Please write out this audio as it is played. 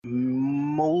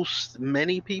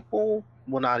Many people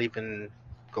will not even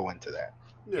go into that.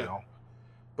 You Yeah, know,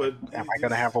 but am I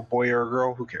gonna have a boy or a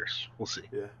girl? Who cares? We'll see.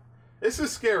 yeah, it's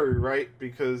just scary, right?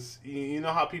 Because you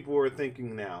know how people are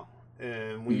thinking now,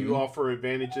 and when you Mm-hmm. offer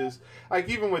advantages, like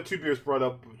even what Two Beers brought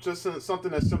up, just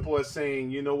something as simple as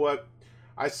saying, you know what,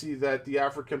 I see that the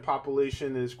African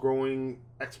population is growing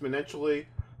exponentially.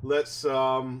 Let's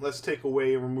take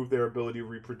away and remove their ability to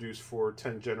reproduce for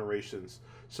 10 generations,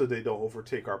 so they don't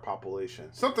overtake our population.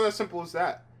 Something as simple as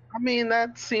that. I mean,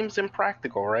 that seems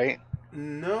impractical, right?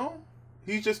 No,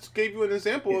 he just gave you an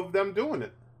example of them doing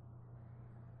it.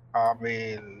 I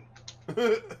mean,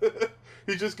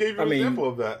 He just gave you I an mean, example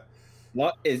of that.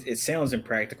 well, it sounds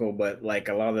impractical, but like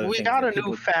a lot of the we things got that a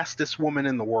new fastest woman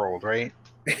in the world, right?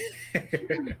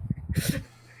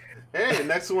 Hey, the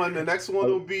next one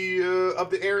will be of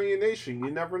the Aryan Nation. You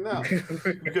never know,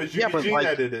 because Yeah, but, Eugene like,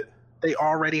 edited it. They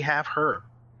already have her.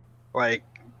 Like,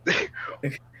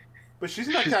 But she's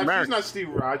not she's Cap. married. She's not Steve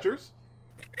Rogers.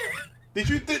 Did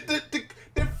you the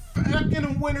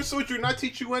fucking Winter Soldier not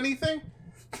teach you anything?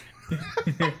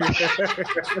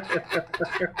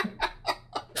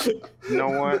 You know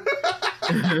what?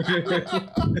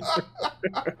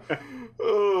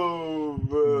 Oh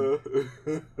man.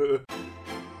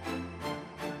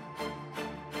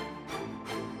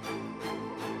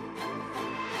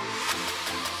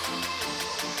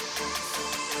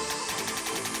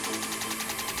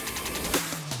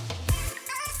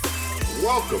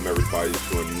 Welcome everybody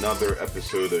to another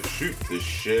episode of Shoot This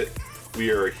Shit. We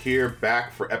are here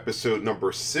back for episode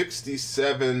number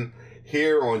 67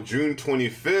 here on June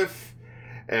 25th.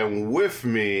 And with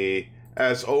me,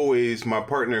 as always, my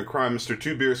partner in crime, Mr.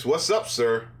 Two Beers. What's up,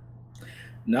 sir?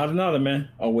 Not another, man.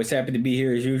 Always happy to be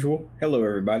here as usual. Hello,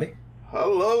 everybody.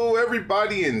 Hello,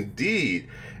 everybody, indeed.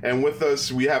 And with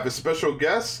us, we have a special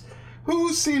guest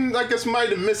who seemed, I guess, might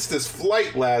have missed his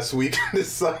flight last week and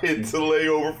decided to lay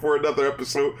over for another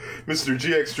episode. Mr.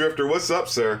 GX Drifter, what's up,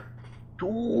 sir?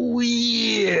 Oh,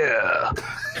 yeah.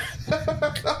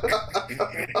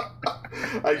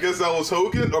 I guess that was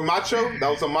Hogan or Macho? That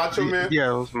was a Macho Man?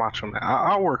 Yeah, it was Macho Man.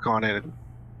 I'll work on it.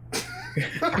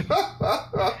 It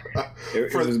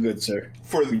was good, sir.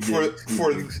 For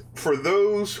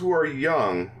those who are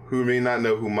young who may not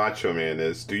know who Macho Man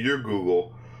is, do your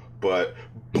Google. But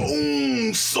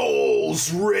Bone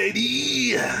Souls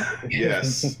ready?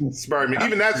 Yes, Spider-Man.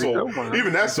 Even that's old.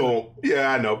 Even that's old.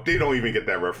 Yeah, I know. They don't even get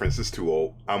that reference. It's too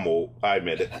old. I'm old. I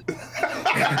admit it.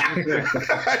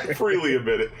 I freely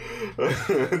admit it.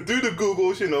 Do the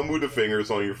Googles. Move the fingers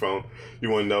on your phone.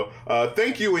 You want to know.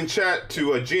 Thank you in chat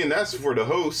to GNS for the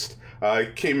host.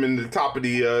 Came in the top of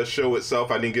the show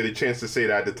itself. I didn't get a chance to say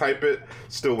that. I had to type it.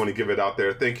 Still want to give it out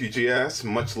there. Thank you, GS.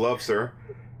 Much love, sir.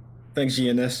 Thanks,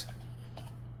 GNS.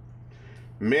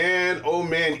 Man, oh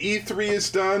man, E3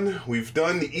 is done. We've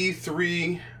done the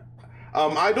E3.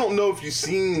 I don't know if you've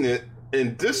seen it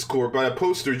in Discord, but I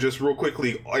posted just real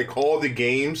quickly, like all the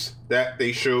games that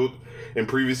they showed in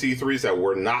previous E3s that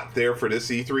were not there for this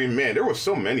E3. Man, there were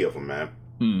so many of them, man.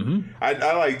 Mm-hmm. I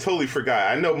like totally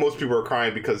forgot. I know most people are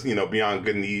crying because Beyond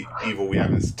Good and Evil we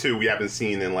haven't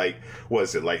seen in like what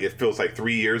is it like? It feels like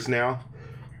 3 years now.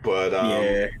 But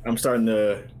yeah, I'm starting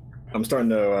to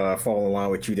fall in line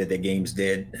with you that the game's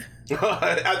dead.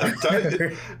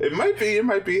 It might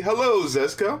be. Hello,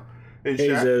 Zesco. Hey,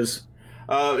 Zez.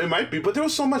 It might be, but there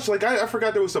was so much. Like I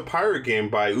forgot there was a pirate game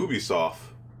by Ubisoft.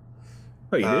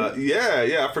 Oh, you did?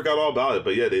 Yeah, I forgot all about it.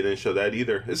 But yeah, they didn't show that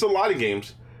either. It's a lot of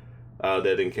games that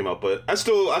didn't come out. But I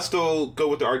still go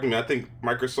with the argument. I think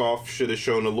Microsoft should have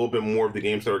shown a little bit more of the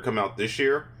games that are coming out this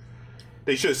year.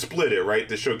 They should have split it, right?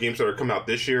 To show games that are coming out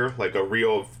this year, like a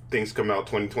reel of things coming out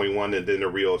 2021, and then a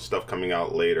reel of stuff coming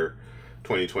out later,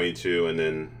 2022, and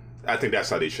then I think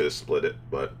that's how they should have split it.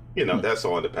 But that's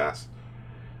all in the past.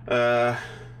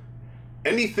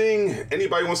 Anything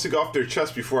anybody wants to go off their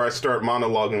chest before I start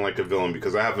monologuing like a villain,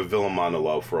 because I have a villain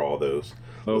monologue for all those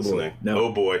listening. No.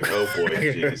 Oh boy,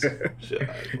 jeez. Shit,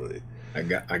 I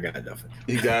got nothing.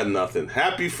 You got nothing.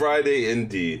 Happy Friday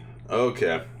indeed.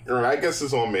 Okay. All right, I guess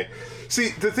it's on me. See,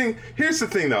 here's the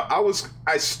thing though.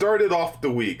 I started off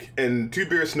the week, and Two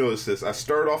Beers noticed this. I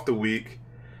started off the week,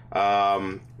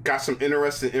 got some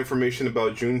interesting information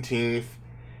about Juneteenth,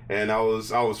 and I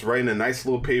was writing a nice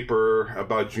little paper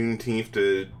about Juneteenth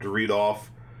to read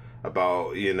off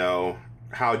about,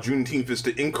 how Juneteenth is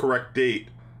the incorrect date.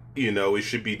 It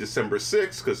should be December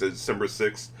 6th, because it's December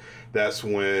 6th. That's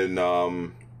when,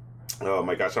 oh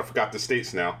my gosh, I forgot the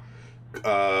states now.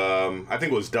 I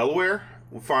think it was Delaware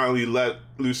finally let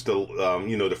loose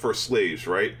the first slaves,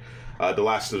 right? The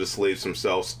last of the slaves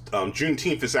themselves.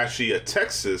 Juneteenth is actually a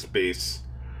Texas-based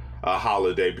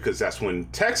holiday because that's when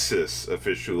Texas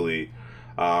officially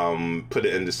put an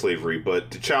end to slavery.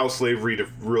 But the child slavery, the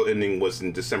real ending was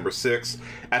in December 6th.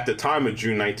 At the time of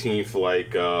June 19th,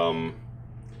 like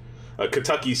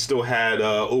Kentucky still had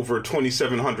over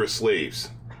 2,700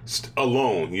 slaves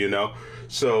alone, you know.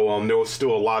 So there was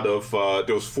still a lot of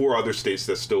there was 4 other states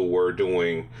that still were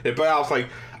doing it. But I was like,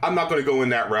 I'm not going to go in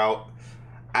that route.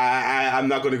 I'm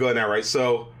not going to go in that route.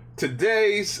 So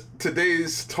today's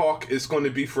talk is going to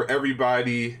be for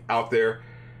everybody out there.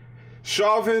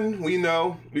 Chauvin, we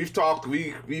know, we've talked,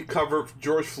 we covered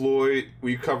George Floyd,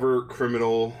 we covered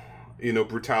criminal,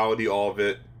 brutality, all of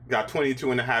it. Got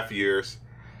 22 and a half years.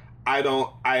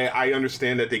 I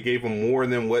understand that they gave him more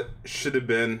than what should have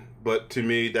been, but to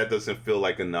me, that doesn't feel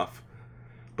like enough.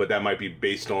 But that might be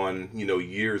based on,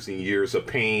 years and years of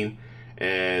pain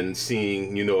and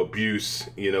seeing, abuse.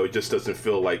 It just doesn't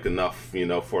feel like enough,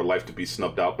 for life to be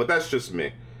snubbed out. But that's just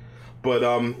me. But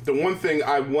the one thing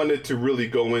I wanted to really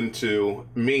go into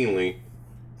mainly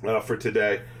for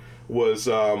today was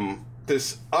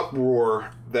this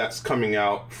uproar that's coming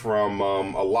out from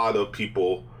a lot of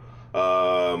people.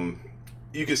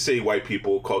 You could say white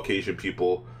people, Caucasian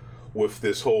people, with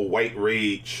this whole white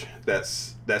rage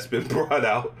that's been brought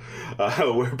out,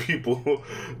 where people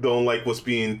don't like what's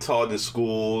being taught in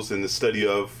schools and the study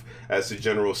of, as the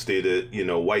general stated,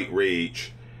 white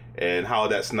rage, and how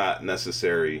that's not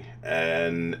necessary,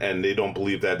 and they don't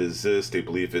believe that exists. They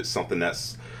believe it's something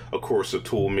that's, of course, a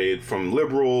tool made from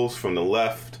liberals, from the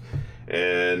left.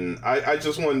 And I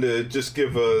just wanted to just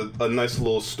give a nice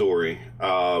little story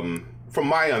from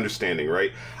my understanding,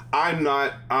 right? I'm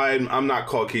not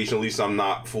Caucasian, at least I'm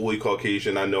not fully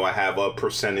Caucasian. I know I have a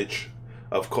percentage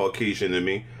of Caucasian in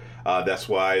me. That's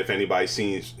why if anybody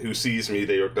sees me,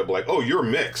 they're like, "Oh, you're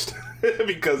mixed,"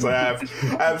 because I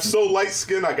have so light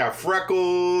skin. I got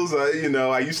freckles.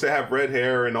 I used to have red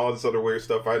hair and all this other weird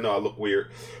stuff. I know I look weird,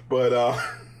 but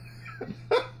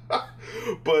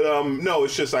no,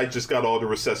 it's just I just got all the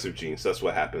recessive genes. That's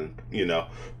what happened,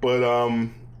 But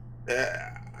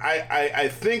I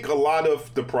think a lot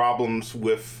of the problems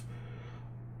with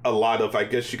a lot of, I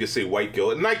guess you could say, white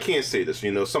guilt, and I can't say this,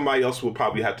 somebody else will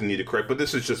probably have to need to correct, but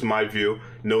this is just my view,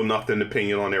 know nothing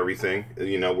opinion on everything,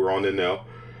 we're on the know,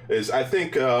 is I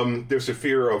think there's a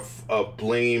fear of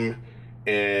blame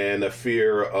and a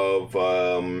fear of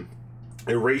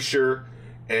erasure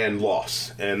and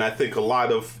loss. And I think a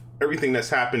lot of everything that's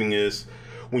happening is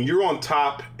when you're on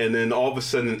top and then all of a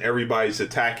sudden everybody's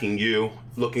attacking you,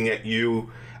 looking at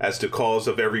you as the cause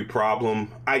of every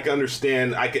problem. I can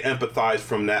understand, I can empathize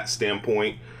from that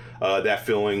standpoint, that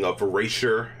feeling of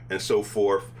erasure and so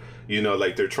forth.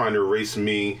 Like they're trying to erase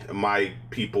me, my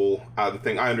people out of the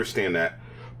thing. I understand that.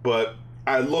 But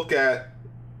I look at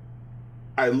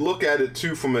it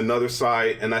too from another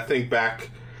side, and I think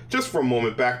back, just for a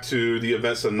moment, back to the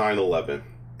events of 9/11.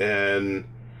 And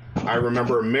I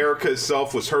remember America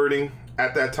itself was hurting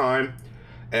at that time,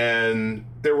 and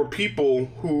there were people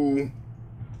who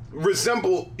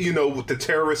resemble, the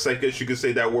terrorists, I guess you could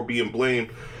say, that were being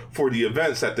blamed for the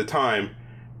events at the time.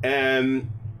 And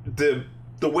the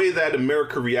way that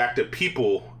Americans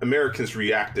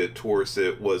reacted towards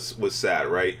it was sad,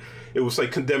 right? It was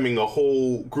like condemning a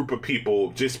whole group of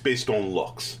people just based on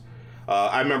looks.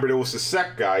 I remember there was a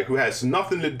Sec guy who has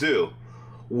nothing to do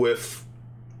with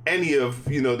any of,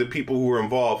 the people who were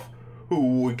involved,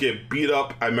 who would get beat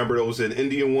up. I remember there was an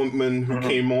Indian woman who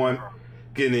came on,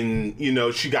 getting,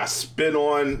 she got spit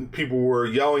on. People were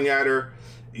yelling at her.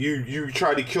 You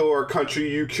tried to kill our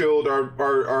country. You killed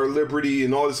our liberty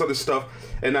and all this other stuff.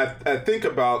 And I think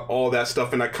about all that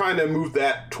stuff, and I kind of move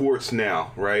that towards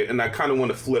now, right? And I kind of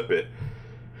want to flip it.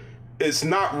 It's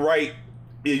not right.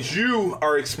 As you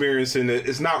are experiencing it,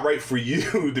 it's not right for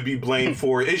you to be blamed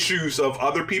for issues of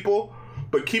other people.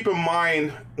 But keep in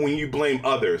mind when you blame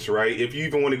others, right? If you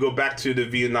even want to go back to the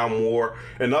Vietnam War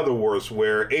and other wars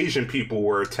where Asian people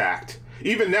were attacked.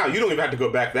 Even now, you don't even have to go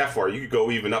back that far. You could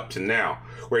go even up to now,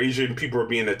 where Asian people are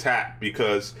being attacked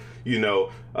because,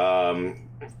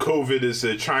 COVID is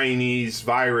a Chinese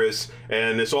virus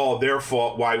and it's all their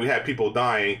fault why we had people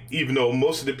dying, even though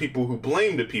most of the people who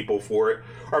blame the people for it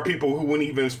are people who wouldn't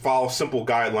even follow simple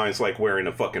guidelines like wearing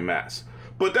a fucking mask.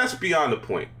 But that's beyond the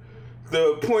point.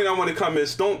 The point I want to come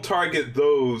is don't target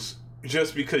those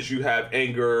just because you have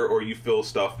anger or you feel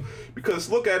stuff. Because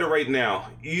look at it right now.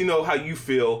 You know how you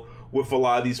feel with a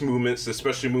lot of these movements,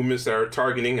 especially movements that are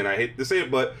targeting, and I hate to say it,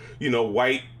 but,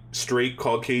 white, straight,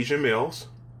 Caucasian males.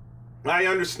 I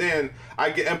understand.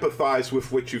 I can empathize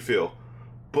with what you feel.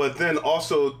 But then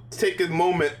also take a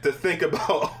moment to think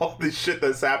about all this shit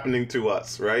that's happening to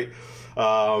us, right?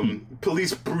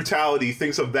 Police brutality,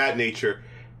 things of that nature.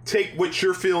 take what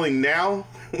you're feeling now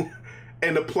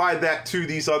and apply that to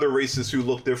these other races who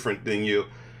look different than you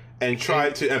and try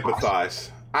to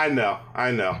empathize. I know,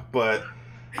 but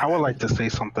I would like to say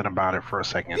something about it for a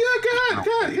second.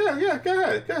 yeah, go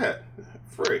ahead.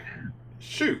 Free.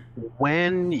 Shoot.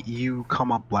 When you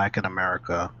come up black in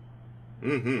America,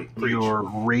 Mm-hmm. you're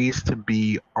raised to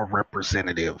be a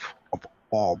representative of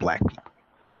all black people.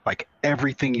 Like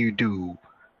everything you do,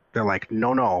 they're like,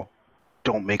 no,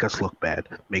 don't make us look bad.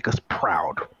 Make us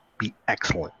proud. Be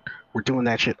excellent. We're doing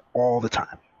that shit all the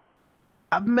time.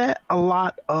 I've met a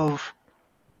lot of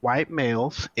white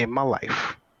males in my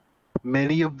life.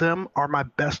 Many of them are my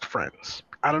best friends.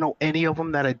 I don't know any of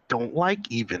them that I don't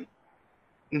like even.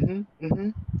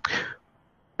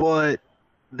 But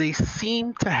they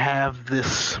seem to have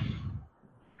this,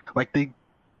 like they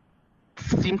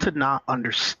seem to not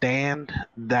understand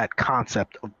that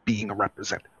concept of being a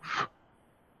representative,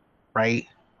 right?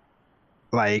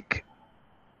 Like,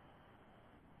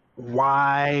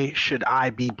 why should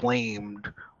I be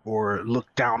blamed or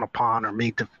looked down upon or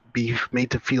made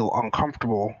to feel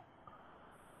uncomfortable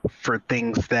for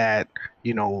things that,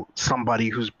 you know, somebody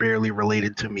who's barely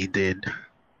related to me did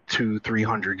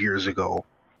 200-300 years ago,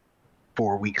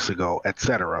 4 weeks ago,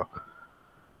 etc.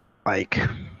 Like,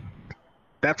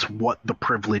 that's what the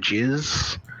privilege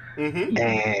is.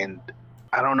 And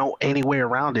I don't know any way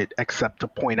around it except to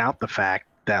point out the fact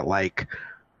that, like,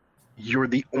 you're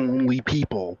the only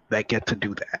people that get to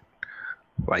do that.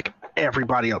 Like,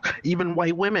 everybody else, even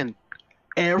white women,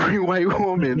 every white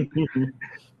woman,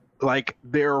 like,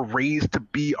 they're raised to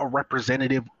be a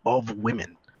representative of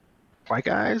women. White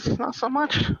guys, not so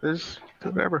much. There's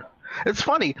whatever. It's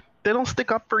funny. They don't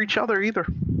stick up for each other either.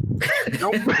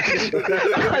 Nope. You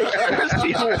ever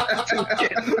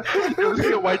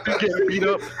see a white dude getting beat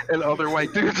up and other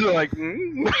white dudes are like,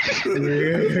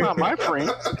 he's not my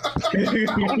friend.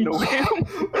 I don't know him.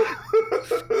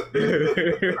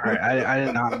 All right, I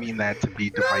did not mean that to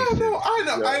be divisive. No,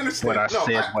 I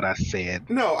understand. What I said.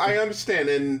 No, I understand,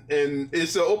 and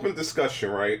it's an open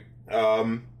discussion, right?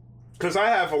 Because I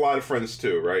have a lot of friends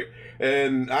too, right?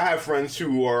 And I have friends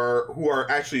who are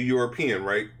actually European,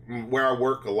 right? Where I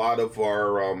work, a lot of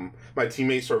our my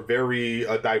teammates are very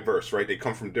diverse, right? They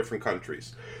come from different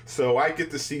countries, so I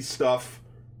get to see stuff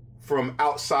from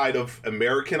outside of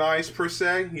American eyes, per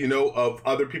se, you know, of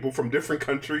other people from different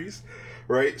countries,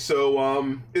 right?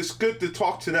 So it's good to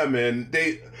talk to them, and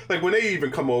they, like, when they even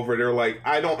come over, they're like,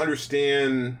 I don't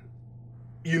understand,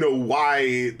 you know,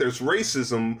 why there's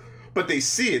racism. But they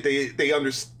see it.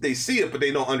 They see it, but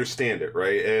they don't understand it,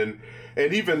 right? And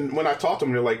even when I talk to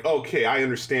them, they're like, "Okay, I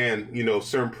understand. You know,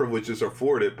 certain privileges are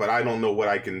afforded, but I don't know what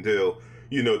I can do,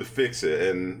 you know, to fix it."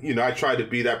 And you know, I try to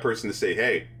be that person to say,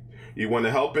 "Hey, you want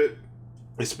to help it?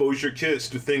 Expose your kids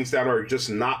to things that are just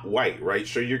not white, right?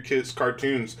 Show your kids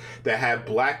cartoons that have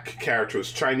black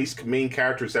characters, Chinese main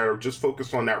characters that are just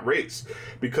focused on that race.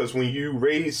 Because when you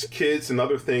raise kids and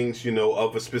other things, you know,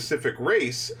 of a specific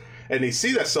race." And they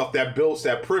see that stuff, that builds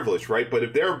that privilege, right? But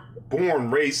if they're born,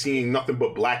 raised, seeing nothing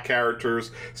but black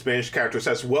characters, Spanish characters,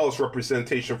 as well as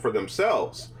representation for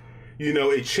themselves, you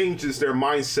know, it changes their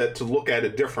mindset to look at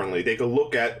it differently. They can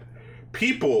look at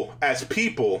people as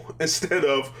people instead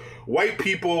of white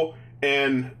people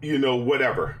and, you know,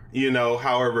 whatever, you know,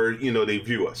 however, you know, they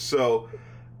view us. So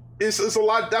it's a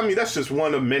lot. I mean, that's just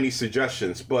one of many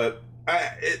suggestions, but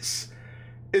it's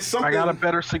something. I got a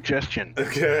better suggestion.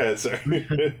 Okay, sir.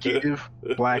 Give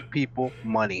black people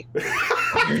money.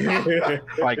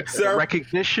 Like, Sir?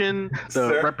 Recognition, the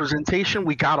Sir? representation,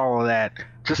 we got all of that.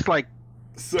 Just like,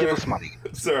 Sir, give us money.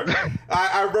 Sir,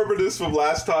 I remember this from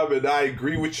last time, and I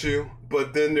agree with you.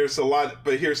 But then there's a lot.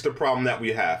 But here's the problem that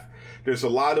we have. There's a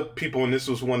lot of people, and this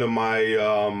was one of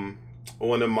my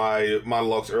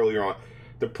monologues earlier on.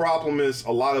 The problem is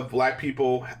a lot of black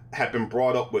people have been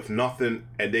brought up with nothing,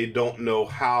 and they don't know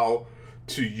how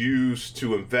to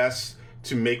invest,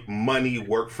 to make money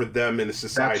work for them in the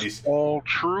societies. That's all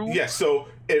true. Yeah, so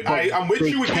if I'm with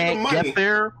you with the money. Get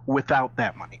there without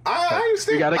that money. I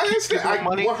understand. You gotta I keep understand. giving them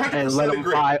money 100% and let them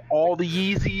agree. buy all the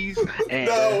Yeezys and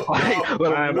No, let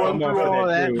them run through all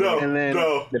that. No, and then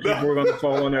the people who are going to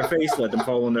fall on their face, let them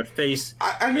fall on their face.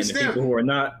 I And the understand. people who are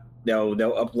not,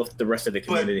 they'll uplift the rest of the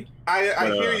community.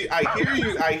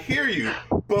 I hear you.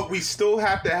 But we still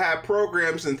have to have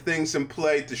programs and things in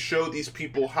play to show these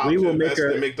people how to invest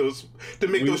and make those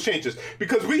changes.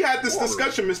 Because we had this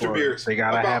discussion, Mr. Beers, they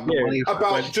gotta have the money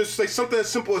about just like something as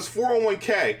simple as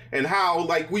 401k and how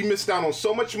like we missed out on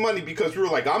so much money because we were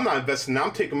like, I'm not investing.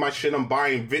 I'm taking my shit. I'm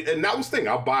buying and that was the thing.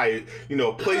 I'll buy a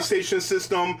PlayStation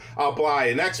system. I'll buy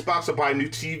an Xbox. I'll buy a new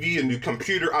TV, a new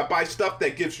computer. I buy stuff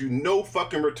that gives you no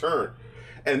fucking return.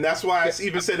 and that's why I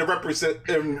even said in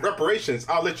reparations.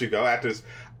 I'll let you go after this.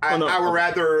 I would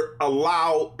rather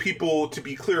allow people to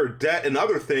be clear of debt and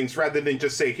other things rather than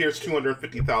just say, here's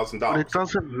 $250,000. But it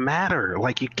doesn't matter.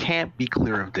 Like, you can't be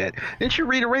clear of debt. Didn't you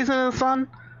read A Raisin in the Sun?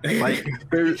 Like,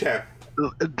 you can.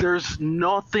 There's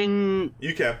nothing.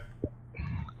 You can.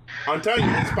 I'm telling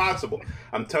you, it's possible.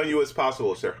 I'm telling you, it's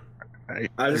possible, sir.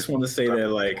 I just want to say that,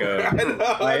 like,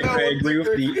 I agree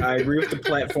with the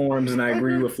platforms, and I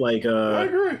agree with like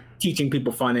teaching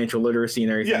people financial literacy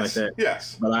and everything like that.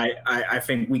 Yes. But I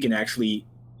think we can actually,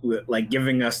 like,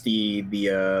 giving us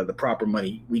the proper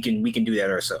money, we can do that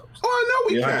ourselves. Oh, I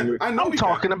know we can. I'm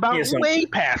talking about way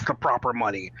past the proper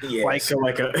money. Yeah, like, so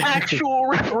like actual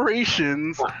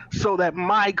reparations, so that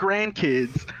my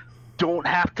grandkids don't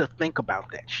have to think about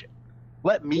that shit.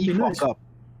 Let me fuck up.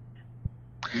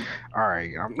 All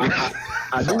right.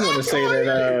 I do want to say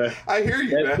that. I hear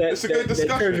you, man. It's a good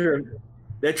discussion.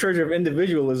 That treasure of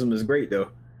individualism is great, though.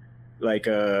 Like,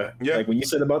 like when you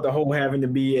said about the whole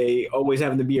always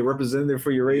having to be a representative for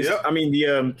your race. Yep. I mean,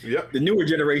 the newer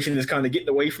generation is kind of getting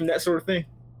away from that sort of thing.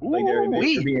 Like they're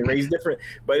being raised different,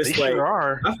 but it's they like sure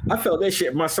are. I felt that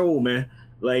shit in my soul, man.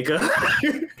 Like, like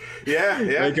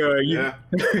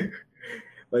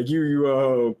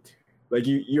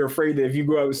you're afraid that if you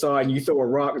go outside and you throw a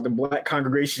rock, the black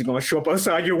congregation is going to show up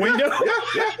outside your window.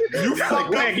 You fuck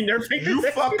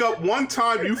up one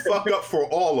time, you fuck up for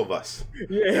all of us.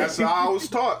 Yeah. That's how I was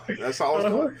taught. That's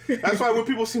why when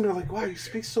people see me, they're like, wow, you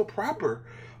speak so proper.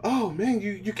 Oh, man,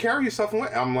 you carry yourself away.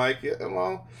 I'm like, yeah,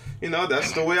 well,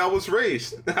 that's the way I was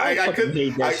raised. I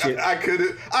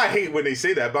hate when they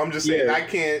say that, but I'm just saying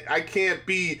I can't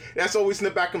be. That's always in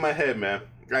the back of my head, man.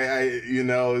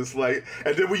 It's like,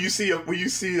 and then when you see a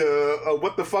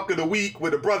what the fuck of the week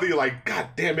with a brother, you're like, God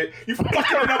damn it, you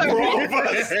fucking up for all of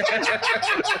us.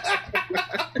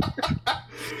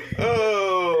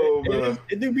 Oh man,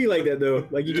 it do be like that though.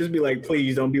 Like, you just be like,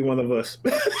 please don't be one of us.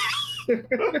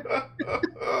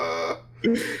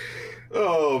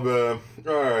 Oh man!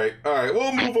 All right.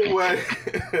 We'll move away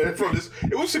from this.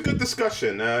 It was a good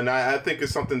discussion, and I think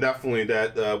it's something definitely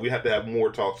that we have to have more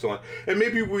talks on. And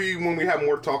maybe when we have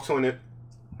more talks on it,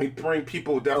 we bring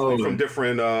people definitely from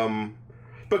different.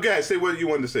 But guys, say what you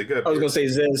wanted to say. Go ahead. I was gonna say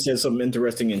Zen said something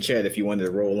interesting in chat. If you wanted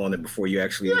to roll on it before you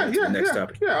actually get to the next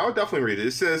topic. Yeah, I'll definitely read it.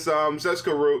 It says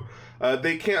Zeska wrote.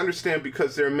 They can't understand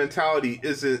because their mentality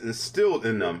isn't instilled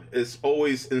in them. It's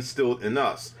always instilled in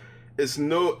us. It's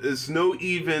not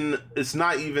even a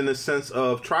sense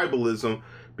of tribalism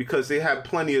because they have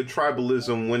plenty of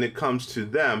tribalism when it comes to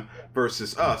them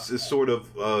versus us. It's sort of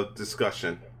a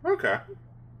discussion. Okay.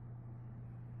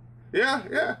 Yeah.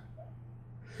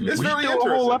 It's very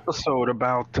interesting. A whole episode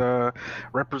about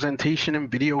representation in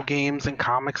video games and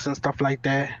comics and stuff like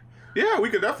that. Yeah, we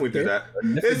could definitely do that.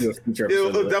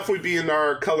 It'll definitely be in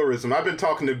our colorism. I've been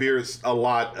talking to Beers a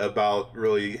lot about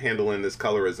really handling this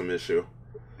colorism issue.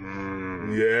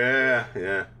 Yeah.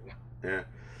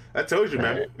 I told you,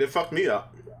 man. It fucked me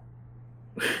up.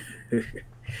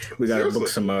 We gotta book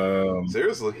some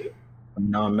seriously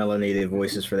non-melanated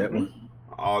voices for that one.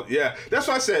 Oh yeah, that's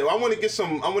what I said. I want to get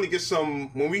some.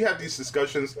 When we have these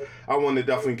discussions, I want to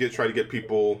definitely try to get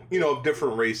people, of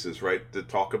different races, right, to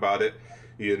talk about it.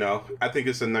 I think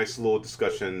it's a nice little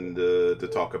discussion to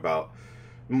talk about.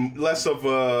 Less of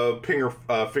a finger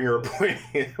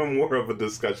pointing, more of a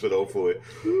discussion, hopefully.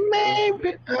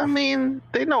 Maybe. I mean,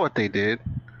 they know what they did.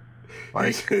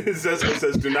 Like, Zeska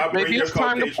says, do not bring your Caucasian friends. Maybe it's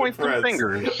time to point some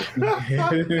fingers.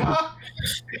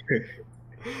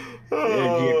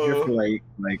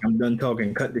 Like, I'm done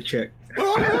talking, cut the check.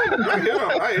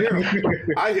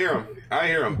 I hear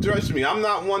him. Trust me, I'm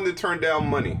not one to turn down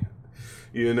money.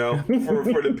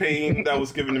 For the pain that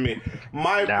was given to me.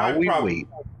 My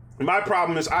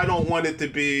problem is I don't want it to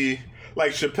be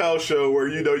like Chappelle's show where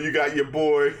you got your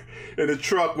boy in a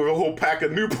truck with a whole pack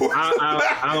of Newports. I'm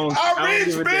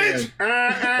rich, bitch.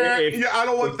 I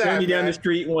don't want that. Somebody down the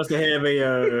street wants to have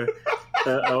a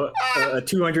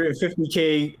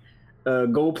 $250K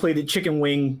gold-plated chicken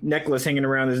wing necklace hanging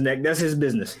around his neck. That's his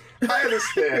business. I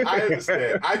understand.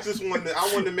 I just want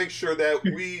to make sure that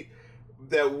we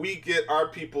get our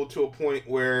people to a point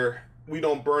where we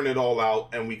don't burn it all out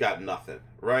and we got nothing,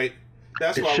 right?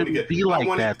 That's why we get. Be like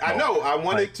that, I know. I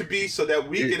want it to be so that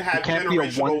we can have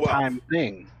generational wealth.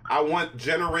 Thing. I want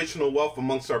generational wealth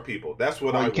amongst our people. That's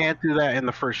what I want. You can't do that in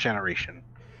the first generation.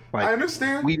 I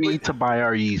understand. We need to buy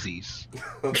our Yeezys.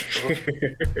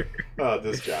 Oh,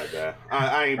 this guy, man.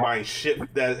 I ain't buying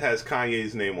shit that has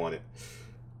Kanye's name on it.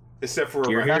 Except for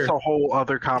that's a whole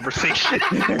other conversation.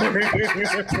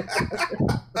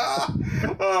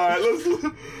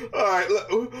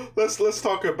 Let's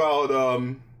talk about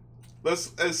let's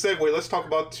segue. Let's talk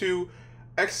about two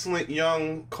excellent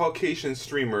young Caucasian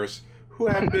streamers who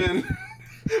have been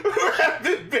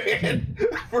banned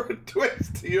for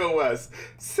Twitch TOS.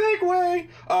 Segue.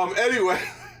 Anyway.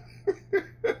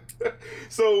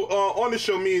 So on the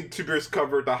show, me and Two Beers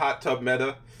covered the hot tub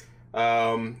meta.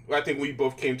 I think we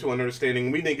both came to an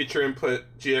understanding. We didn't get your input,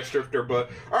 GX Drifter,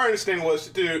 but our understanding was,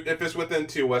 dude, if it's within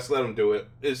TOS, let them do it.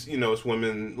 It's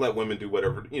women, let women do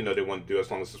whatever they want to do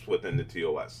as long as it's within the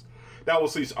TOS. That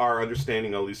was at least our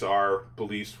understanding, at least our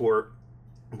beliefs for it.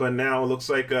 But now it looks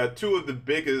like two of the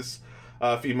biggest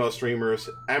female streamers,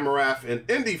 Amouranth and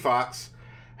Indie Fox,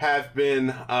 have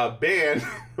been banned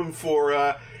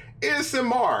for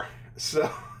ASMR.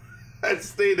 So, as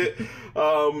stated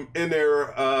in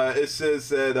there, it says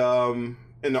that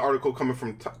in the article coming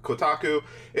from Kotaku,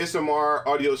 ASMR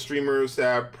audio streamers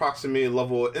that approximate a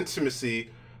level of intimacy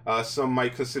some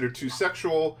might consider too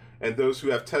sexual, and those who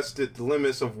have tested the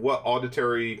limits of what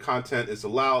auditory content is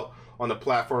allowed on the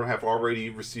platform have already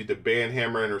received a ban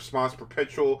hammer in response.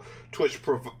 Perpetual Twitch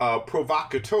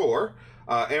provocateur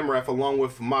Amouranth, along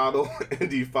with model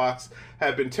Indie Fox,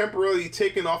 have been temporarily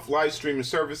taken off live streaming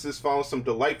services following some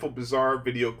delightful, bizarre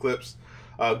video clips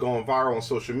going viral on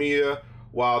social media.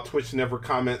 While Twitch never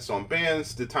comments on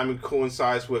bans, the timing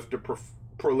coincides with the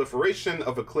proliferation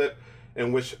of a clip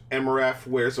in which Amouranth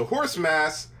wears a horse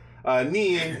mask,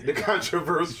 kneeing. The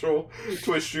controversial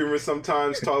Twitch streamer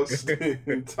sometimes talks the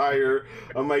entire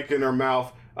mic in her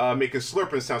mouth, making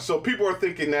slurping sounds. So people are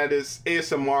thinking that is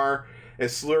ASMR and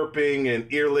slurping and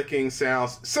ear licking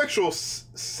sounds, sexual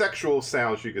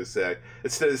sounds, you could say,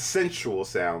 instead of sensual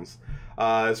sounds.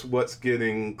 Is what's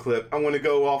getting clipped. I want to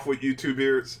go off with you, Two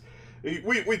Beards.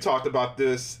 We talked about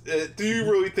this. Do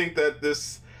you really think that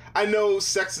this... I know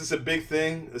sex is a big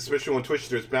thing, especially on Twitch,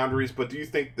 there's boundaries, but do you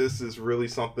think this is really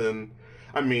something,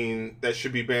 that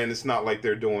should be banned? It's not like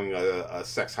they're doing a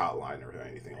sex hotline or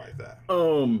anything like that.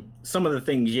 Some of the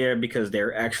things, yeah, because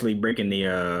they're actually breaking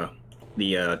the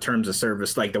terms of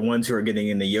service, like the ones who are getting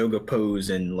in the yoga pose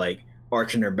and like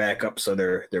arching their back up so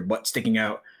their butt sticking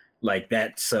out, like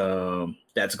that's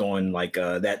going like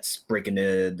that's breaking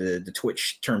the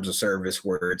Twitch terms of service,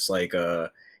 where it's like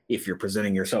if you're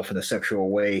presenting yourself in a sexual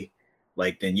way,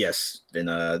 like then yeah,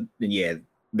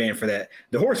 banned for that.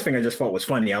 The horse thing I just thought was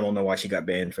funny. I don't know why she got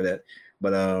banned for that,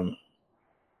 but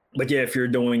yeah, if you're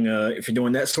doing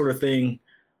that sort of thing,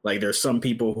 like there's some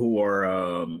people who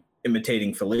are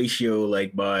imitating fellatio,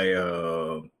 like by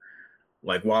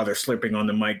like while they're slipping on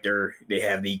the mic, they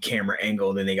have the camera angle,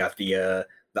 and then they got the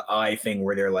eye thing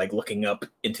where they're like looking up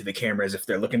into the camera as if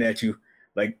they're looking at you.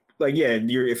 Like yeah,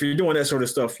 if you're doing that sort of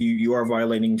stuff, you are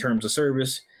violating terms of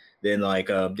service. Then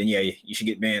you should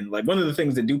get banned. Like one of the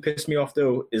things that do piss me off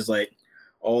though is like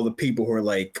all the people who are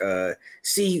like,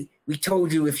 see, we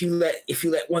told you if you let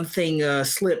one thing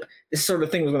slip, this sort of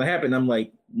thing was going to happen. I'm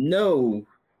like, no,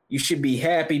 you should be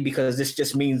happy because this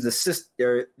just means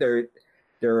they're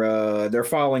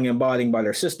following and abiding by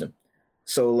their system.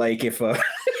 So like if they're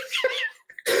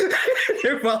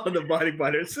following and abiding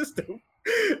by their system.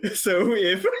 So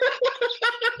if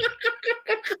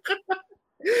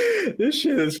this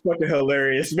shit is fucking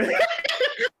hilarious, man.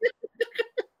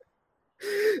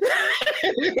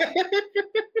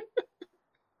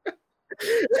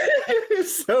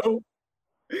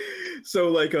 So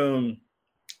like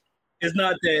it's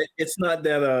not that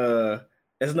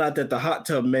the hot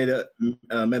tub meta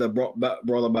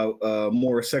brought about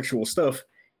more sexual stuff.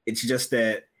 It's just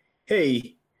that,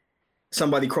 hey,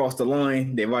 somebody crossed the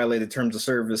line, they violated terms of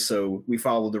service, so we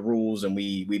followed the rules and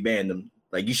we banned them.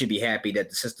 Like, you should be happy that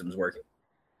the system's working.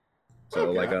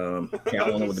 So, okay. I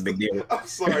don't know what the big deal is. I'm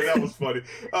sorry, that was funny.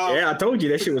 Yeah, I told you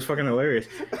that shit was fucking hilarious.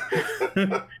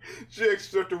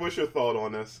 GX Drifter, what's your thought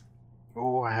on this?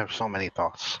 Oh, I have so many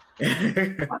thoughts.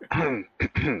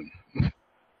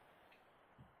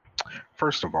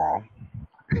 First of all,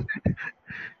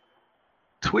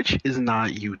 Twitch is not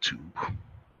YouTube.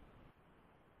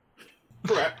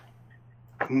 Correct.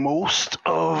 Most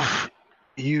of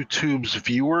YouTube's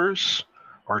viewers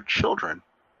are children.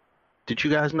 Did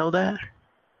you guys know that?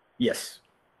 Yes.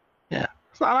 Yeah.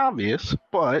 It's not obvious,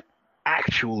 but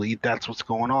actually that's what's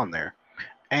going on there.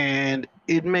 And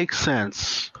it makes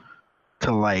sense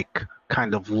to like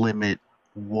kind of limit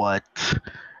what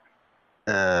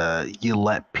you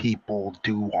let people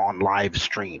do on live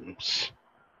streams.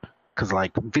 Because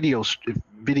like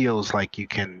videos like you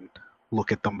can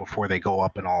look at them before they go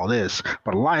up and all this,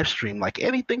 but a live stream, like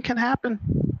anything can happen.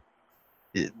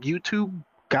 YouTube,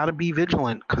 gotta be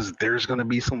vigilant because there's gonna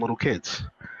be some little kids.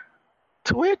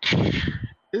 Twitch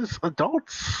is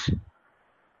adults.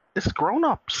 It's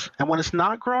grown-ups. And when it's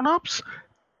not grown-ups,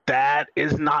 that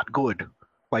is not good.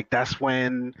 Like, that's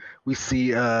when we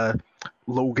see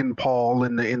Logan Paul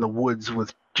in the woods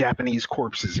with Japanese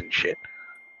corpses and shit.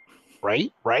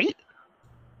 Right?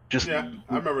 Just I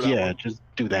remember that. Yeah, one. just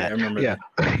do that. I remember that.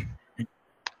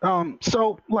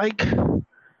 So like,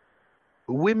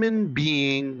 women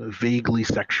being vaguely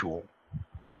sexual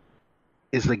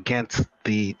is against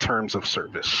the terms of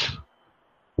service.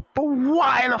 But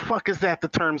why the fuck is that the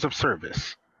terms of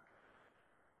service?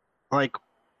 Like,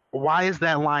 why is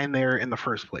that line there in the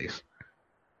first place?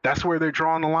 That's where they're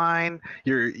drawing the line.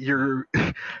 You're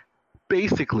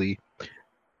basically,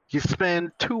 you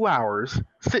spend 2 hours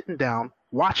sitting down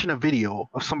watching a video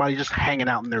of somebody just hanging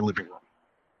out in their living room.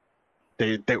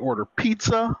 They order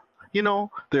pizza, you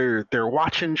know, they're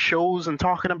watching shows and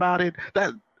talking about it.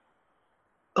 That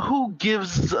who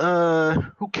cares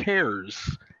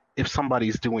if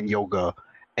somebody's doing yoga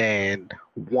and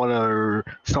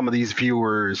some of these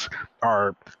viewers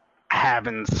are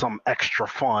having some extra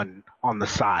fun on the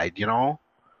side, you know?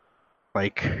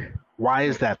 Like, why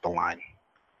is that the line?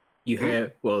 You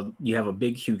have a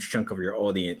big, huge chunk of your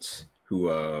audience who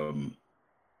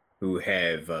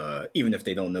have, even if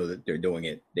they don't know that they're doing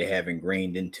it, they have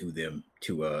ingrained into them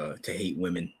to hate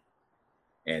women.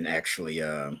 And actually,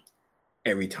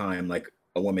 every time like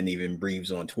a woman even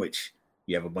breathes on Twitch,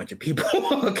 you have a bunch of people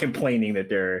complaining that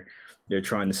they're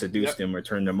trying to seduce them or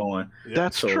turn them on.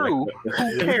 That's true. Like,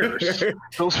 who cares?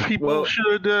 Those people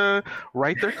should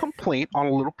write their complaint on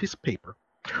a little piece of paper,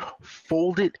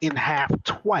 fold it in half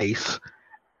twice,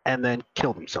 and then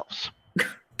kill themselves.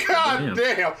 God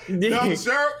damn. No,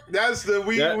 sir. That's the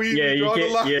we draw the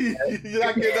line. Yeah. You're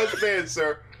not getting us banned,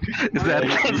 sir. Is that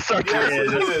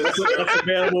that's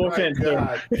available offense?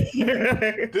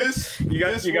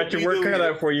 You got your work cut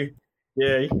out for you.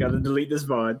 Yeah, you got to delete this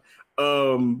VOD.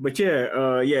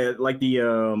 But like the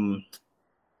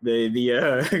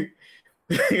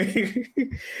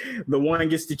the one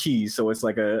gets the cheese. So it's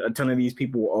like a ton of these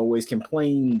people will always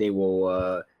complain. They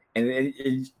will, and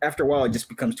after a while, it just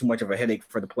becomes too much of a headache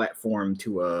for the platform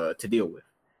to deal with.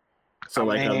 So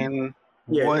what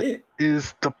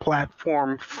is the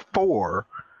platform for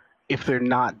if they're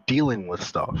not dealing with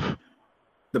stuff?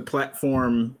 The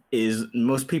platform is,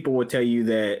 most people will tell you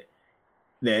that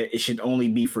it should only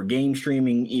be for game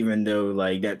streaming, even though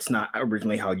like that's not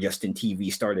originally how Justin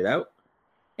TV started out.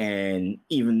 And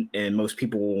most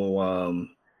people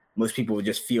will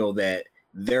just feel that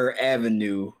their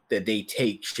avenue that they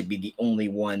take should be the only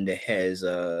one that has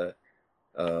that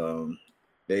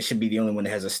should be the only one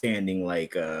that has a standing,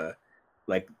 like a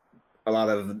lot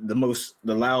of the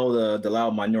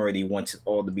loud minority wants it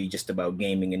all to be just about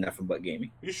gaming and nothing but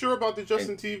gaming. You sure about the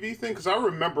Justin TV thing? Because I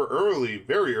remember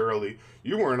very early,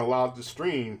 you weren't allowed to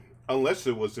stream unless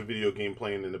it was a video game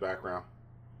playing in the background.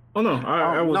 Oh no,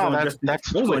 I was on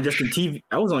Justin TV.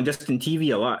 I was on Justin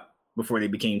TV a lot before they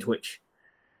became Twitch.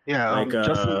 Yeah, like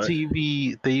Justin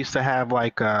TV. They used to have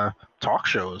like talk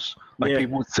shows. Like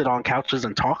people would sit on couches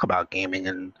and talk about gaming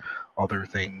and other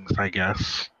things, I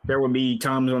guess. There would be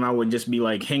times when I would just be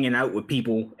like hanging out with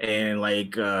people and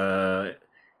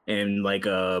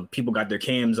people got their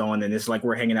cams on and it's like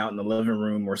we're hanging out in the living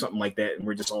room or something like that and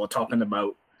we're just all talking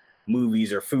about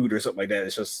movies or food or something like that.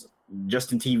 It's just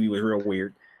Justin TV was real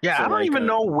weird. Yeah, so I don't even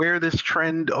know where this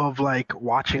trend of like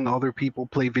watching other people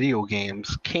play video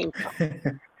games came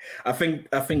from. I think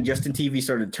Justin TV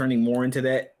started turning more into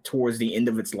that towards the end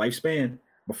of its lifespan.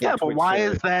 Yeah, but why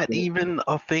is that even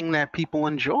a thing that people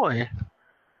enjoy?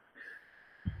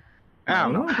 I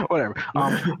don't know. Whatever.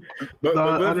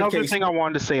 Another thing I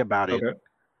wanted to say about it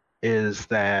is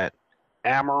that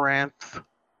Amaranth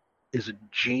is a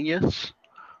genius.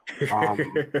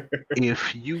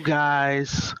 If you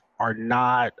guys are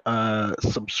not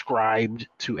subscribed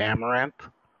to Amaranth,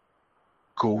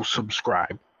 go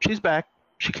subscribe. She's back.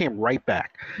 She came right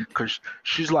back because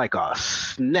she's like a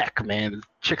snake, man.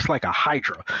 Chick's like a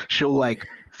hydra. She'll like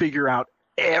figure out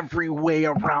every way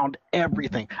around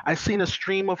everything. I seen a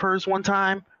stream of hers one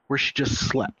time where she just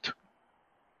slept.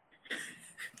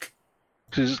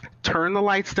 She just turned the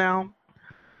lights down,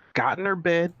 got in her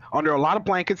bed under a lot of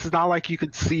blankets. It's not like you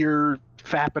could see her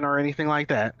fapping or anything like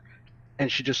that,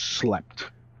 and she just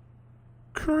slept.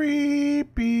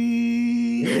 Creepy.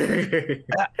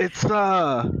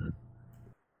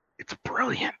 It's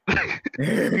brilliant.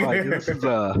 Like, this is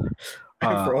a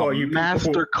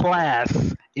master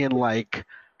class in like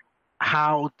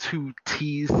how to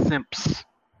tease simps.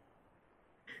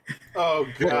 Oh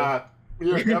God!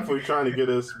 You're definitely trying to get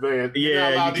us banned.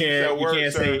 Yeah,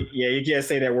 you can't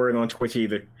say that word on Twitch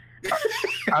either.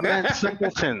 I meant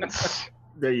simpletons.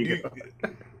 There you go.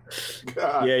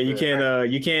 God, yeah, you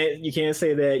can't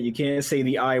say that. You can't say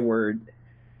the I word.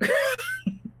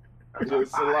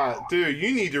 It's a lot, dude.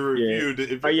 You need to review.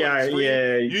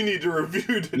 You need to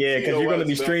review. Because you're gonna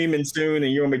be streaming soon,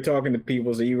 and you're gonna be talking to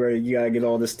people, so you gotta get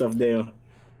all this stuff down.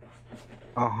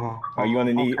 Are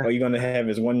you gonna have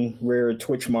as one rare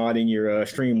Twitch mod in your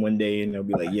stream one day, and they'll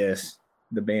be like, yes,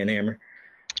 the ban hammer.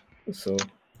 So,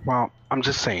 well, I'm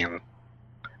just saying,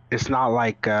 it's not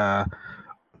like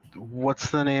what's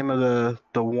the name of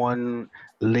the one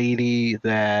lady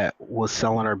that was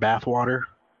selling her bathwater?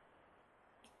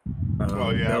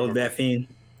 Belle Delphine.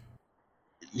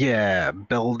 Yeah,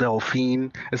 Belle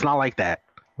Delphine. It's not like that.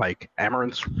 Like,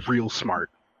 Amaranth's real smart.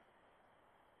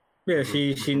 Yeah,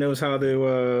 she knows how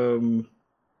to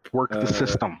work the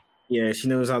system. Yeah, she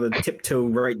knows how to tiptoe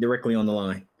right directly on the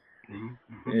line.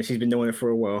 Mm-hmm. And she's been doing it for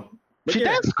a while. But she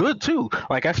dances good too.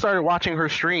 Like, I started watching her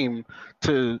stream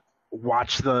to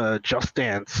watch the Just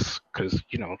Dance because,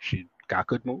 she got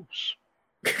good moves.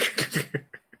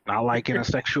 Not like in a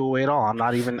sexual way at all. I'm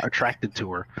not even attracted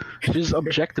to her. She's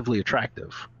objectively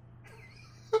attractive.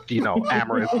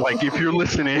 Amaranth, like, if you're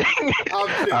listening,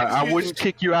 I wouldn't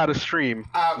kick you out of stream.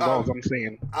 That's all I'm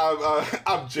saying.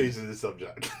 I'm changing the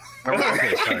subject.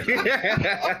 Okay, sorry.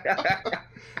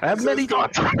 I have many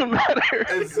thoughts on the matter.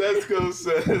 And Zesco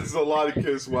says a lot of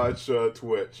kids watch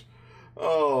Twitch.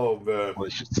 Oh, man. Well,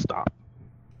 it should stop.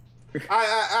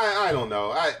 I don't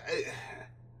know.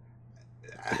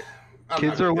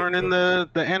 Kids are learning the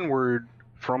N-word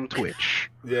from Twitch.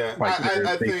 Yeah, like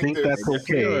they think that's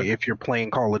okay if you're playing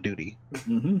Call of Duty.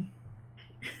 Mm-hmm.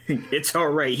 It's all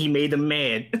right. He made them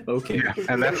mad. Okay, yeah,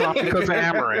 and that's not because of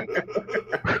Amaranth.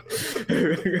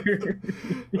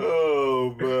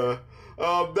 Oh man.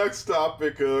 Next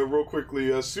topic, real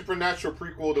quickly. Supernatural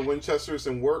prequel to Winchester's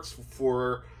in works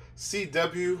for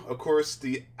CW. Of course,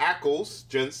 the Ackles,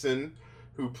 Jensen,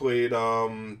 who played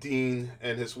Dean,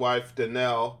 and his wife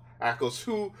Danelle Ackles,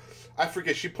 who I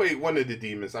forget, she played one of the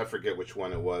demons. I forget which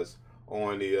one it was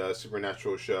on the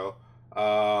Supernatural show.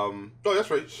 Oh,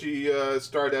 that's right. She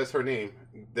starred as her name,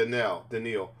 Danielle.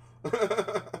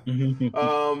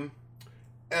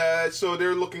 So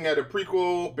they're looking at a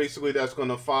prequel, basically that's going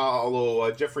to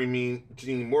follow Jeffrey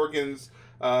Dean Morgan's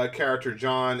character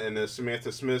John and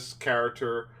Samantha Smith's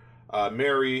character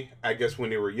Mary, I guess when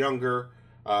they were younger,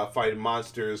 fighting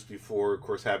monsters before, of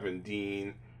course, having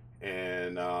Dean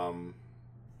and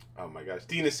oh my gosh,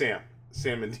 Dean and Sam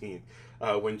and Dean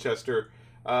Winchester.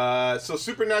 So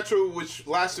Supernatural, which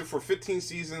lasted for 15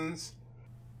 seasons,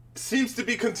 seems to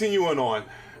be continuing on.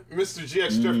 Mr.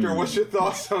 GX Drifter, what's your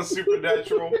thoughts on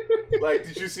Supernatural? Like,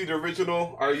 did you see the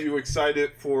original? Are you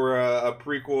excited for a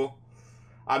prequel?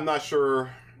 I'm not sure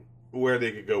where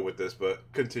they could go with this, but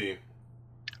continue.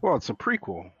 Well, it's a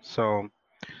prequel, so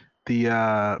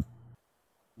the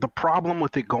problem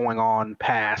with it going on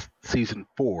past season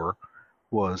 4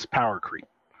 was power creep.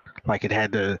 Like, it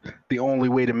had to, the only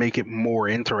way to make it more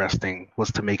interesting was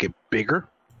to make it bigger.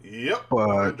 Yep.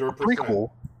 But 100%. A prequel,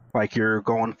 like, you're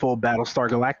going full Battlestar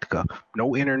Galactica.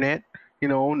 No internet,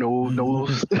 no,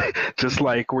 just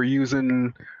like we're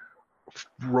using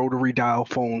rotary dial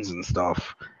phones and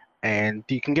stuff. And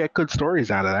you can get good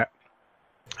stories out of that.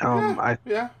 I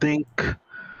think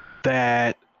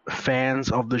that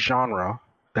fans of the genre,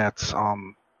 that's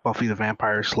Buffy the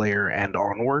Vampire Slayer and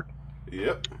onward,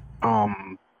 yep,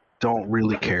 don't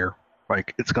really care.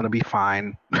 Like, it's gonna be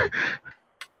fine.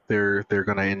 They're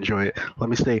gonna enjoy it. Let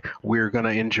me say, we're gonna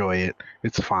enjoy it.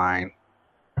 It's fine.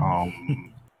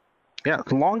 Yeah,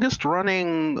 the longest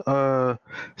running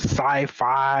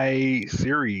sci-fi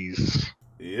series.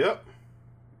 Yep.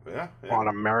 Yeah. On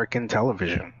American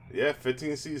television. Yeah,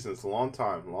 15 seasons, long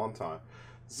time.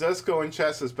 Zesco in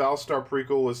chat says Battlestar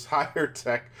prequel was higher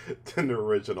tech than the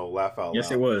original. Laugh out loud.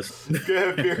 Yes, it was. Go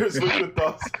ahead, Beers. What's your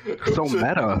thoughts? So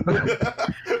meta.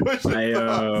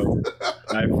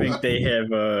 I think they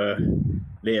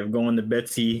have gone to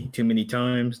Betsy too many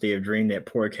times. They have drained that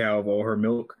poor cow of all her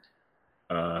milk.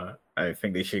 I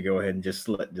think they should go ahead and just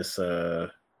let this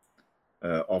off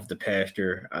the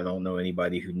pasture. I don't know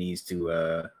anybody who needs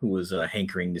to who was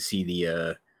hankering to see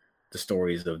the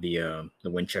stories of the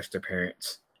Winchester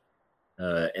parents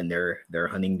and their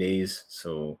hunting days.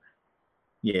 So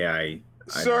yeah,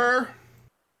 Sir,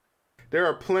 there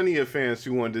are plenty of fans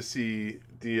who wanted to see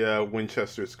the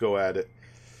Winchesters go at it.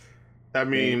 I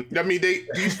mean,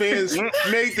 these fans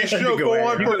made the show go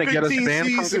on for 15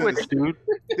 seasons. Dude.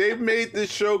 They've made this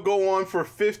show go on for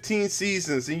 15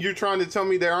 seasons, and you're trying to tell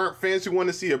me there aren't fans who want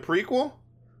to see a prequel?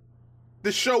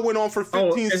 The show went on for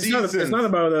 15 seasons. It's not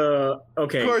about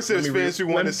okay. Of course, there's fans who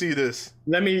want to see this.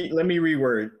 Let me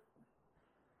reword.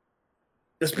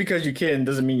 Just because you can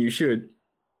doesn't mean you should.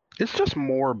 It's just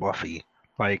more Buffy.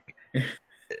 Like,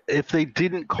 if they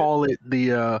didn't call it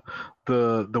the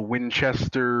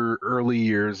Winchester early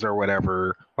years or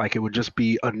whatever, like it would just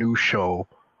be a new show.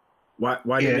 Why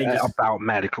did they just about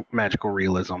magical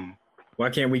realism? Why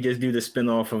can't we just do the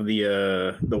spinoff of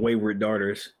the Wayward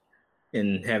Daughters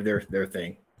and have their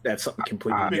thing? That's something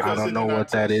completely. I don't know what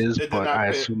that is, but I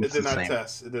assume it's the same.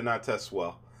 It did not test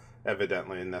well,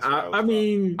 evidently, and that's. I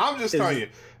mean, I'm just telling you,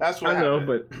 that's what I know,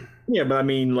 but I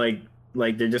mean, like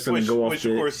they're just going to go off. Which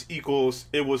of course equals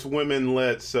it was women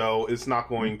led, so it's not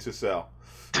going to sell.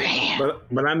 Damn.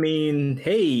 But I mean,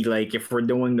 hey, like if we're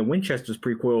doing the Winchesters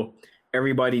prequel,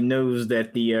 everybody knows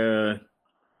that the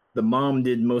mom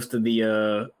did most of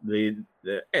the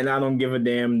and I don't give a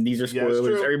damn. These are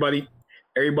spoilers. Yeah,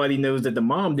 everybody knows that the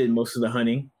mom did most of the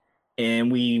hunting,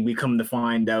 and we come to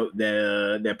find out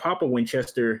that Papa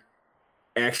Winchester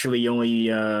actually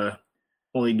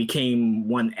only became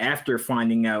one after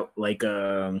finding out, like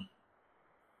after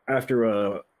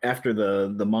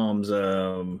the mom's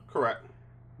correct.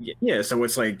 Yeah, so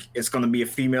it's like it's going to be a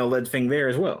female-led thing there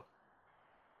as well.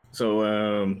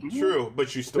 So true,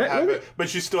 but you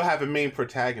still have a main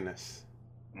protagonist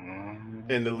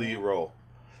in the lead role,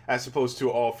 as opposed to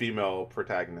all female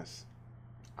protagonists.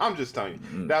 I'm just telling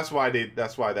you. That's why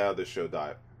the other show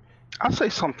died. I'll say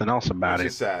something else about it.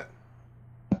 It's sad.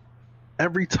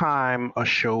 Every time a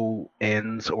show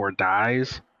ends or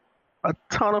dies, a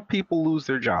ton of people lose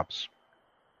their jobs.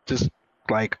 Just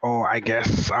like, oh, I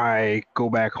guess I go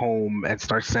back home and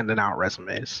start sending out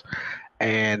resumes.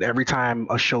 And every time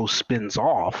a show spins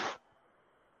off,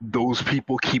 those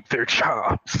people keep their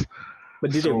jobs.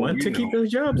 But do they want to keep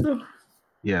those jobs, though?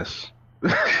 Yes.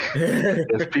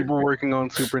 There's people working on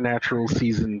Supernatural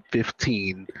season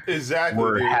 15. Exactly.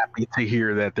 We're happy to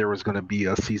hear that there was going to be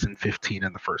a season 15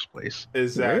 in the first place.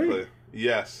 Exactly. Really?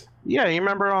 Yes. Yeah, you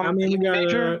remember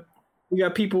we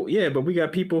got people. Yeah, but we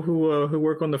got people who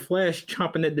work on the Flash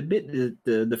chomping at the bit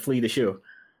to flee the show.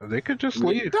 They could just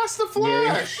leave. That's the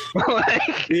Flash.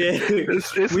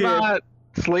 It's not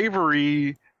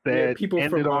slavery that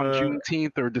ended on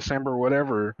Juneteenth or December,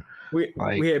 whatever. We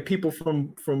had people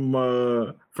from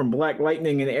Black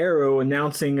Lightning and Arrow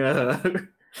announcing their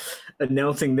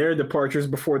departures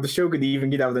before the show could even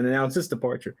get out and announce its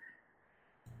departure.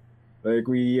 Like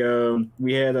we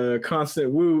had a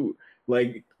Constant Wu,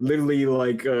 like literally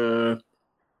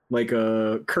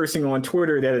cursing on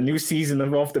Twitter that a new season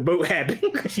of Off the Boat happened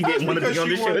because she didn't want to be on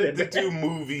the show. To do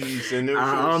movies, and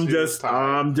I'm just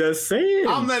saying.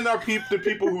 I'm letting the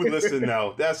people who listen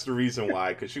know. That's the reason why,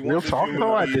 because she wanted to do movies.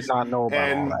 I did not know about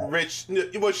and all that. Rich.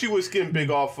 Well, she was getting big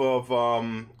off of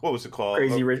what was it called?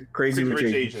 Crazy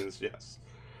Rich Asians. Yes,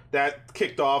 that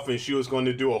kicked off, and she was going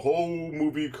to do a whole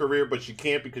movie career, but she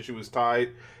can't because she was tied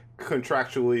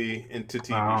contractually into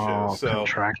TV shows. So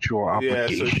contractual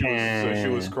obligation. Yeah, so she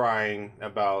was crying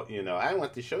about, I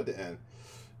want the show to end.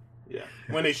 Yeah,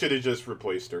 when they should have just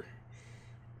replaced her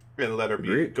and let her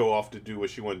go off to do what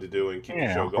she wanted to do and keep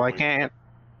the show going. Like Aunt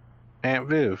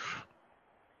Viv.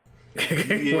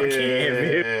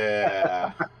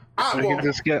 Yeah. I can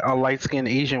just get a light-skinned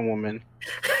Asian woman.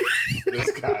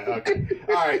 This guy. Okay.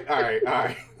 All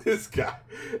right. This guy.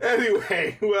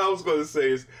 Anyway, what I was going to say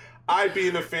is, I,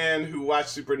 being a fan who watched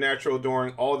Supernatural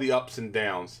during all the ups and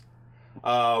downs,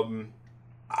 I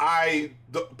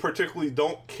particularly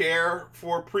don't care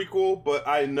for a prequel, but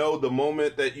I know the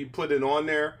moment that you put it on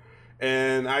there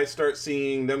and I start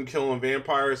seeing them killing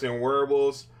vampires and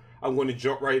werewolves, I'm going to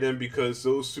jump right in, because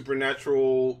those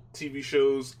Supernatural TV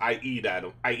shows, I eat at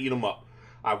them. I eat them up.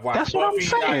 I've watched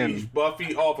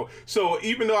Buffy, awful. So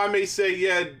even though I may say,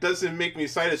 it doesn't make me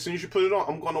excited, as soon as you put it on,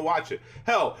 I'm going to watch it.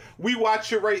 Hell, we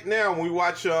watch it right now. We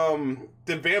watch The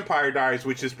Vampire Diaries,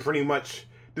 which is pretty much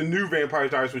the new Vampire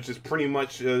Diaries, which is pretty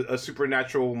much a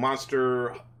Supernatural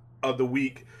Monster of the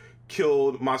Week,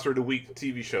 killed Monster of the Week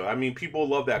TV show. I mean, people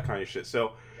love that kind of shit.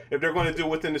 So if they're going to do it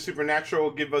within the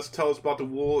Supernatural, tell us about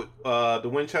the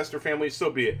Winchester family,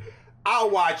 so be it. I'll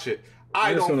watch it.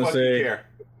 I don't fucking care.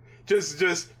 Just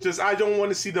I don't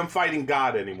want to see them fighting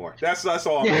God anymore. That's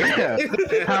all.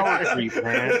 Power creep,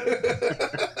 man.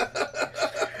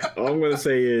 All I'm gonna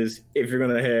say is, if you're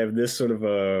gonna have this sort of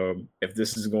if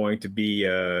this is going to be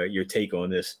your take on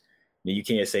this, you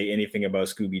can't say anything about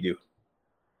Scooby-Doo.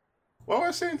 Why would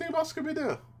I say anything about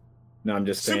Scooby-Doo? No, I'm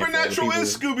just saying. Supernatural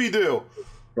is Scooby-Doo.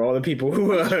 For all the people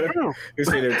who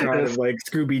say they're tired of like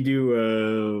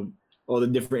Scooby-Doo, all the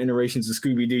different iterations of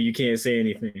Scooby-Doo, you can't say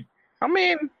anything. I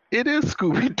mean, It is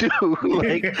Scooby Doo.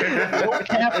 Like, no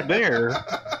cap there.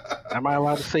 Am I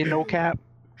allowed to say no cap?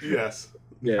 Yes.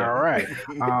 Yeah. All right.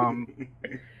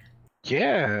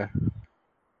 Yeah.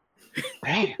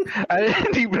 Dang, I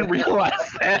didn't even realize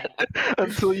that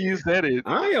until you said it.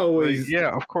 I always,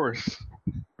 yeah, of course.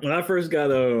 When I first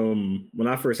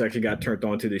actually got turned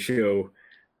on to the show,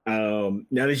 now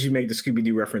that you make the Scooby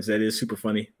Doo reference, that is super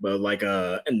funny. But like,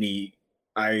 I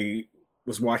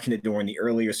was watching it during the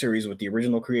earlier series with the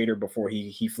original creator before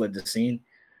he fled the scene.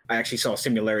 I actually saw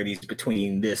similarities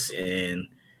between this and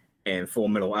Full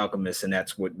Metal Alchemist, and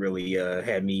that's what really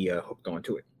had me hooked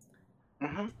onto it.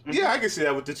 Mm-hmm, mm-hmm. Yeah, I can see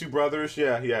that with the two brothers.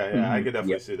 Yeah. Mm-hmm. I could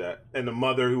definitely see that. And the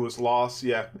mother who was lost.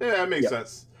 Yeah, that makes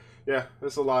sense. Yeah,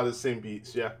 there's a lot of the same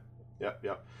beats. Yeah.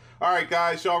 All right,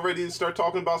 guys, y'all ready to start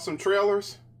talking about some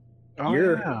trailers? Oh,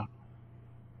 yeah.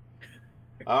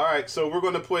 All right, so we're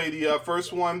going to play the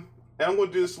first one, and I'm going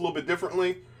to do this a little bit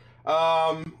differently.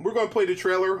 We're going to play the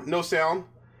trailer, no sound.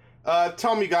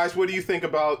 Tell me, guys, what do you think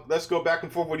about? Let's go back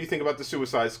and forth. What do you think about the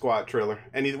Suicide Squad trailer?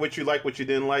 What you like, what you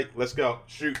didn't like? Let's go.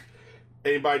 Shoot.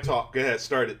 Anybody talk? Go ahead.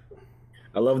 Start it.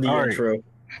 I love the intro. Right.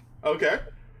 Okay.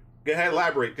 Go ahead.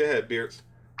 Elaborate. Go ahead, Beards.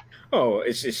 Oh,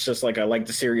 it's just like I like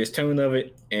the serious tone of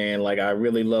it, and like I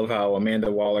really love how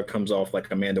Amanda Waller comes off like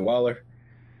Amanda Waller.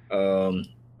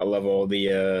 I love all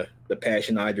the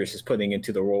passion Idris is putting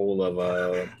into the role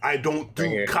of. I don't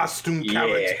do costume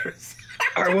characters.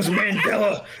 I was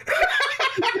Mandela.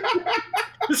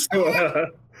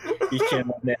 So he's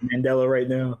channeling that Mandela right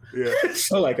now. Yeah.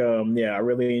 So like I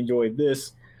really enjoyed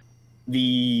this.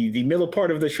 The middle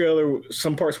part of the trailer,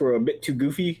 some parts were a bit too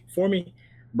goofy for me,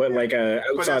 but like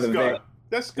outside of that,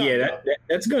 that's good. Yeah,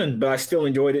 that's good. But I still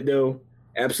enjoyed it though.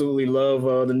 Absolutely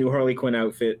love the new Harley Quinn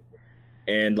outfit,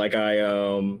 and like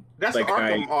that's like the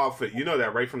Arkham outfit. You know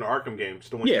that right from the Arkham games,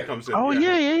 the one that comes in. Oh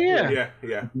yeah.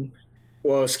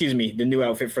 Well, excuse me, the new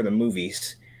outfit for the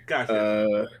movies.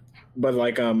 Gotcha. But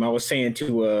like I was saying to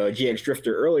GX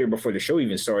Drifter earlier before the show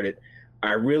even started,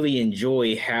 I really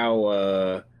enjoy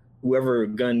how whoever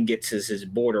Gunn gets his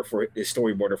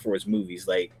storyboarder for his movies,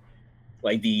 like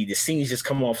the scenes just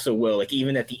come off so well. Like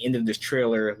even at the end of this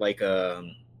trailer, like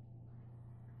the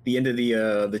end of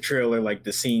the trailer, like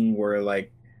the scene where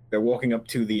like they're walking up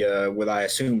to the what I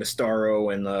assume is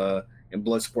Starro and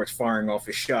Bloodsport's firing off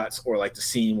his shots, or like the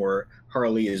scene where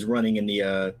Harley is running in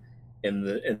the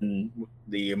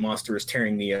monster is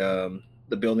tearing the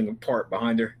building apart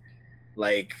behind her.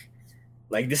 Like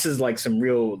this is like some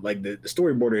real, like the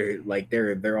storyboarder, like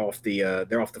they're off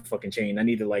the fucking chain. I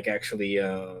need to like actually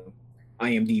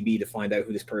IMDb to find out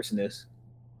who this person is,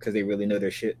 because they really know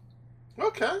their shit.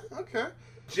 Okay.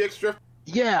 GX Drift.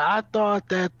 Yeah, I thought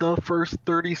that the first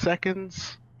 30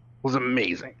 seconds was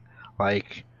amazing.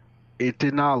 Like, it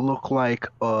did not look like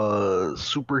a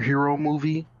superhero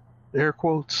movie, air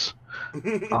quotes.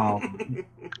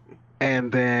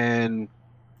 And then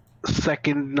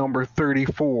second number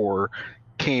 34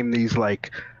 came these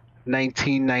like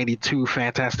 1992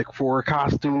 Fantastic Four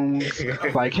costumes.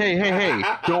 Like, hey,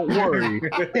 don't worry,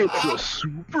 it's a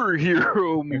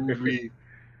superhero movie.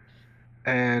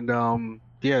 And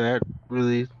that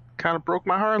really kind of broke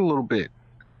my heart a little bit.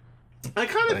 I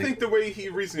kind of think the way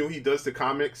he does the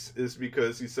comics is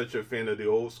because he's such a fan of the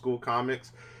old school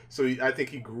comics. So I think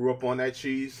he grew up on that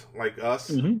cheese like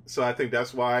us. Mm-hmm. So I think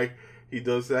that's why he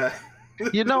does that.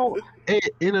 You know,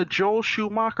 in a Joel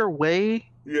Schumacher way.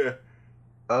 Yeah.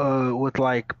 With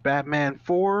like Batman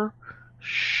 4,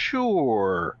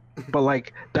 sure. But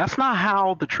like that's not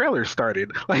how the trailer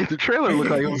started. Like the trailer looked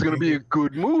like it was going to be a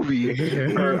good movie.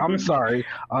 I'm sorry.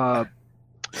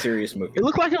 Serious movie. It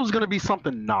looked like it was going to be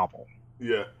something novel.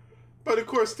 Yeah. But of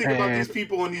course, think about these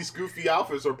people in these goofy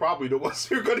outfits are probably the ones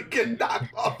who are going to get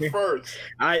knocked off first.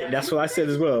 That's what I said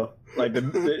as well. Like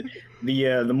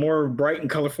the more bright and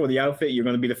colorful the outfit, you're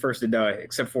going to be the first to die.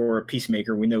 Except for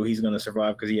Peacemaker, we know he's going to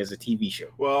survive because he has a TV show.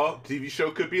 Well, TV show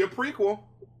could be a prequel.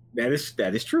 That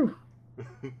is true.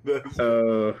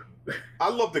 I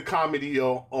love the comedy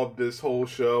of this whole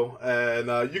show,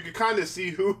 and you can kind of see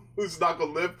who's not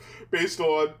gonna live based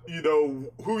on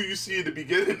who you see in the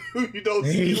beginning, who you don't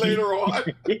see later on.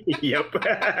 Yep.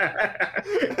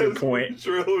 Good point.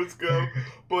 Trailers go,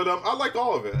 but I like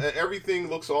all of it. Everything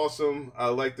looks awesome. I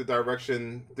like the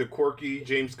direction, the quirky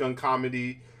James Gunn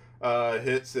comedy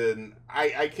hits, and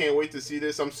I can't wait to see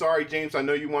this. I'm sorry, James. I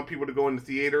know you want people to go into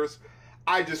theaters.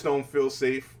 I just don't feel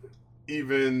safe.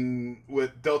 Even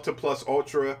with Delta Plus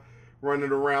Ultra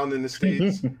running around in the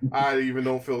States, I even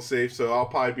don't feel safe. So I'll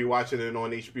probably be watching it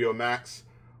on HBO Max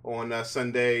on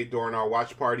Sunday during our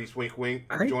watch parties. Wink,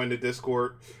 wink. Join the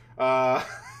Discord. I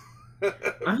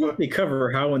hope they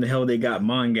cover how in the hell they got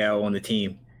Mongal on the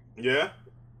team. Yeah.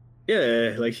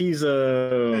 Yeah, like she's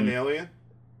an alien.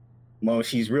 Well,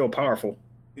 she's real powerful.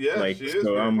 Yeah, like, she is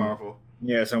very powerful.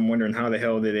 Yeah, so I'm wondering how the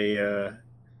hell did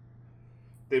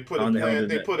they put a plan?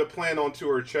 They put a plan onto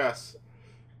her chest,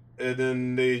 and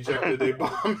then they ejected a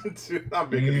bomb into. I'm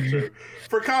making a joke.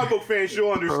 For comic book fans,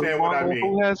 you'll understand what I mean.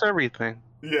 Who has everything?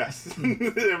 Yes,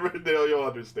 you'll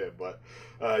understand. But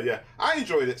yeah, I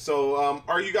enjoyed it. So,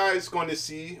 are you guys going to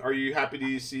see? Are you happy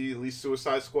to see at least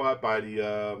Suicide Squad by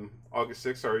the August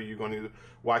 6th? Or are you going to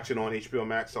watch it on HBO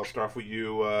Max? I'll start with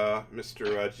you,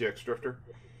 Mr. GX Drifter.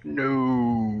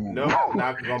 No,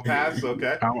 not gonna pass.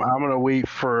 Okay, I'm gonna wait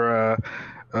for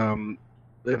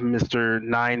Mr.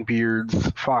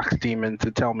 Ninebeard's Fox Demon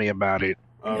to tell me about it.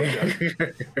 Okay.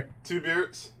 Two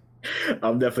Beards.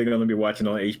 I'm definitely going to be watching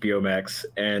on HBO Max,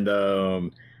 and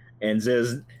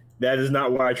Zez, that is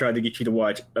not why I tried to get you to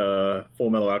watch Full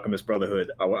Metal Alchemist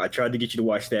Brotherhood. I tried to get you to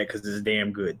watch that because it's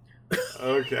damn good.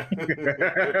 Okay.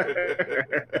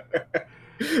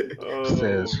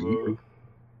 Says you.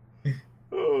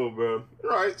 Oh man! All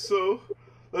right, so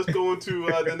let's go into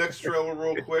the next trailer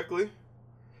real quickly.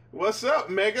 What's up,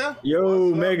 Mega?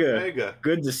 Yo, Mega.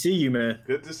 Good to see you, man.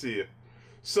 Good to see you.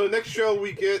 So next trailer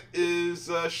we get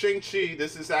is Shang-Chi.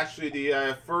 This is actually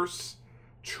the first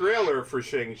trailer for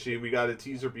Shang-Chi. We got a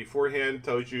teaser beforehand,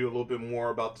 tells you a little bit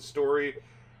more about the story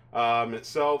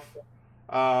itself.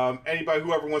 Anybody,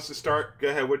 whoever wants to start, go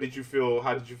ahead. What did you feel?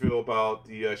 How did you feel about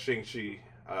the Shang-Chi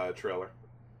trailer?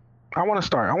 I want to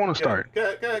start.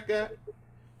 Go ahead.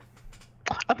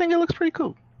 I think it looks pretty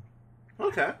cool.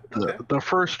 Okay. The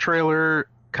first trailer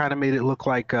kind of made it look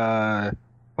like a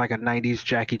 90s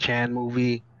Jackie Chan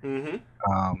movie,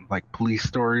 like Police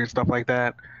Story and stuff like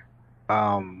that,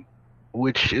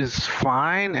 which is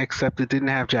fine, except it didn't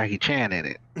have Jackie Chan in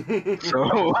it. So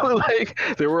like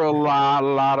there were a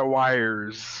lot of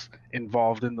wires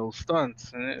involved in those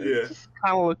stunts, and it just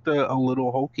kind of looked a little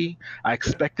hokey. I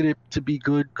expected it to be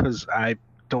good because I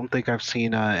don't think I've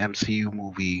seen a MCU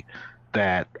movie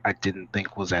that I didn't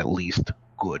think was at least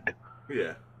good.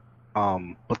 Yeah.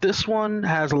 But this one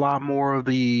has a lot more of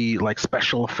the like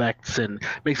special effects and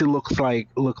makes it look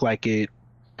like it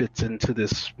fits into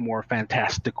this more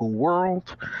fantastical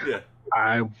world. Yeah.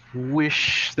 I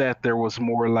wish that there was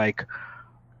more like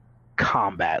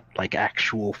combat, like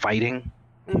actual fighting.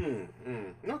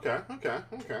 Okay.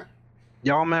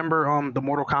 Y'all remember the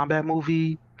Mortal Kombat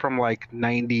movie from like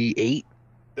 98?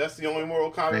 That's the only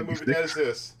Mortal Kombat movie that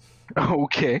exists.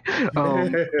 Okay.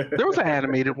 There was an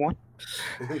animated one.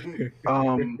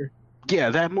 Yeah,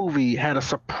 that movie had a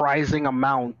surprising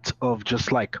amount of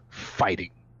just like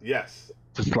fighting. Yes.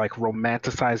 Just like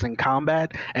romanticizing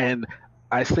combat. And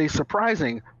I say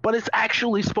surprising, but it's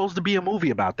actually supposed to be a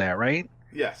movie about that, right?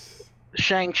 Yes.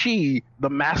 Shang-Chi, the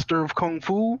master of Kung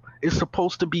Fu, is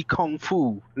supposed to be Kung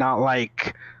Fu, not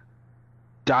like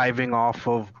diving off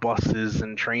of buses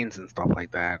and trains and stuff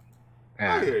like that.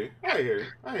 I hear you.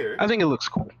 I think it looks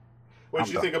cool. What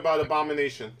did you think about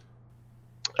Abomination?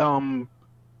 To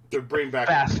bring back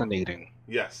fascinating.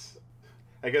 Yes.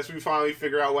 I guess we finally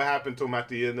figure out what happened to him at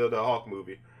the end of the Hulk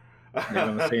movie. You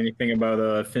want to say anything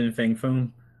about Fin Fang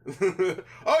Foom?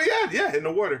 Oh yeah, in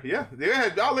the water. Yeah.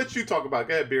 I'll let you talk about it.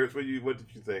 Go ahead, Beers. What did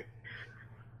you think?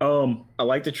 I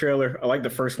like the trailer. I like the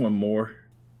first one more.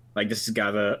 Like this has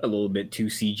got a little bit too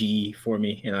CG for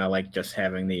me, and I like just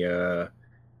having the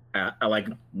I like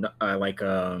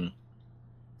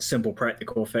simple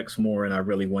practical effects more, and I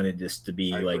really wanted this to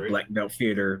be like black belt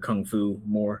theater kung fu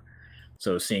more.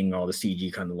 So seeing all the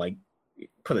CG kind of like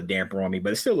put a damper on me,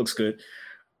 but it still looks good.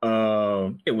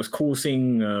 It was cool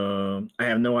seeing. I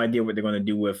have no idea what they're going to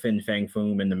do with Fin Fang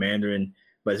Foom and the Mandarin,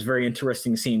 but it's very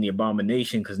interesting seeing the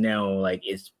Abomination because now like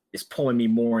it's pulling me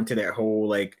more into that whole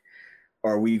like,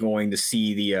 are we going to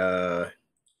see the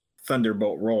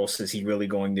Thunderbolt Ross? Is he really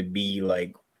going to be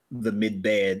like the mid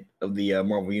bad of the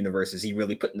Marvel universe? Is he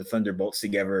really putting the Thunderbolts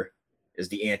together as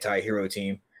the anti-hero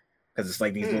team? Because it's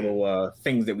like these little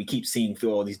things that we keep seeing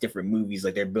through all these different movies,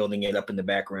 like they're building it up in the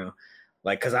background.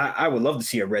 Like, because I would love to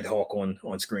see a Red Hulk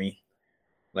on screen.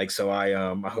 Like, so I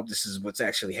hope this is what's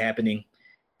actually happening.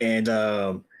 And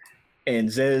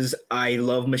Zez, I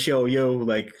love Michelle Yeoh.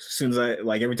 Like, as soon as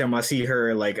every time I see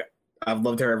her, like, I've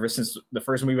loved her ever since the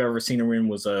first movie I've ever seen her in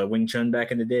was Wing Chun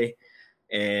back in the day.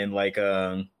 And like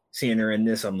seeing her in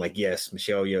this, I'm like, yes,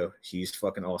 Michelle Yeoh, she's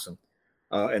fucking awesome.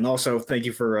 And also, thank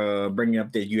you for bringing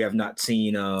up that you have not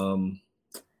seen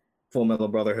Full Metal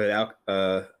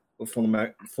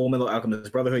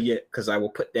Alchemist Brotherhood yet, because I will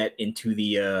put that into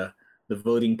the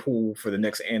voting pool for the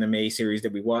next anime series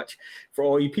that we watch. For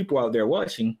all you people out there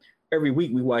watching, every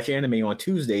week we watch anime on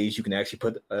Tuesdays. You can actually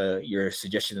put your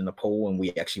suggestion in the poll, and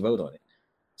we actually vote on it.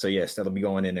 So yes, that'll be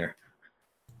going in there.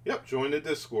 Yep, join the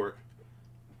Discord.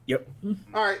 Yep.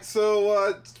 All right,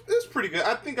 so it's pretty good.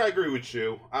 I think I agree with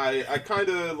you. I kind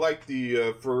of like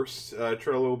the first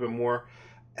trailer a little bit more.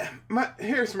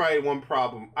 Here's my one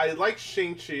problem. I like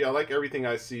Shang-Chi. I like everything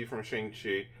I see from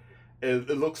Shang-Chi. It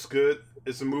looks good.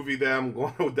 It's a movie that I'm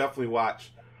going to definitely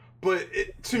watch. But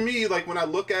to me, like, when I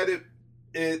look at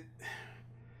it,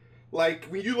 like,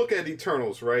 when you look at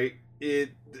Eternals, right?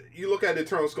 You look at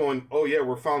Eternals going, oh yeah,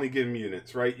 we're finally getting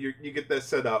mutants, right? You get that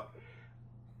set up.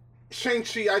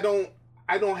 Shang-Chi, I don't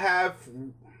have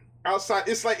outside.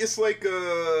 It's like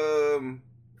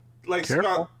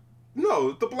Scott.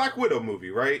 No, the Black Widow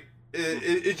movie, right?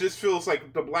 It just feels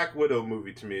like the Black Widow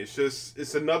movie to me.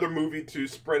 It's another movie to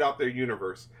spread out their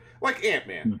universe, like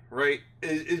Ant-Man, right?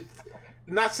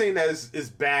 Not saying that it's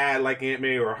bad like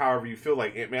Ant-Man or however you feel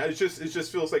like Ant-Man. It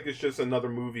just feels like it's just another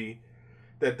movie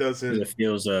that doesn't. It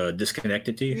feels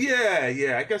disconnected to you.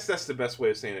 Yeah. I guess that's the best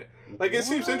way of saying it. Like, it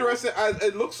seems interesting.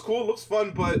 It looks cool, looks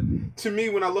fun, but to me,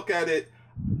 when I look at it,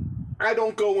 I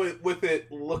don't go in with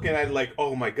it looking at it like,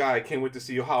 oh my god, I can't wait to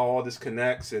see how all this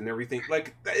connects and everything.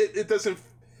 Like, it doesn't.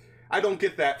 I don't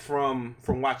get that from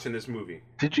watching this movie.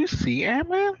 Did you see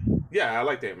Ant-Man? Yeah, I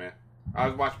liked Ant-Man. I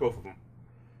watched both of them.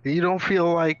 You don't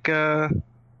feel like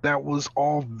that was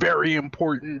all very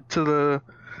important to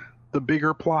the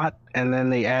bigger plot, and then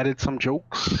they added some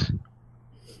jokes?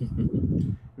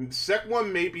 The second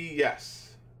one, maybe, yes.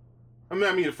 I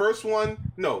mean, the first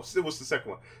one, no, it was the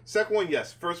second one. Second one,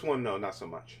 yes. First one, no, not so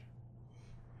much.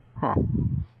 Huh.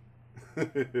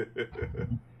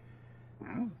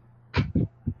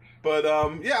 But,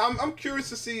 yeah, I'm curious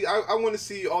to see. I want to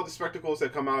see all the spectacles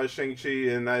that come out of Shang-Chi,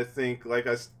 and I think, like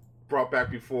I brought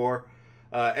back before,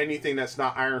 anything that's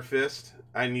not Iron Fist.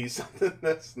 I need something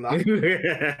that's not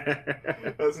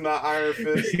Iron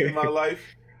Fist in my life.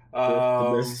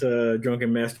 The best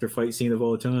drunken master fight scene of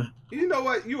all time. You know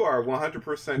what? You are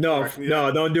 100%.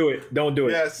 No, don't do it. Don't do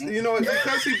it. Yes, you know what?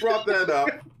 Because he brought that up,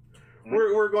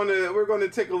 we're gonna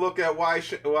take a look at why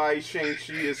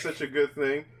Shang-Chi is such a good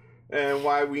thing, and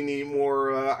why we need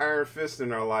more Iron Fist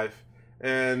in our life.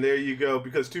 And there you go.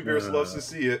 Because Two Bears loves to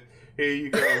see it. Here you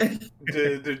go.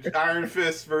 the Iron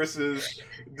Fist versus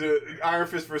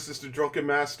the Drunken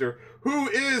Master, who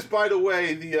is, by the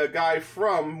way, the guy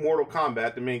from Mortal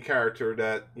Kombat, the main character.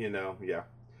 That yeah.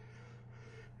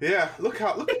 Look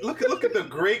at the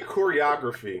great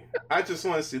choreography. I just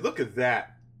want to see. Look at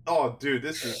that. Oh, dude,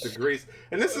 this is the great.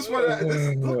 And this is what.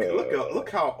 Look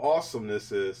how awesome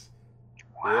this is.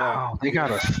 Wow, they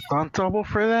got a stunt double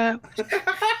for that?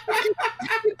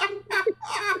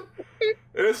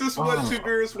 This is what Two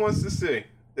Beers wants to see.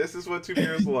 This is what Two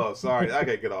Beers love. Sorry, I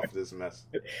gotta get off of this mess.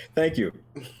 Thank you.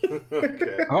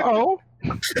 Okay. Uh-oh.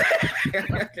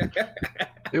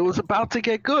 It was about to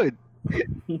get good.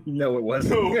 No, it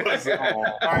wasn't. All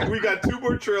right, we got 2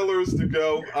 more trailers to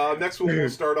go. Next one we'll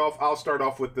start off. I'll start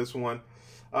off with this one.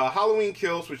 Halloween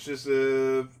Kills, which is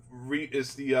the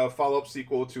follow-up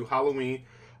sequel to Halloween.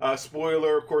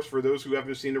 Spoiler, of course, for those who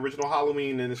haven't seen the original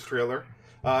Halloween in this trailer.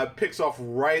 Picks off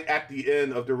right at the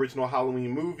end of the original Halloween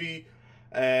movie.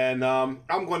 And I'm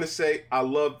going to say I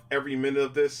love every minute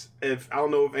of this. I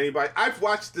don't know if anybody... I've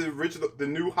watched the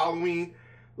new Halloween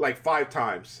like 5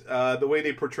 times. The way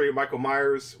they portrayed Michael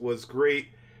Myers was great.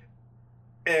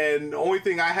 And the only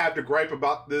thing I have to gripe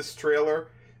about this trailer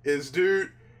is,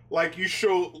 dude, like,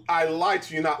 I lied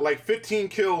to you, not like 15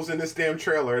 kills in this damn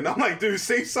trailer. And I'm like, dude,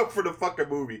 say something for the fucking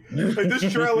movie. Like, this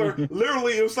trailer,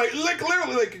 literally, it was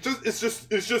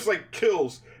it's just like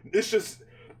kills. It's just,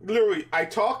 literally, I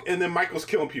talk and then Michael's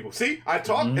killing people. See? I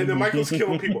talk and then Michael's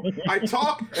killing people. I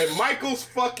talk and Michael's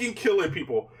fucking killing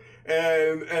people.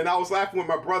 And I was laughing with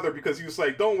my brother because he was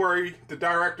like, don't worry, the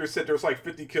director said there's like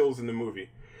 50 kills in the movie.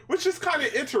 Which is kind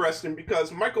of interesting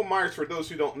because Michael Myers, for those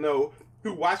who don't know,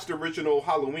 who watched the original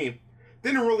Halloween,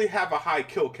 didn't really have a high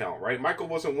kill count, right? Michael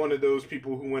wasn't one of those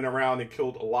people who went around and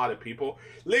killed a lot of people.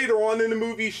 Later on in the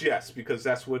movies, yes, because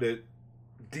that's what it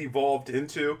devolved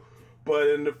into. But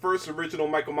in the first original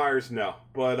Michael Myers, no.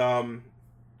 But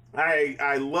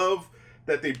I love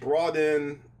that they brought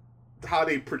in how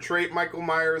they portrayed Michael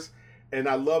Myers, and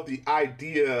I love the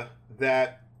idea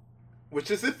that, which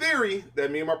is a theory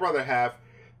that me and my brother have,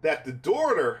 that the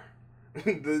daughter,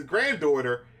 the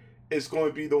granddaughter, is going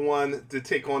to be the one to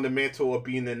take on the mantle of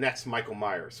being the next Michael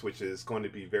Myers, which is going to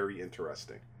be very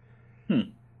interesting.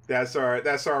 That's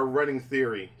our running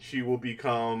theory. She will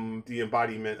become the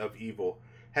embodiment of evil.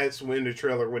 Hence, in the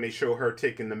trailer, when they show her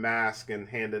taking the mask and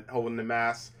holding the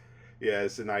mask, yeah,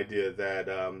 it's an idea that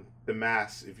the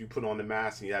mask, if you put on the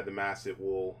mask and you have the mask, it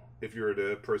will, if you're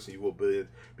the person, you will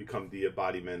become the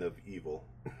embodiment of evil.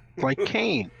 Like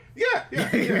Kane. Yeah,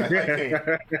 like Kane.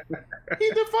 He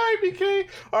defied me, Kane.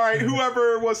 All right,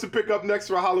 whoever wants to pick up next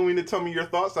for Halloween to tell me your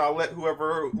thoughts, I'll let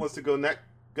whoever wants to go next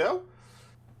go.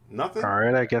 Nothing? All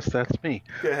right, I guess that's me.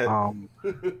 Go ahead.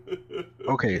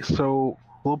 Okay, so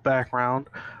a little background.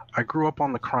 I grew up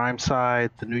on the crime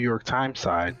side, the New York Times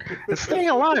side, and staying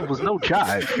alive was no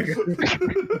jive.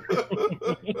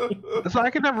 So I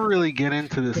could never really get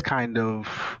into this kind of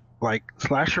like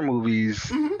slasher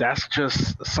movies. That's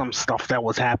just some stuff that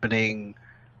was happening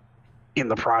in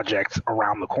the projects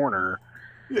around the corner.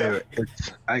 Yeah.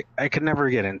 I could never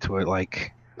get into it.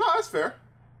 Like, no, that's fair.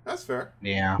 That's fair.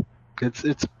 Yeah.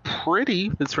 It's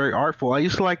pretty. It's very artful. I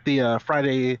used to like the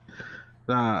Friday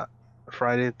the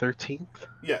 13th.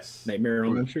 Yes. Nightmare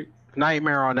on Elm Street.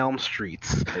 Nightmare on Elm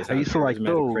Streets. I used to like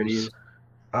those.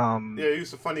 Yeah, he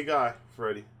was a funny guy,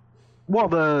 Freddy. Well,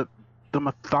 the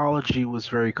mythology was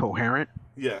very coherent.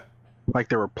 Yeah. Like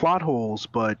there were plot holes,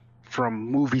 but from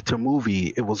movie to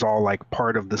movie, it was all like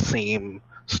part of the same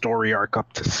story arc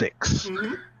up to 6.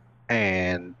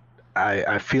 And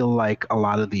I feel like a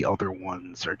lot of the other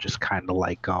ones are just kind of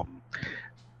like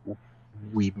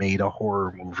we made a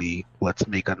horror movie, let's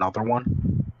make another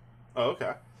one. Oh,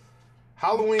 okay.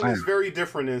 Halloween is very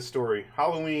different in story.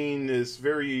 Halloween is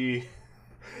very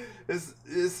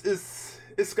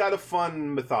it's got a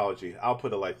fun mythology. I'll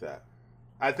put it like that.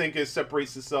 I think it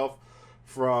separates itself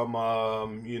from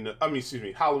Halloween.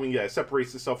 Yeah, it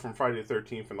separates itself from Friday the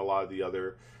 13th and a lot of the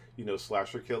other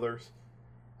slasher killers.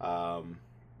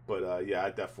 But yeah,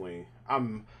 I definitely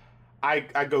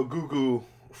I go goo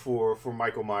for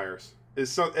Michael Myers.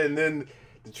 And then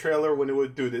the trailer when it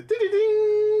would do the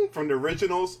ding from the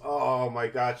originals. Oh my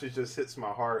gosh, it just hits my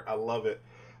heart. I love it.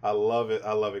 Go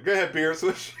ahead, Beers.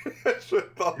 What's your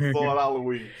thoughts on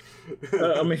Halloween?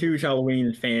 I'm a huge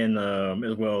Halloween fan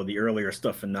as well. The earlier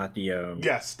stuff and not the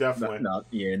yes, definitely not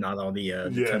all the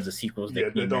tons of sequels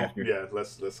that came after. Yeah,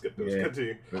 let's skip those.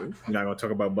 Continue. We're not gonna talk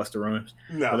about Busta Rhymes.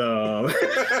 No.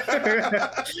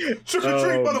 Trick or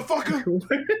treat, motherfucker.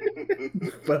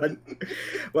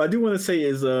 But I do want to say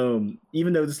is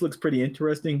even though this looks pretty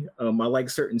interesting, I like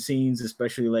certain scenes,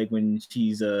 especially like when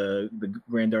she's the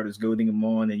granddaughter's goading him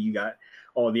on, and you got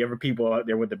all the other people out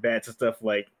there with the bats and stuff.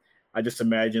 Like, I just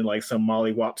imagine like some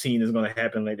Molly Wop scene is going to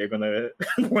happen. Like they're going to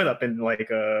run up and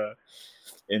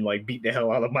beat the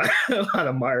hell out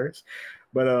of Myers.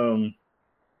 But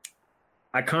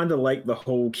I kind of like the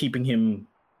whole keeping him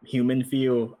human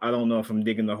feel. I don't know if I'm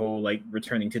digging the whole like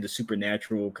returning to the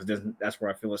supernatural, because that's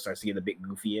where I feel it starts to get a bit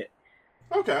goofy at.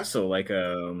 Okay. So like,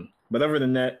 but other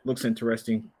than that, looks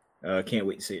interesting. Can't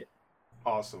wait to see it.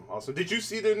 Awesome. Did you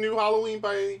see the new Halloween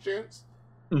by any chance?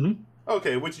 Mm-hmm.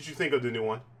 Okay, what did you think of the new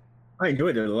one? I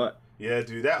enjoyed it a lot. Yeah,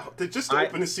 dude. Just the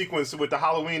opening sequence with the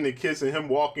Halloween, the kids and him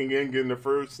walking in, getting the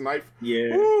first knife.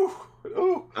 Yeah. Ooh.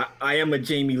 I am a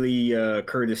Jamie Lee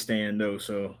Curtis stan though,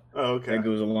 so that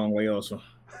goes a long way also.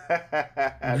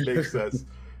 Makes sense.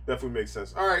 Definitely makes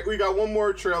sense. All right, we got one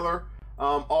more trailer.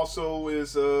 Also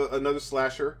is another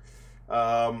slasher.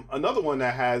 Another one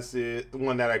that has the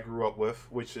one that I grew up with,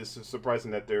 which is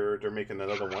surprising that they're making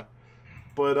another one.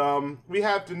 But we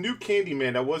have the new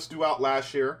Candyman that was due out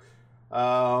last year.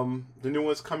 The new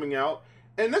one's coming out,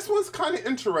 and this one's kind of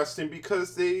interesting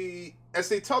because as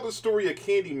they tell the story of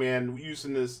Candyman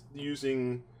using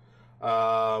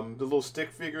the little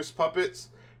stick figures puppets,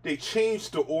 they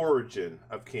changed the origin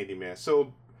of Candyman.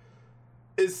 So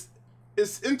it's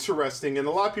interesting, and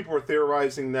a lot of people are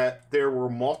theorizing that there were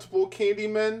multiple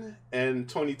Candymen, and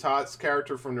Tony Todd's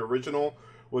character from the original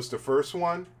was the first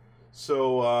one.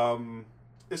 So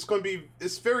it's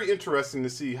very interesting to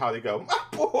see how they go.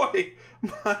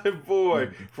 My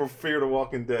boy from Fear the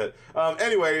Walking Dead.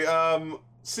 Anyway,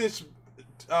 since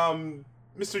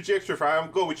Mr. Jexter, I'll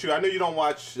go with you. I know you don't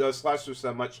watch slashers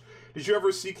that much. Did you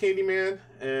ever see Candyman?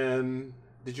 And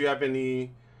did you have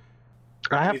any?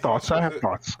 I have thoughts.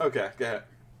 Okay, go ahead.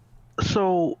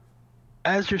 So,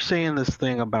 as you're saying this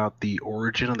thing about the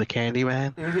origin of the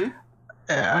Candyman,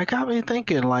 I got me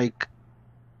thinking, like,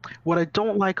 what I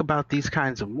don't like about these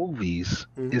kinds of movies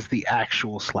is the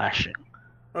actual slashing.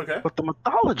 Okay. But the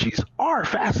mythologies are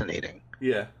fascinating.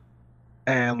 Yeah.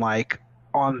 And, like,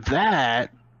 on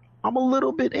that, I'm a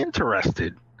little bit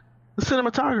interested. The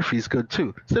cinematography is good,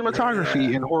 too.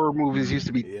 Cinematography in horror movies used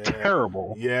to be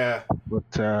terrible. Yeah. But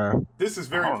this is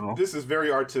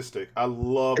very artistic. I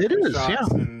love the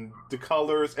shots and the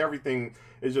colors, everything.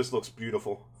 It just looks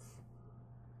beautiful.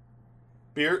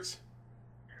 Beards?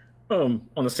 On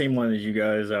the same line as you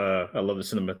guys, I love the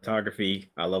cinematography.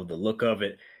 I love the look of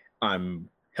it. I'm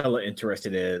hella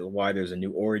interested in why there's a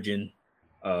new origin.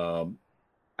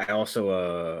 I I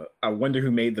also I wonder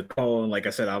who made the call. And like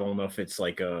I said, I don't know if it's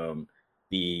like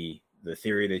the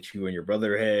theory that you and your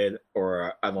brother had,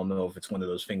 or I don't know if it's one of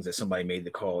those things that somebody made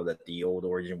the call that the old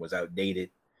origin was outdated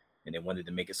and they wanted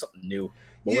to make it something new.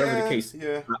 But whatever the case,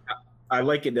 I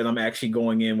like it that I'm actually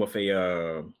going in with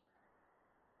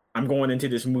I'm going into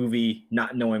this movie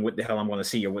not knowing what the hell I'm going to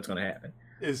see or what's going to happen.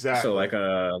 Exactly. So like,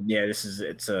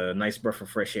 it's a nice breath of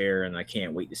fresh air, and I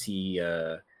can't wait to see.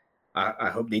 I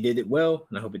hope they did it well,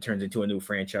 and I hope it turns into a new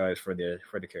franchise for the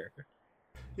character.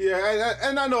 Yeah,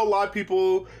 and I know a lot of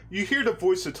people, you hear the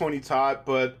voice of Tony Todd,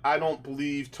 but I don't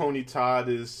believe Tony Todd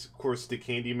is, of course, the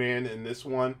Candyman in this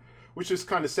one, which is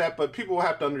kind of sad, but people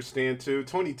have to understand, too,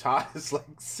 Tony Todd is like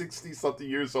 60-something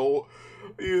years old.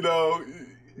 You know,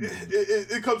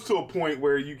 it comes to a point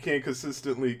where you can't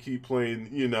consistently keep playing,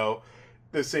 you know,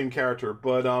 the same character.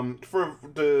 But for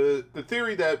the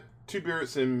theory that Two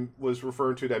Beards was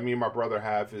referring to that me and my brother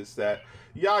have is that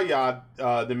Yaya,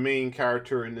 the main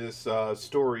character in this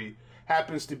story,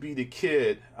 happens to be the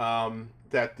kid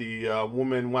that the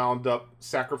woman wound up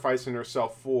sacrificing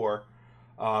herself for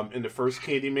in the first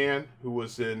Candyman, who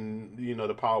was in, you know,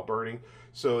 the pile burning.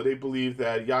 So they believe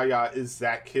that Yaya is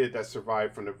that kid that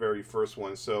survived from the very first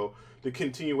one. So the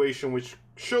continuation, which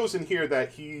shows in here that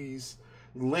he's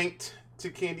linked to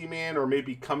Candyman, or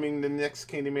maybe coming the next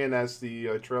Candyman, as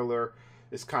the trailer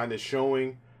is kind of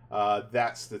showing.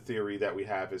 That's the theory that we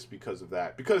have, is because of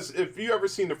that. Because if you ever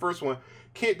seen the first one,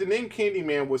 the name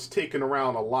Candyman was taken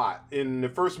around a lot. In the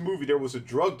first movie, there was a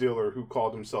drug dealer who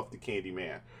called himself the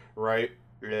Candyman, right?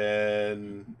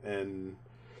 And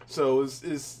so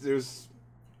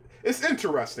it's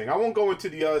interesting. I won't go into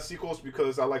the sequels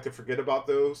because I like to forget about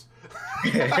those.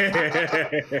 But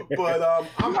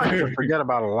I'm not going to forget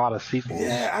about a lot of sequels.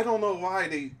 Yeah, I don't know why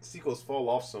the sequels fall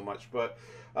off so much, but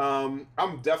I'm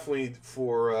definitely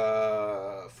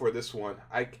for this one.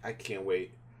 I can't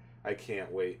wait. I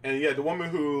can't wait. And yeah, the woman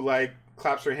who like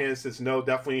claps her hands says no.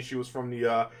 Definitely, she was from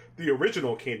the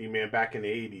original Candyman back in the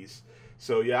 '80s.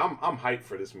 So yeah, I'm hyped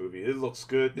for this movie. It looks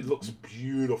good. It looks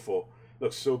beautiful. It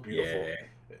looks so beautiful. Yeah.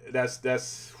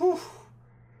 That's whew.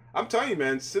 I'm telling you,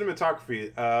 man,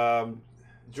 cinematography.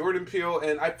 Jordan Peele,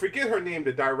 and I forget her name,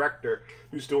 the director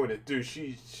who's doing it.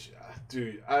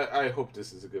 Dude, I hope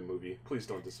this is a good movie. Please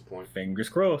don't disappoint. Fingers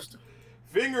crossed.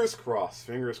 Fingers crossed.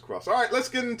 Fingers crossed. All right, let's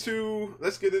get into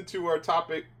our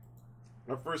topic.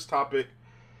 Our first topic,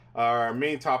 our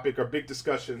main topic, our big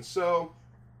discussion. So,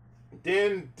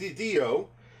 Dan DiDio,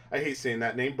 I hate saying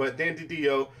that name, but Dan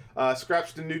DiDio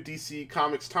scraps the new DC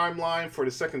Comics timeline for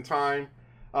the second time.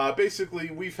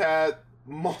 Basically, we've had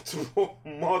multiple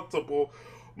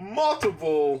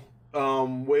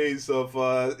ways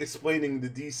of explaining the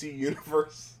DC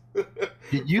universe.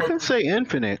 You can say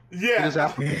infinite. Yeah,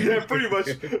 yeah, pretty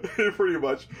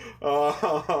much.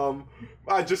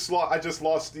 I just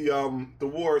lost the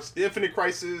wars. The Infinite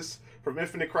Crisis, from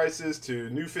Infinite Crisis to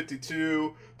New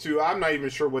 52 to I'm not even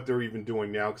sure what they're even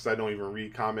doing now because I don't even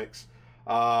read comics.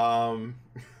 But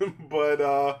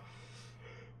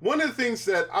one of the things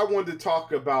that I wanted to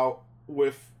talk about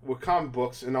with comic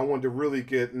books, and I wanted to really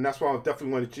get, and that's why I definitely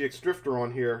wanted GX Drifter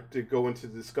on here to go into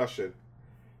the discussion.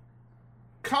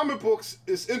 Comic books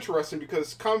is interesting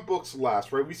because comic books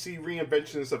last, right? We see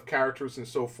reinventions of characters and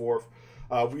so forth.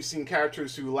 We've seen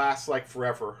characters who last like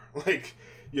forever. Like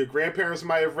your grandparents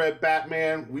might have read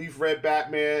Batman. We've read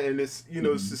Batman, and it's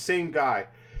it's the same guy.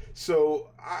 So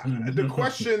the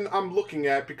question I'm looking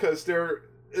at, because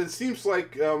it seems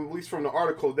like at least from the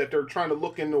article that they're trying to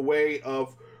look in the way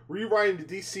of rewriting the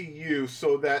DCU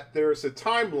so that there's a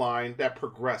timeline that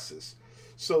progresses.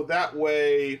 So that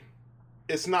way,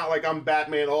 it's not like I'm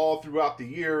Batman all throughout the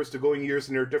years, the going years,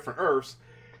 and there are different Earths.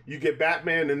 You get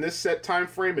Batman in this set time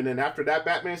frame, and then after that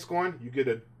Batman's gone, you get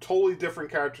a totally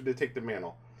different character to take the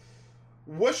mantle.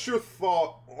 What's your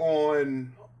thought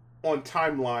on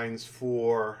timelines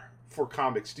for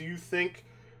comics? Do you think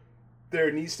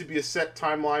there needs to be a set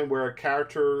timeline where a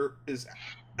character is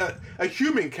a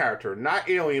human character, not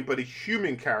alien, but a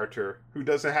human character who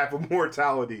doesn't have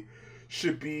immortality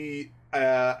should be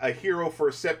a hero for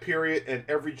a set period, and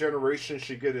every generation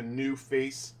should get a new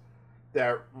face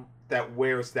that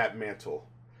wears that mantle,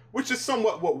 which is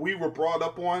somewhat what we were brought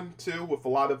up on too with a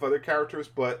lot of other characters.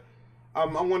 But I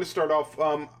want to start off.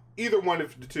 Either one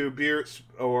of the two, Beards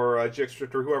or GX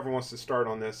Drifter, whoever wants to start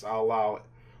on this, I'll allow it.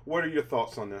 What are your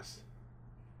thoughts on this?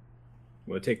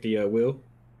 We'll take the wheel,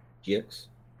 GX.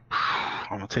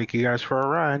 I'm gonna take you guys for a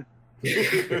ride.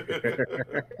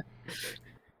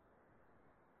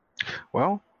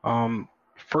 Well,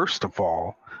 first of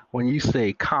all, when you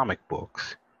say comic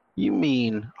books, you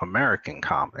mean American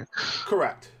comics.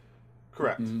 Correct.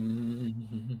 Correct.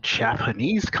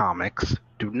 Japanese comics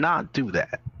do not do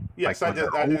that. Yes, I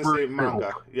didn't say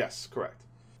manga. Yes, correct.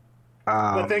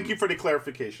 But thank you for the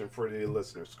clarification for the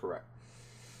listeners. Correct.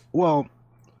 Well,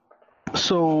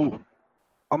 so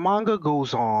a manga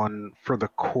goes on for the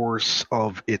course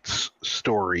of its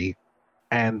story,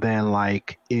 and then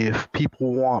like if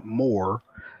people want more,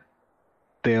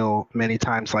 they'll many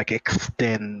times like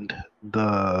extend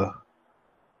the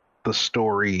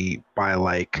story by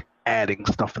like adding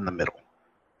stuff in the middle,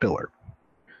 filler.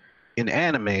 In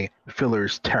anime,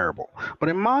 filler's terrible, but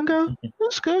in manga,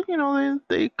 it's good. You know,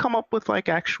 they come up with like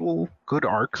actual good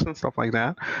arcs and stuff like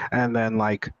that, and then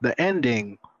like the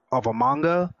ending of a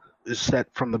manga is set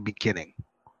from the beginning.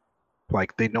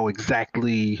 Like they know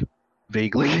exactly,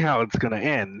 vaguely how it's gonna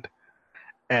end,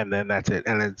 and then that's it.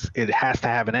 And it has to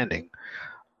have an ending.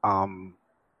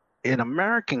 In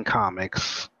American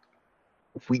comics,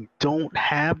 we don't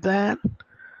have that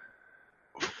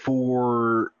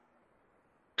for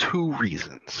two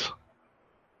reasons.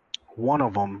 One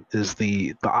of them is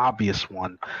the obvious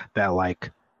one, that like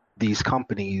these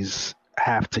companies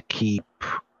have to keep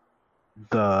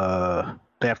the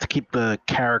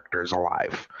characters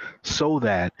alive, so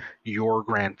that your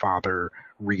grandfather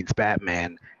reads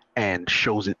Batman and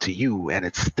shows it to you and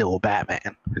it's still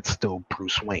Batman, it's still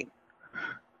Bruce Wayne,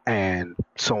 and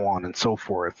so on and so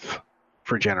forth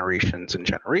for generations and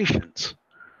generations.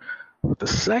 The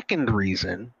second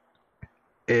reason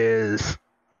is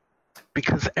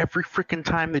because every freaking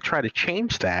time they try to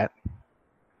change that,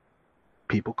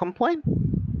 people complain.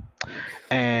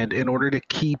 And in order to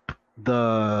keep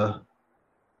the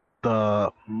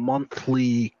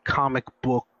monthly comic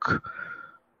book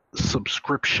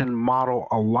subscription model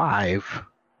alive,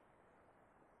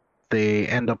 they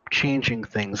end up changing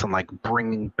things and like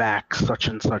bringing back such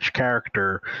and such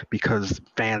character because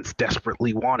fans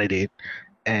desperately wanted it.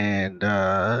 And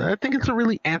I think it's a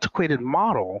really antiquated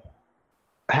model,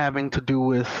 having to do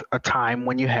with a time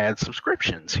when you had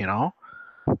subscriptions, you know?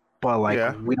 But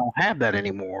like we don't have that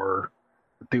anymore.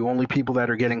 The only people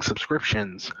that are getting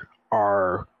subscriptions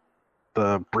are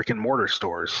the brick and mortar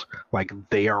stores. Like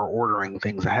they are ordering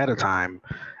things ahead of time,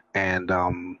 and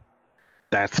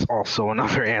that's also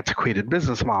another antiquated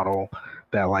business model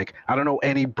that like I don't know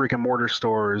any brick and mortar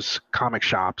stores, comic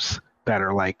shops that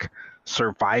are like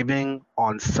surviving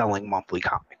on selling monthly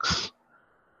comics.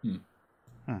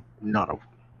 None of them.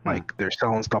 Like they're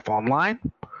selling stuff online.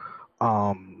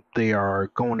 They are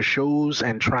going to shows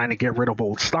and trying to get rid of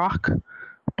old stock,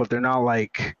 but they're not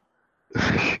like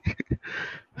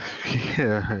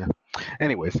yeah.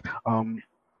 Anyways,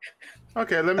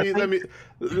 okay,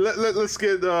 let's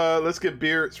get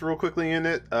Beards real quickly in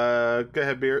it. Go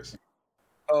ahead, Beards.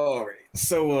 All right.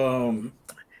 So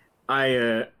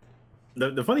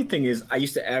the funny thing is, I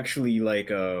used to actually like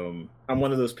I'm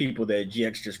one of those people that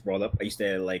GX just brought up. I used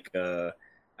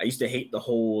to hate the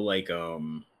whole like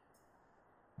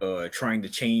trying to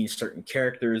change certain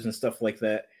characters and stuff like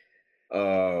that.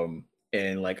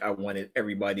 And like I wanted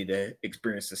everybody to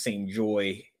experience the same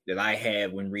joy that I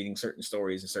had when reading certain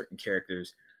stories and certain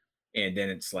characters. And then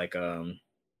it's like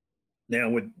now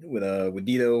what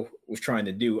Dito was trying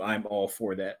to do, I'm all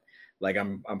for that. Like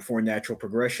I'm for natural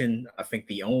progression. I think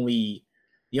the only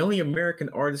American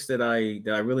artist that I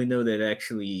really know that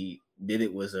actually did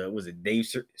it was Dave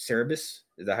Cerebus.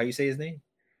 Is that how you say his name?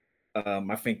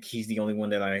 I think he's the only one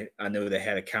that I know that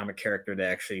had a comic character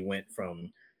that actually went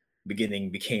from beginning,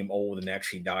 became old, and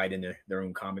actually died in their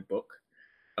own comic book.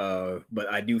 But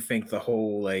I do think the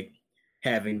whole like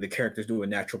having the characters do a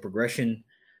natural progression,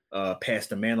 pass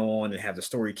the mantle on, and have the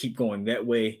story keep going that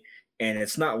way. And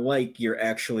it's not like you're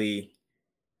actually,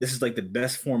 this is like the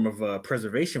best form of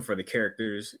preservation for the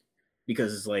characters,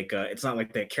 because it's like it's not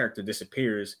like that character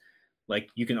disappears. Like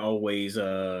you can always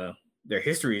their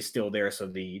history is still there, so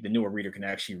the newer reader can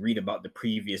actually read about the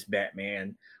previous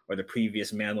Batman or the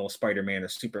previous Mantle, Spider-Man, or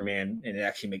Superman, and it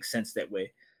actually makes sense that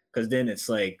way. Because then it's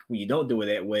like when you don't do it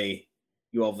that way,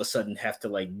 you all of a sudden have to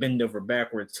like bend over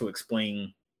backwards to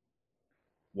explain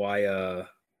why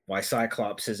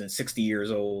Cyclops isn't 60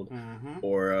 years old,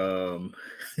 or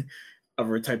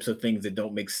other types of things that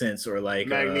don't make sense, or like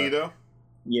Magneto.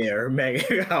 Or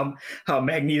how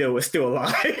Magneto is still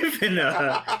alive in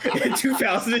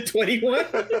 2021.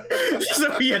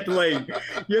 So you have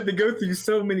to go through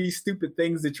so many stupid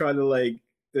things to try to like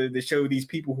to show these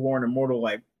people who aren't immortal,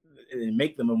 like, and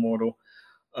make them immortal.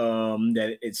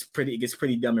 That it gets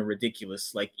pretty dumb and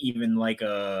ridiculous. Like even like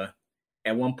at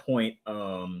one point,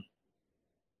 Joe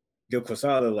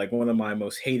Quesada, like one of my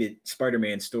most hated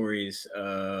Spider-Man stories,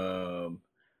 One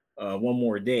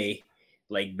More Day.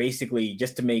 like basically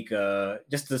just to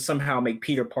somehow make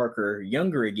Peter Parker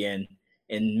younger again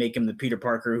and make him the Peter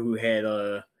Parker who had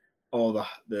all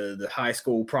the high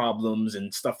school problems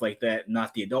and stuff like that,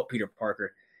 not the adult Peter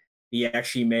Parker. He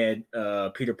actually made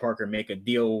Peter Parker make a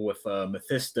deal with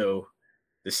Mephisto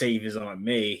to save his Aunt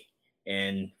May,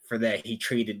 and for that he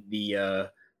traded the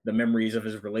memories of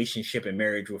his relationship and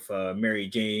marriage with Mary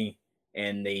Jane,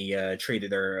 and they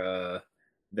traded their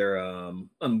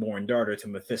unborn daughter to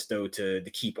Mephisto to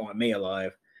keep Aunt May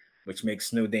alive, which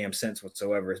makes no damn sense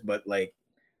whatsoever. But like,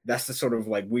 that's the sort of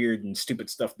like weird and stupid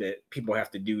stuff that people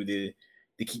have to do to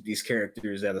keep these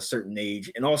characters at a certain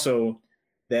age. And also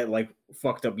that like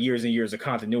fucked up years and years of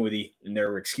continuity, and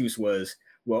their excuse was,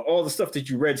 well, all the stuff that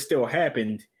you read still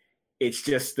happened. It's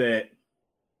just that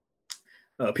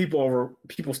people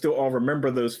still all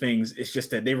remember those things. It's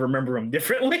just that they remember them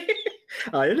differently.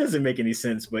 It doesn't make any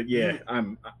sense, but yeah,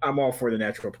 I'm all for the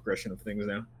natural progression of things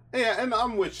now. Yeah, and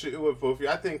I'm with both of you.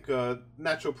 I think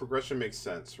natural progression makes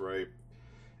sense, right?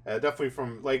 Definitely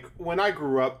from, like, when I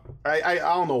grew up, I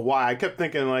don't know why, I kept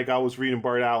thinking, like, I was reading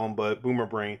Bart Allen, but Boomer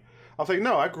Brain. I was like,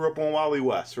 no, I grew up on Wally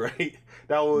West, right?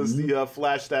 That was the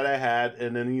Flash that I had,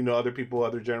 and then, you know,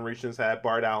 other generations had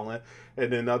Bart Allen,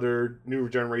 and then other newer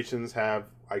generations have,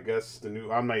 I guess,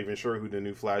 I'm not even sure who the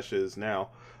new Flash is now,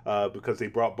 because they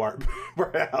brought Bart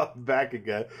Allen back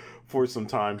again for some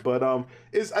time. But I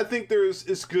think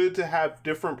it's good to have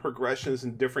different progressions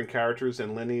and different characters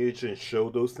and lineage and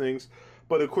show those things.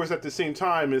 But of course, at the same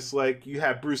time, it's like you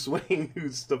have Bruce Wayne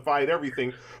who's defied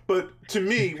everything. But to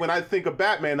me, when I think of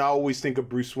Batman, I always think of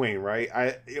Bruce Wayne, right?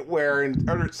 Where in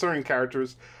other certain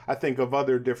characters, I think of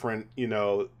other different, you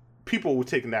know, people who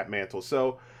taking that mantle.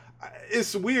 So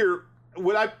it's weird.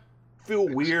 Would I feel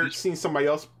weird seeing somebody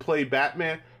else play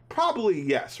Batman? Probably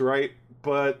yes, right?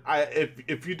 But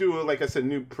if you do, like I said,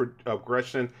 new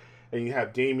progression, and you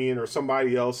have Damian or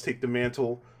somebody else take the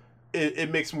mantle,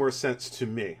 it makes more sense to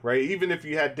me, right? Even if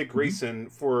you had Dick Grayson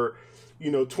for,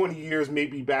 you know, 20 years,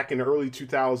 maybe back in the early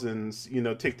 2000s, you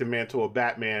know, take the mantle of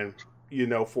Batman, you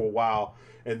know, for a while,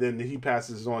 and then he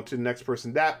passes on to the next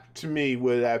person. That, to me,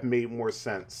 would have made more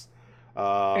sense.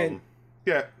 Yeah.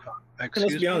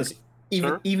 Let's be honest.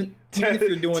 Even if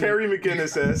you're doing Terry McGinnis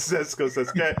says,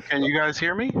 can you guys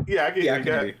hear me? Yeah, I can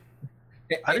hear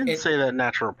you. I didn't say that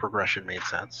natural progression made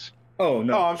sense. Oh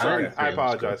no! Oh, I'm sorry. I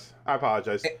apologize.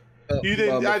 You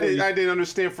didn't. I didn't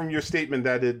understand from your statement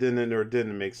that it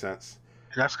didn't make sense.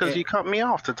 That's because you cut me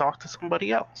off to talk to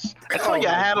somebody else. I thought you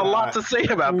had a lot to say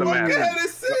about the matter. Go ahead and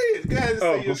say it. Go ahead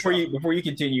and say before you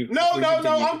continue. No.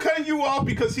 I'm cutting you off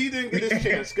because he didn't get his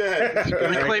chance. Go ahead.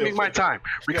 Reclaiming my time.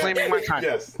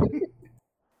 Yes.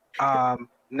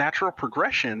 Natural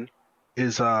progression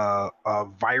is a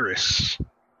virus.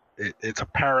 It's a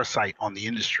parasite on the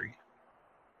industry.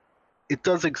 It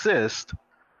does exist.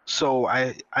 So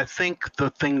I think the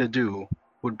thing to do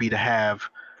would be to have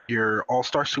your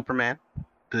All-Star Superman,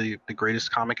 the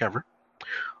greatest comic ever.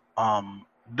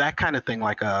 That kind of thing,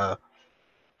 like a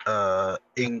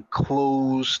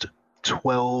enclosed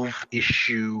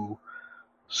 12-issue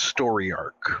story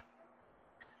arc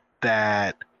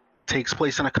that takes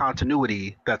place in a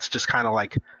continuity that's just kind of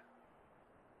like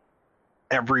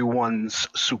everyone's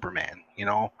Superman, you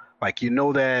know? Like, you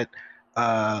know that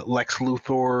Lex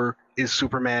Luthor is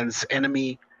Superman's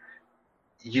enemy.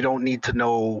 You don't need to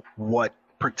know what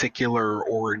particular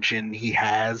origin he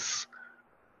has.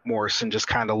 Morrison just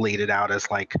kind of laid it out as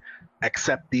like,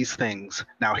 accept these things,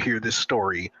 now hear this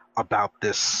story about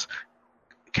this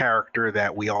character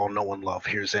that we all know and love.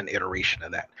 Here's an iteration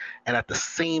of that. And at the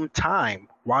same time,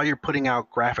 while you're putting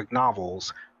out graphic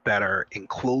novels that are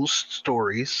enclosed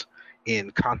stories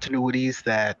in continuities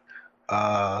that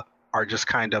are just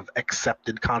kind of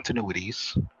accepted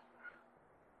continuities,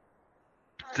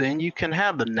 then you can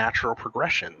have the natural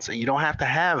progressions, and you don't have to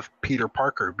have Peter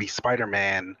Parker be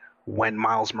Spider-Man when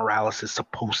Miles Morales is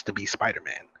supposed to be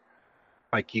Spider-Man.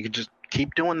 Like, you could just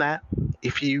keep doing that.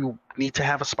 If you need to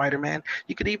have a Spider-Man,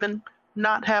 you could even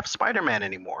not have Spider-Man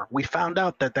anymore. We found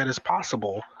out that is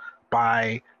possible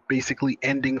by basically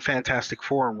ending Fantastic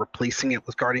Four and replacing it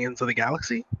with Guardians of the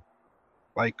Galaxy.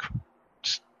 Like,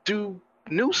 just do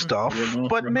new stuff,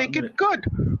 but make it good.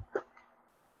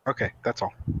 Okay, that's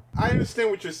all. I understand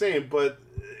what you're saying, but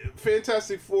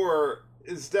Fantastic Four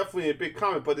is definitely a big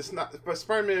comic, but it's not. But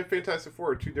Spider-Man and Fantastic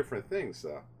Four are two different things,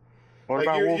 though. What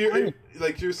about Wolverine?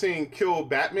 Like you're saying, kill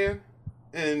Batman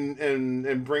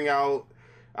and bring out,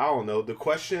 I don't know, the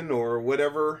Question or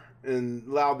whatever, and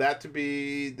allow that to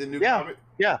be the new comic.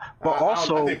 Yeah, but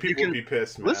also I think people would be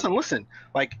pissed, man. Listen.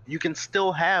 Like, you can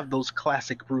still have those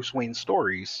classic Bruce Wayne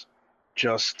stories,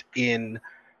 just in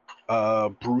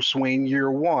Bruce Wayne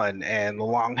Year One and The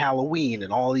Long Halloween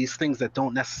and all these things that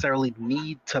don't necessarily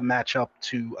need to match up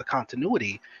to a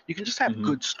continuity. You can just have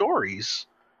good stories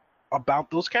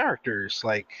about those characters.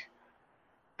 Like,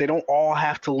 they don't all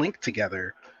have to link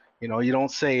together. You know, you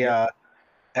don't say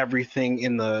everything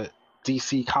in the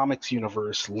DC Comics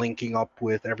universe linking up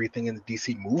with everything in the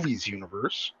DC Movies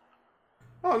universe.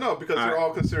 Oh no, because they're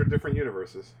all considered different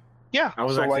universes. Yeah, I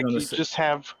was so like you just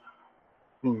have.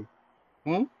 Go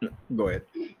ahead.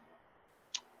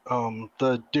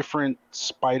 The different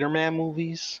Spider-Man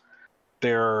movies,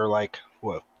 there are like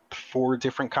 4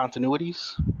 different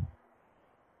continuities.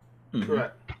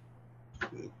 Correct.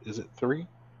 Is it 3?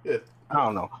 Yeah. I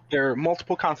don't know. There are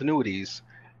multiple continuities.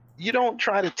 You don't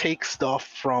try to take stuff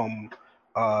from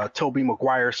Tobey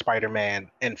Maguire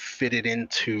Spider-Man and fit it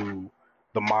into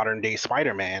the modern day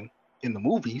Spider-Man in the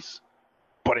movies,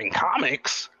 but in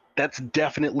comics, that's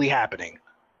definitely happening.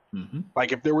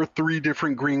 Like, if there were 3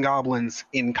 different Green Goblins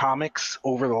in comics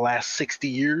over the last 60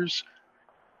 years,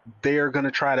 they're going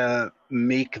to try to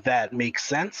make that make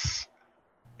sense.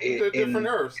 They're different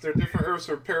Earths. They're different Earths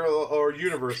or parallel or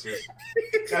universes.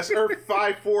 That's Earth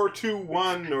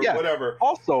 5421 or whatever.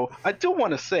 Also, I do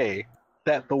want to say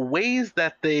that the ways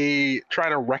that they try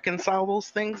to reconcile those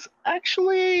things,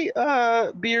 actually,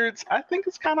 Beards, I think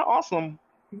it's kind of awesome.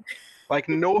 Like,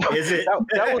 no, is it?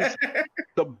 That was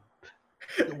the.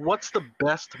 What's the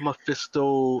best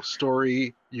Mephisto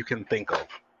story you can think of?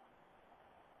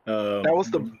 That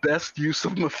was the best use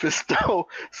of Mephisto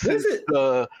since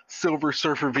the Silver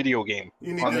Surfer video game.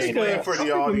 You need to explain for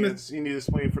the audience. You need to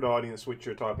explain for the audience what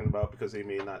you're talking about because they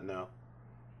may not know.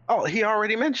 Oh, he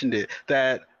already mentioned it.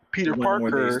 That Peter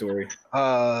Parker.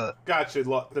 Gotcha.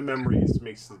 The memories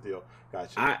makes the deal.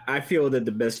 Gotcha. I feel that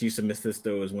the best use of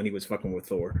Mephisto is when he was fucking with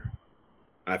Thor.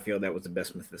 I feel that was the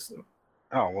best Mephisto.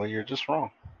 Oh, well, you're just wrong.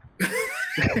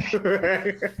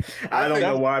 I don't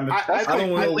know why. I don't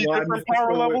know why different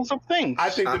power levels of things. I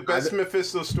think the best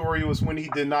Mephisto story was when he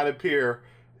did not appear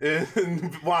in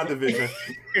WandaVision.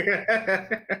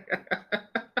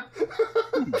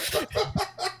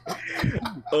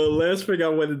 Last thing I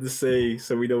wanted to say,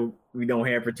 so we don't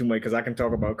hamper too much, because I can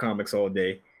talk about comics all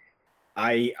day.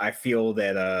 I feel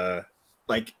that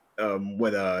what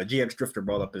GX Drifter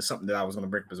brought up is something that I was going to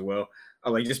bring up as well.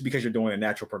 Like, just because you're doing a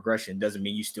natural progression doesn't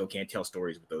mean you still can't tell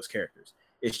stories with those characters.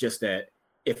 It's just that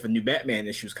if a new Batman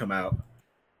issues come out,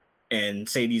 and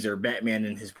say these are Batman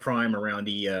in his prime around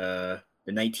the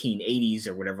 1980s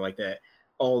or whatever like that,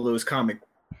 all those comics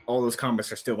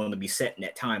are still going to be set in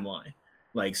that timeline.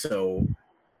 Like, so,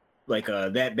 like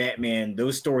that Batman,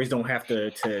 those stories don't have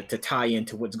to tie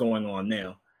into what's going on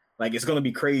now. Like, it's going to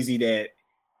be crazy that,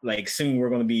 like, soon we're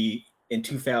going to be in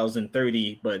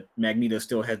 2030, but Magneto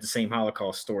still has the same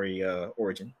Holocaust story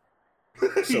origin.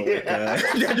 So he didn't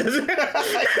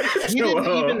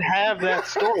even have that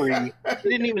story. He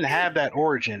didn't even have that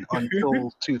origin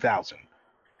until 2000.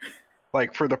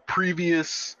 Like, for the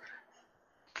previous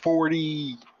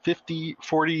 40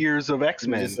 years of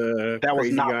X-Men, that was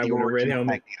not the origin of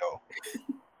Magneto.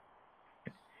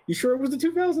 You sure it was the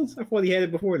 2000s? I thought he had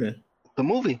it before then. The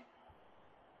movie.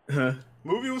 Huh?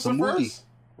 Movie was the first?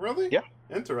 Really? Yeah.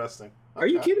 Interesting. Okay. Are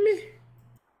you kidding me?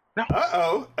 No.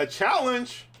 Uh-oh. A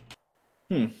challenge.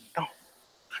 No.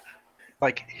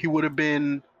 Like, he would have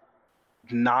been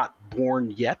not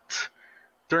born yet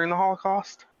during the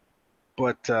Holocaust,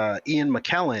 but Ian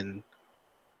McKellen,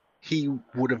 he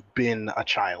would have been a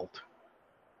child.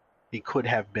 He could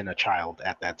have been a child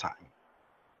at that time.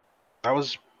 I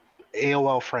was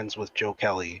AOL friends with Joe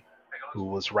Kelly, who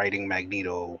was writing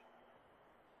Magneto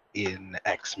in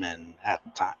X-Men at the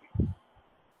time.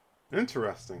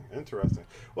 Interesting.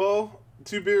 Well,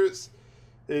 Two Beards,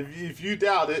 if you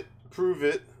doubt it, prove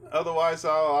it. Otherwise,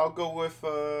 I'll go with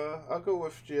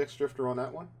GX Drifter on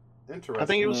that one. Interesting. I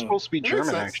think he was supposed to be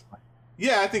German, actually.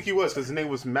 Yeah, I think he was, because his name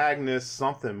was Magnus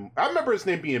something. I remember his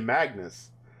name being Magnus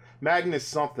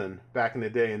something back in the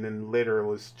day, and then later it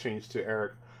was changed to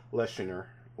Eric Leschner.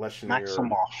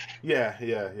 Maximoff. Yeah.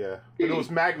 But it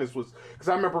was Magnus because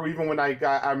I remember even when I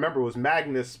remember it was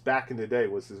Magnus back in the day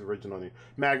was his original name.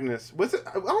 Magnus was it?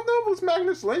 I don't know if it was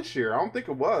Magnus Lensher. I don't think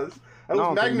it was. It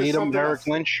was Magnus they made him Eric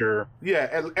Lensher. Yeah,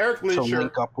 Eric Lensher to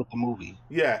link up with the movie.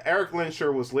 Yeah, Eric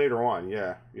Lensher was later on.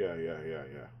 Yeah.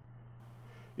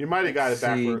 You might have got it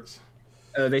backwards.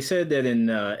 They said that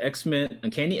in X-Men,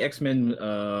 Uncanny X-Men,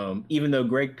 even though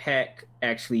Greg Pak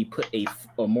actually put a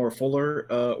more fuller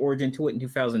origin to it in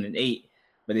 2008,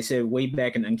 but they said way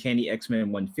back in Uncanny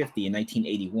X-Men 150 in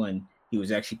 1981, he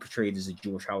was actually portrayed as a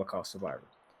Jewish Holocaust survivor.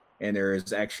 And there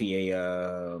is actually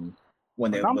a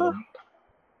one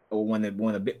that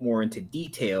went a bit more into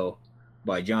detail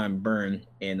by John Byrne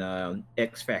in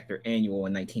X Factor Annual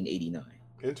in 1989.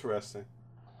 Interesting.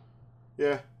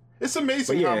 Yeah. It's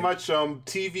amazing how much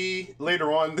TV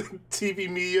later on, TV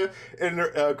media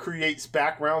creates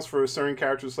backgrounds for certain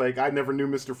characters. Like I never knew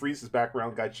Mr. Freeze's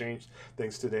background got changed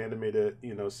thanks to the animated,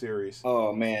 series.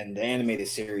 Oh man, the animated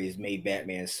series made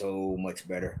Batman so much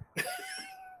better.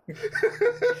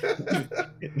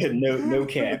 no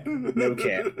cap.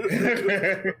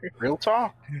 Real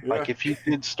talk. Yeah. Like if you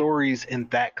did stories in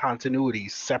that continuity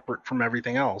separate from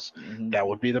everything else, that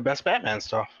would be the best Batman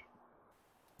stuff.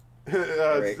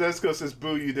 Right. Zesco says,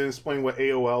 "Boo, you didn't explain what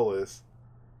AOL is."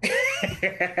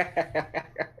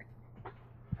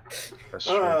 That's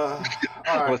true.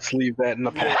 Right. Let's leave that in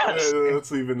the past. Yeah, let's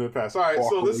leave it in the past. All right,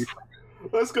 so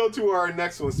let's go to our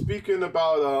next one. Speaking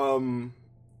about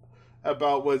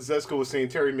what Zesco was saying,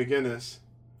 Terry McGinnis,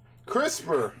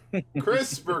 CRISPR.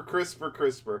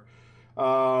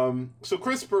 So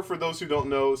CRISPR, for those who don't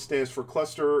know, stands for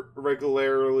Cluster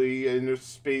Regularly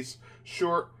Interspaced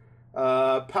Short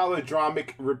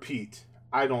Palindromic Repeat.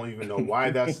 I don't even know why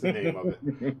that's the name of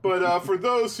it. But for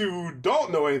those who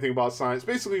don't know anything about science,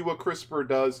 basically what CRISPR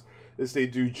does is they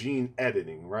do gene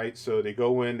editing, right? So they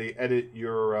go in, they edit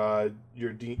your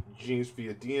genes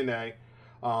via DNA.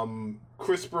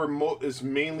 CRISPR is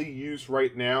mainly used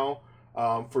right now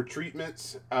for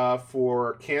treatments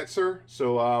for cancer.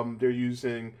 So they're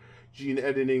using gene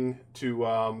editing to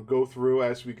go through,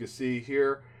 as we can see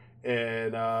here,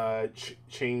 and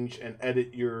change and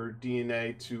edit your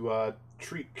DNA to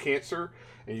treat cancer.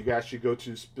 And you guys should go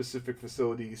to specific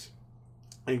facilities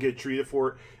and get treated for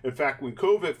it. In fact, when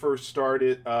COVID first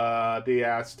started,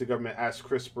 the government asked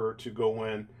CRISPR to go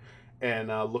in and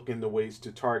look into ways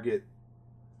to target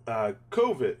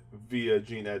COVID via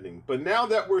gene editing. But now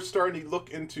that we're starting to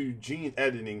look into gene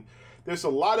editing, there's a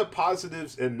lot of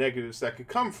positives and negatives that could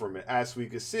come from it. As we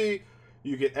can see,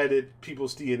 you can edit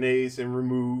people's DNAs and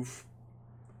remove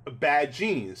bad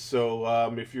genes.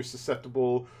 So if you're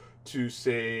susceptible to,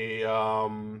 say,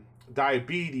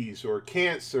 diabetes or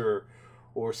cancer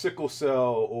or sickle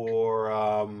cell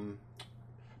or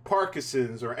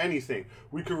Parkinson's or anything,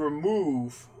 we can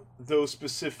remove those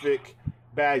specific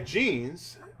bad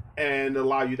genes and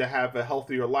allow you to have a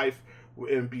healthier life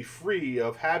and be free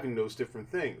of having those different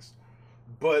things.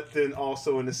 But then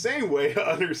also in the same way,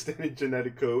 understanding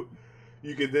genetic code,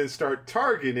 you can then start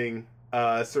targeting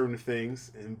certain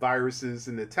things and viruses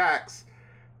and attacks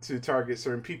to target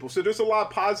certain people. So there's a lot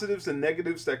of positives and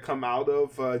negatives that come out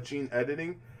of gene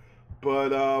editing.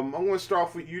 But I'm going to start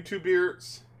off with you two,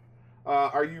 Beards.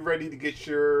 Are you ready to get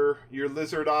your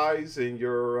lizard eyes and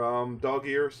your dog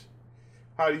ears?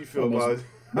 How do you feel about it?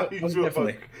 How do you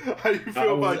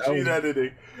feel about gene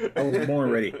editing? I was born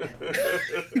ready.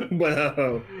 But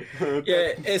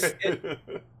yeah,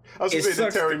 I was saying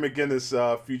the Terry McGinnis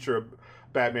future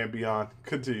Batman Beyond.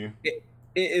 Continue.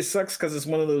 It sucks because it's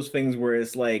one of those things where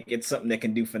it's like it's something that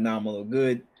can do phenomenal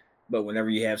good, but whenever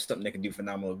you have something that can do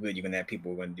phenomenal good, you're gonna have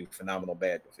people who are gonna do phenomenal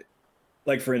bad with it.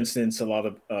 Like for instance, a lot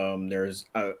of there's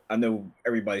I know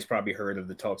everybody's probably heard of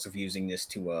the talks of using this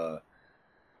to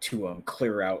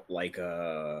clear out like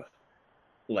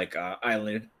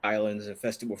islands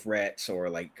infested with rats, or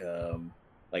to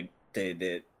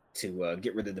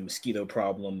get rid of the mosquito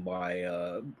problem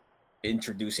by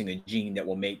introducing a gene that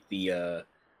will make the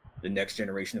next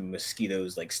generation of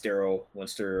mosquitoes like sterile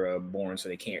once they're born, so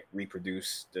they can't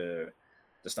reproduce to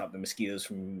stop the mosquitoes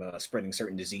from spreading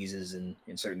certain diseases in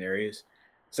certain areas.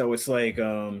 So it's like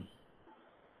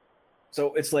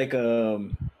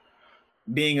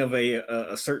being of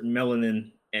a certain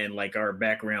melanin and like our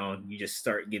background, you just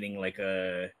start getting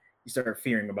you start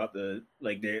fearing about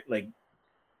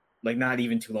not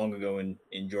even too long ago in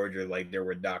Georgia, like there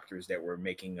were doctors that were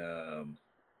making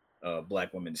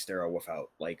black women sterile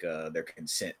without their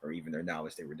consent or even their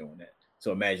knowledge they were doing that.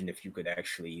 So imagine if you could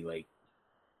actually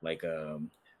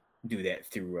do that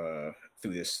through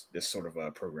this sort of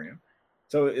program.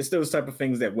 So it's those type of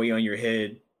things that weigh on your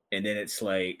head, and then it's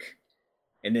like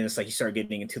you start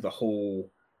getting into the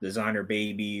whole designer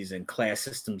babies and class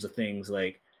systems of things.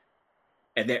 Like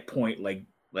at that point, like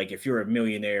if you're a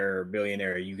millionaire or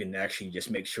billionaire, you can actually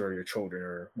just make sure your children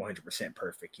are 100%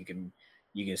 perfect. You can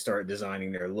start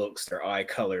designing their looks, their eye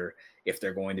color, if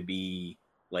they're going to be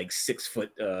like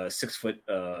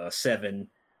 6'7",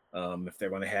 if they're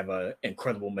going to have a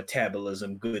incredible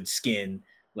metabolism, good skin,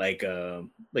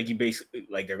 you basically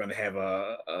they're going to have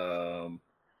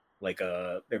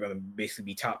they're going to basically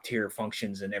be top tier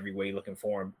functions in every way looking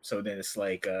for them. So then it's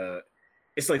like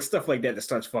stuff like that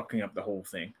starts fucking up the whole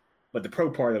thing. But the pro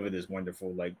part of it is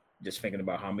wonderful. Like just thinking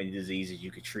about how many diseases you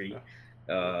could treat,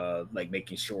 like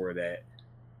making sure that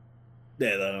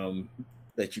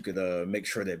that you could make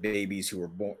sure that babies who are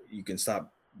born, you can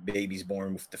stop babies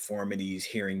born with deformities,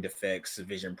 hearing defects,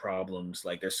 vision problems.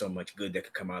 Like there's so much good that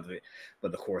could come out of it,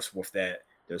 but of course with that,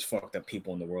 there's fucked up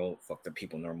people in the world. Fucked up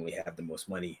people normally have the most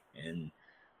money, and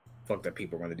fucked up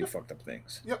people are going to do fucked up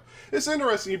things. Yep, it's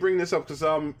interesting you bring this up because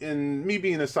in me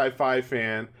being a sci-fi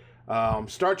fan,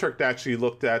 Star Trek actually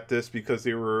looked at this because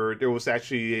there was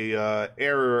actually a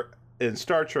error in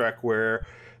Star Trek where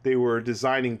they were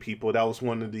designing people. That was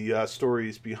one of the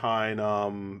stories behind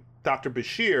Dr.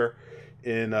 Bashir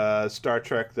in Star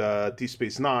Trek Deep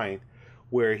Space Nine,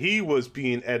 where he was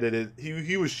being edited.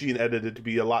 He was gene edited to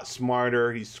be a lot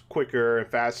smarter. He's quicker and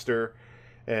faster,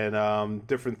 and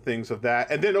different things of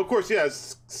that. And then, of course,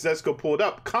 yes, Sesko pulled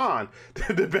up Khan,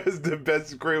 the best,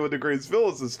 one of the greatest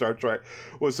villains in Star Trek,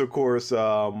 was of course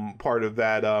part of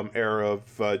that era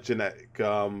of genetic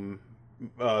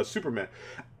Superman.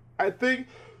 I think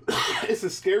it's a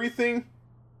scary thing,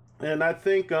 and I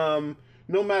think no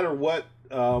matter what,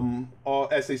 all,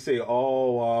 as they say,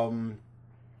 all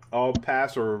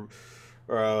paths or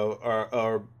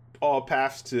all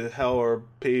paths to hell are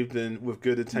paved with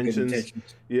good intentions.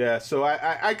 Yeah, so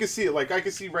I can see it. Like I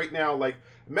can see right now. Like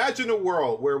imagine a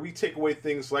world where we take away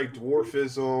things like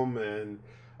dwarfism and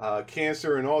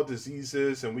cancer and all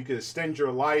diseases, and we could extend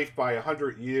your life by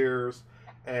 100 years.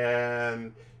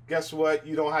 And guess what?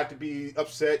 You don't have to be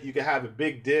upset. You can have a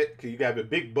big dick. You can have a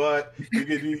big butt. You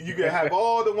can have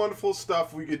all the wonderful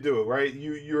stuff we could do, right?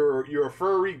 You're a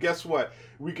furry. Guess what?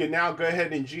 We can now go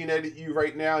ahead and gene edit you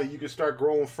right now. You can start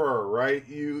growing fur, right?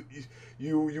 You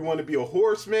want to be a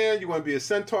horseman? You want to be a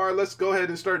centaur? Let's go ahead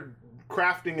and start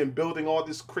crafting and building all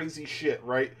this crazy shit,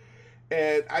 right?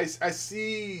 And I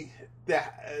see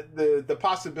that the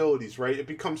possibilities, right? It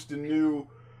becomes the new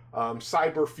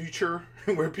cyber future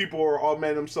where people are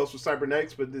augmenting themselves with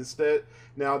cybernetics, but instead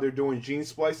now they're doing gene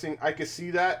splicing. I could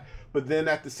see that, but then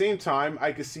at the same time,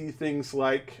 I could see things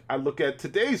like I look at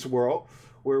today's world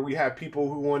where we have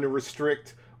people who want to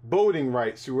restrict voting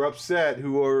rights, who are upset,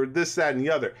 who are this, that, and the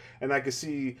other. And I could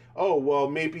see, oh, well,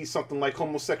 maybe something like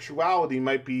homosexuality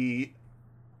might be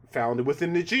found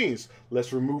within the genes.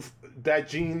 Let's remove that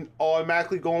gene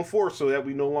automatically going forward so that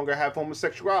we no longer have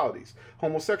homosexuals.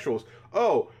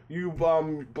 Oh, you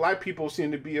black people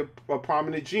seem to be a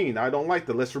prominent gene. I don't like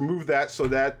that. Let's remove that so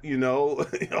that,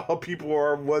 all people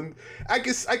are one. I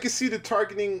can see the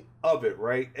targeting of it,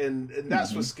 right? And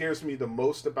that's what scares me the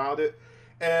most about it.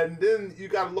 And then you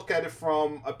got to look at it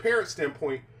from a parent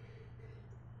standpoint.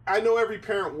 I know every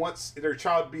parent wants their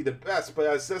child to be the best, but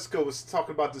as Sesko was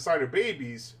talking about designer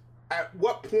babies, at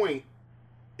what point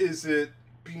should it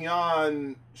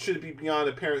be beyond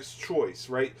a parent's choice,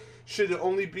 right? Should it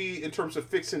only be in terms of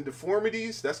fixing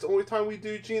deformities? That's the only time we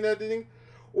do gene editing?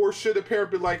 Or should a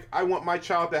parent be like, I want my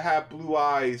child to have blue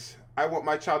eyes. I want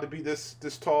my child to be this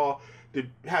tall, to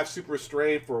have super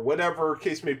strength, or whatever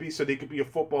case may be, so they could be a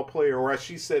football player, or as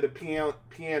she said, a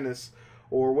pianist,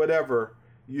 or whatever,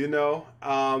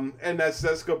 And as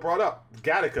Sesko brought up,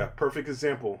 Gattaca, perfect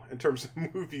example in terms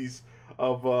of movies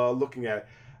of looking at it.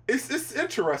 It's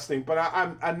interesting, but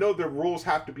I know the rules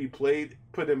have to be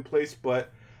put in place,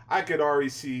 but I could already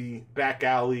see back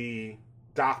alley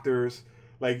doctors,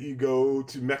 like you go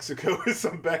to Mexico with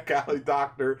some back alley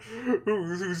doctor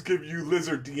who's giving you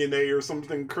lizard DNA or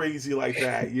something crazy like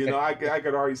that. I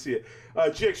could already see it.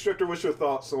 GX Strichter, what's your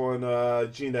thoughts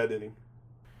on gene editing?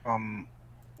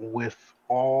 With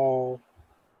all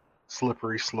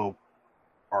slippery slope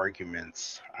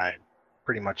arguments, I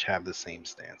pretty much have the same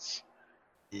stance.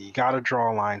 You got to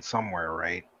draw a line somewhere,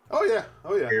 right? Oh yeah.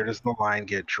 Where does the line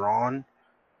get drawn?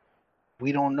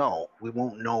 We don't know. We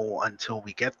won't know until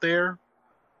we get there,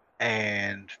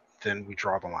 and then we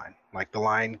draw the line. Like the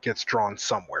line gets drawn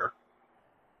somewhere,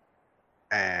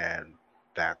 and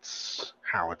that's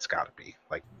how it's got to be.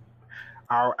 Like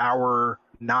our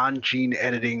non-gene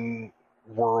editing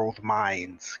world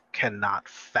minds cannot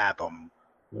fathom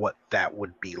what that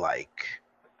would be like.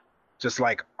 Just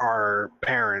like our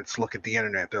parents look at the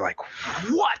internet, they're like,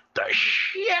 what the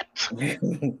shit?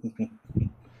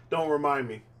 Don't remind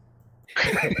me.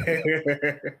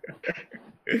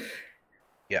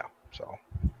 Yeah, so.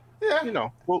 Yeah.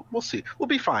 We'll see. We'll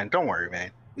be fine. Don't worry, man.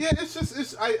 Yeah,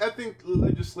 I think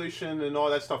legislation and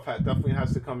all that stuff definitely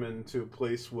has to come into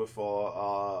place with a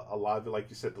lot of it. Like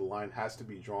you said, the line has to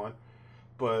be drawn.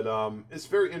 But it's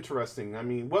very interesting. I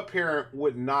mean, what parent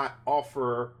would not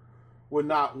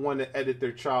want to edit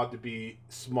their child to be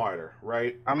smarter,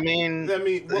 right? I mean,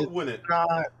 what wouldn't?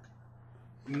 Not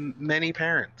many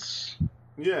parents.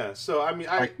 Yeah, so I mean,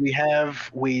 we have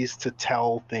ways to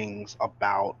tell things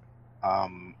about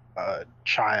a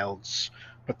child's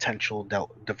potential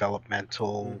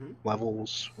developmental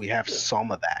levels. We have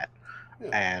some of that,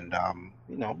 and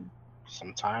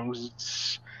sometimes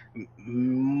it's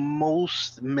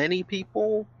many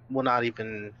people will not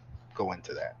even go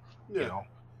into that.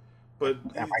 But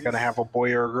am I gonna have a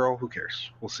boy or a girl? Who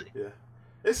cares? We'll see. Yeah,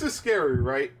 it's just scary,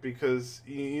 right? Because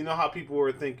you know how people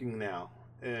are thinking now,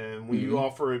 and when you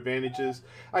offer advantages,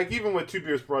 like even what Two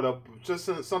Beers brought up, just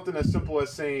something as simple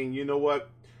as saying, you know what,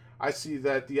 I see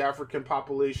that the African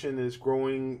population is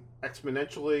growing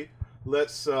exponentially.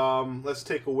 Let's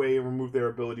take away and remove their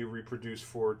ability to reproduce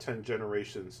for 10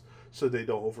 generations, so they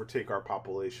don't overtake our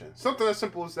population. Something as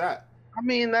simple as that. I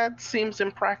mean, that seems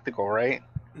impractical, right?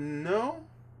 No.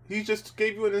 He just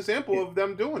gave you an example of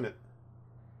them doing it.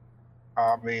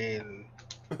 I mean...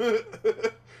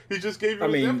 he just gave you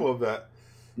an example of that.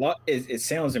 Well, it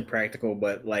sounds impractical,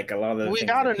 but like a lot of the we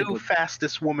got a new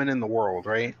fastest woman in the world,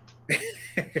 right? Hey,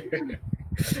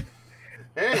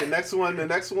 the next one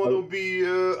will be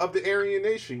of the Aryan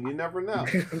Nation. You never know,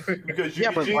 because you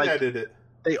gene edited it.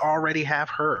 They already have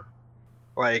her,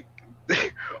 like.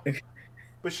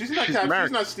 But she's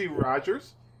not Steve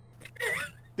Rogers.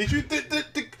 Did you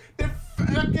the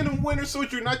fucking Winter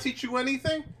Soldier not teach you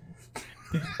anything?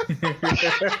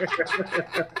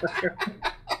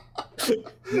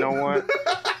 You know what?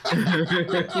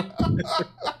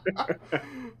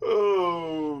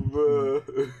 Oh man!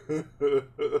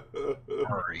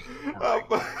 Sorry.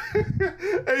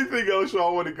 Anything else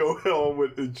y'all want to go on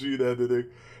with the gene editing?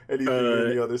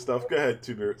 Any other stuff? Go ahead,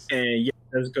 2 minutes. And yeah,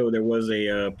 let's go. There was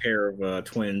a pair of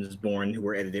twins born who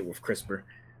were edited with CRISPR.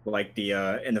 Like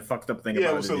and the fucked up thing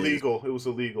about it was illegal. It was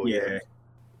illegal. Yeah.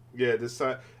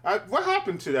 What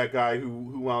happened to that guy who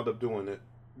wound up doing it?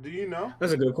 Do you know?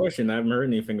 That's a good question. I haven't heard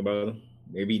anything about him.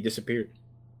 Maybe he disappeared.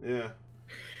 Yeah.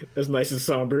 That's nice and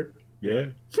somber. Yeah.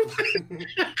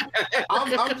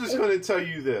 I'm just going to tell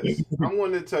you this. I'm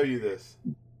going to tell you this.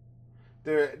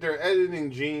 They're editing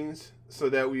genes so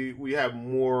that we have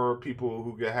more people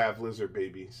who can have lizard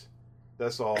babies.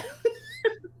 That's all.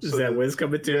 Is that what it's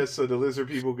coming to? Yeah, so the lizard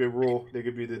people can rule. They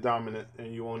could be the dominant,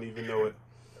 and you won't even know it.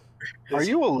 Are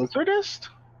you a lizardist?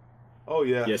 Oh,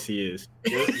 yeah. Yes, he is.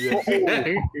 Yes.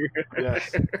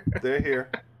 Yes. They're here.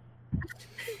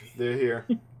 They're here.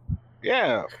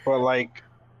 Yeah, but like,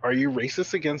 are you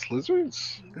racist against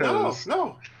lizards? No.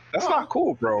 That's not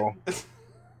cool, bro.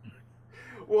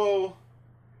 Well,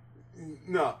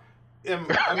 no. Am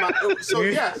I, so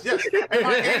yes. Am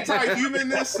I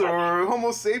anti-humanist or Homo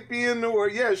sapien or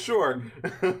yeah, sure.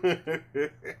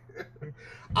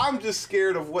 I'm just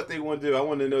scared of what they want to do. I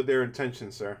want to know their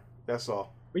intentions, sir. That's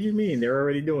all. What do you mean? They're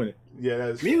already doing it. Yeah,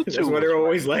 that's why they're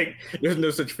always like, there's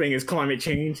no such thing as climate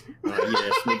change.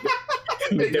 Yes,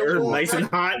 make the earth nice and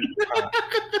hot.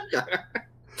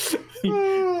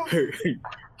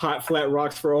 Hot, flat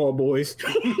rocks for all, boys.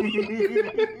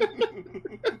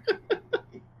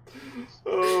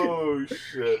 Oh,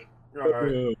 shit. All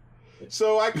right.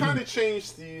 So I kind of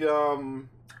changed the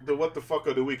what the fuck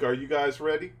of the week. Are you guys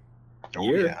ready?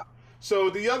 Oh, yeah. So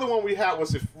the other one we had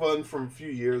was a one from a few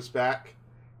years back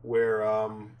where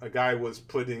a guy was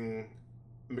putting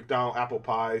McDonald's apple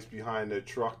pies behind a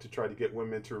truck to try to get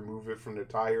women to remove it from their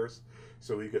tires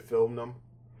so he could film them.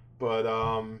 But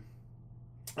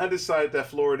I decided that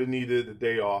Florida needed a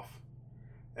day off.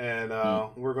 And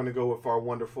we're going to go with our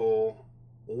wonderful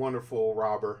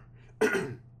robber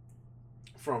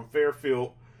from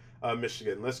Fairfield,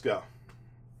 Michigan. Let's go.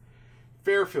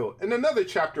 Fairfield. In another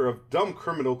chapter of dumb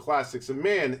criminal classics, a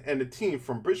man and a team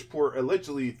from Bridgeport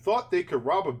allegedly thought they could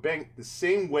rob a bank the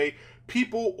same way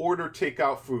people order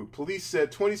takeout food. Police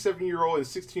said 27-year-old and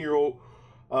 16-year-old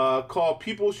called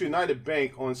People's United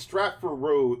Bank on Stratford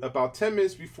Road about 10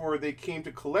 minutes before they came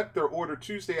to collect their order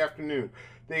Tuesday afternoon.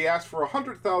 They asked for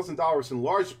 $100,000 in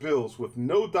large bills with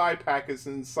no dye packets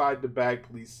inside the bag,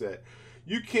 police said.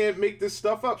 You can't make this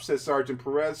stuff up, said Sergeant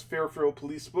Perez, Fairfield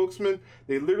police spokesman.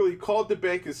 They literally called the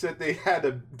bank and said they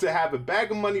had to have a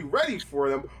bag of money ready for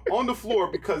them on the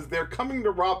floor because they're coming to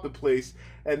rob the place,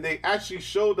 and they actually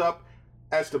showed up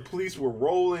as the police were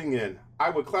rolling in.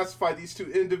 I would classify these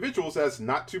two individuals as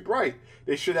not too bright.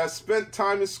 They should have spent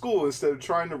time in school instead of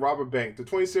trying to rob a bank. The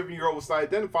 27-year-old was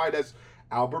identified as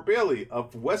Albert Bailey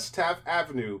of West Taft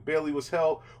Avenue. Bailey was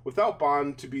held without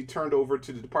bond to be turned over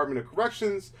to the Department of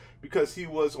Corrections because he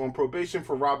was on probation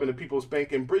for robbing a People's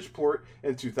Bank in Bridgeport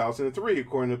in 2003,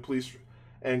 according to police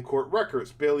and court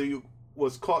records. Bailey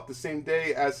was caught the same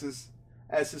day as his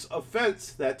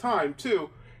offense that time, too,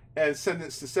 and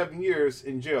sentenced to 7 years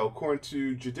in jail, according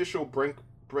to Judicial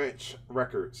Branch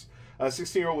records. A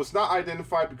 16-year-old was not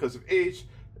identified because of age.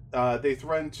 They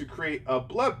threatened to create a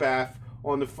bloodbath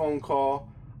on the phone call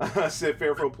said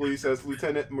Fairfield Police as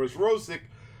Lieutenant Mrozek.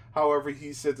 However,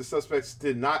 he said the suspects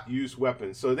did not use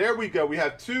weapons. So there we go. We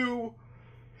have two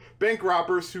bank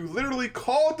robbers who literally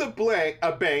called a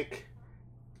bank,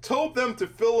 told them to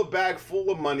fill a bag full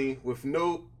of money with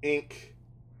no ink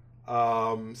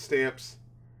stamps,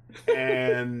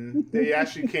 and they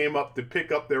actually came up to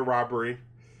pick up their robbery.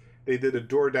 They did a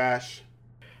DoorDash.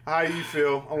 How you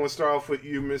feel? I want to start off with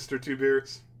you, Mr. Two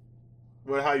Beards.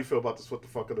 How you feel about this What the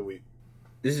Fuck of the Week?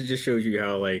 This just shows you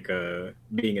how, like,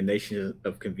 being a nation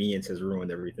of convenience has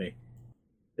ruined everything.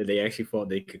 That they actually thought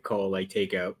they could call, like,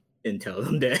 takeout and tell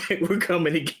them that we're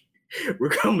coming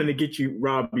to get you,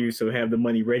 rob you, so have the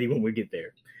money ready when we get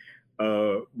there.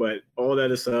 But all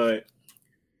that aside,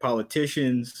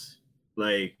 politicians,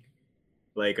 like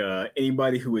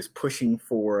anybody who is pushing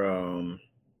for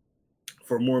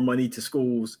more money to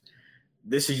schools,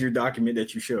 this is your document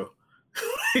that you show.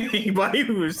 Anybody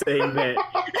who is saying that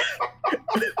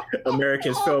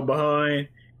Americans fell behind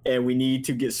and we need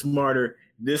to get smarter,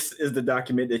 this is the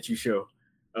document that you show.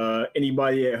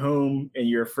 Anybody at home and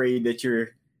you're afraid that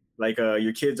your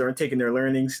kids aren't taking their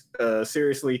learnings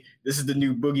seriously, this is the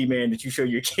new boogeyman that you show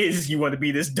your kids. You want to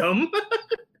be this dumb?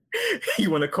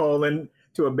 You want to call in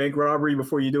to a bank robbery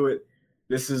before you do it?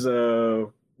 This is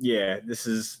this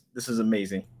is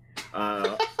amazing.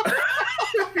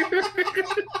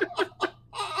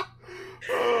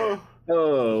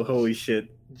 Oh, holy shit.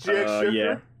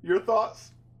 Your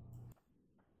thoughts?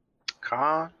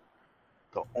 Khan,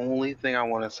 the only thing I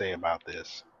want to say about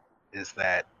this is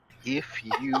that if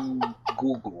you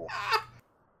Google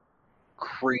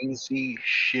crazy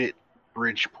shit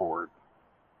Bridgeport,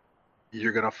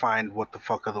 you're going to find What the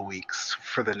Fuck of the Weeks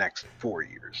for the next 4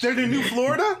 years. They're the new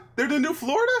Florida?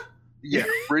 Yeah,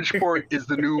 Bridgeport is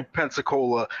the new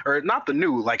Pensacola, or not the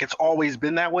new, like it's always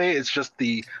been that way. It's just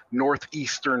the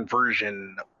northeastern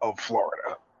version of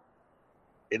Florida.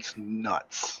 It's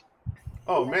nuts.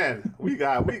 Oh man, we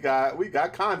got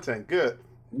content. Good.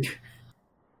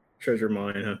 Treasure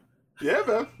mine, huh? Yeah,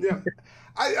 man. Yeah.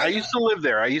 I used to live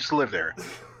there.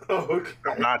 Oh, okay.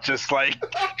 I'm not just like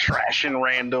trashing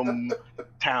random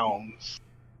towns.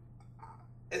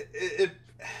 It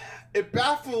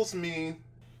baffles me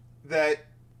that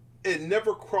it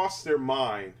never crossed their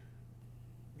mind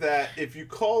that if you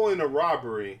call in a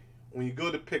robbery, when you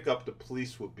go to pick up, the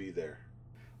police will be there.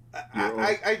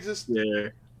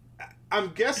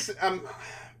 I'm guessing,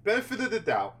 benefit of the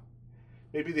doubt.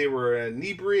 Maybe they were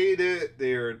inebriated,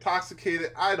 they were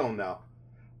intoxicated, I don't know.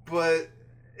 But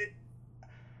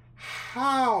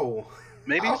how?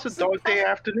 Maybe it's a dog day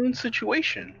afternoon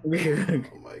situation. Oh my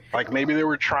God. Like maybe they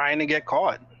were trying to get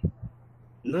caught.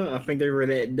 No, I think they were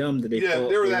that dumb that they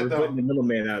were putting the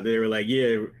middleman out. They were like,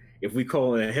 yeah, if we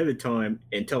call in ahead of time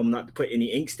and tell them not to put any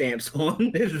ink stamps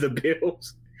on the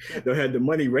bills, they'll have the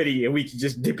money ready and we can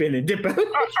just dip in and dip out. All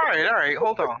right.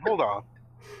 Hold on.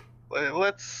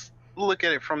 Let's look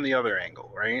at it from the other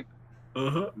angle, right?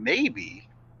 Uh-huh. Maybe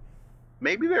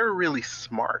they're really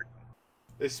smart.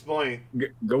 Explain.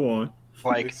 Go on.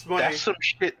 Like, that's some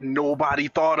shit nobody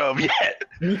thought of yet.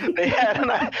 They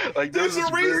had there's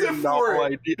a reason for it.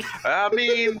 Idea. I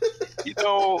mean,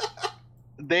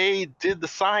 they did the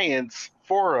science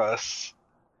for us.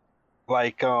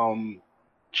 Like,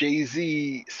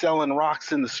 Jay-Z selling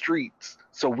rocks in the streets,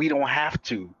 so we don't have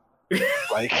to.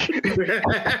 Like,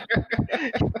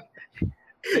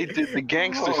 they did the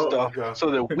gangster stuff so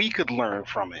that we could learn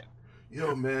from it.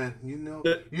 Yo, man,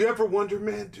 you ever wonder,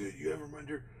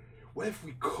 what if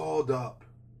we called up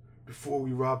before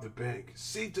we robbed the bank?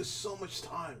 Saved us so much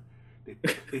time.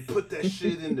 They put that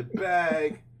shit in the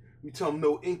bag. We tell them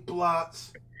no ink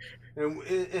blots. And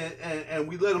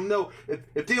we let them know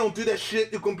if they don't do that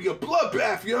shit, it's going to be a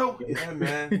bloodbath, yo. Yeah,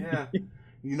 man, yeah.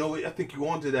 You know what? I think you're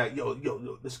onto that. Yo,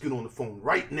 let's get on the phone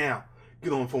right now.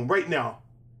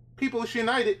 People's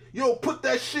United, yo, put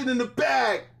that shit in the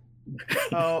bag.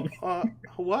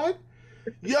 What?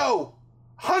 Yo,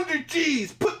 100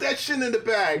 G's, put that shit in the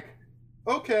bag.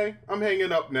 Okay, I'm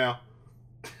hanging up now.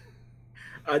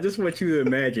 I just want you to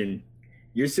imagine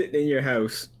you're sitting in your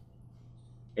house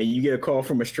and you get a call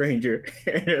from a stranger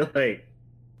and they're like,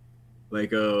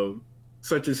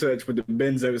 such and such with the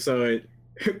bins outside.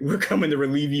 We're coming to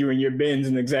relieve you in your bins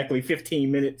in exactly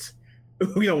 15 minutes.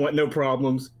 We don't want no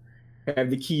problems. Have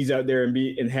the keys out there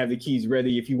and have the keys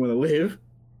ready if you want to live.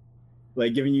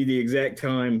 Like giving you the exact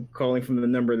time, calling from the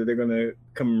number that they're going to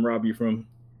come and rob you from.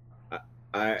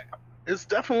 It's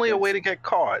definitely a way to get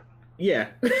caught. Yeah.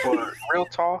 But real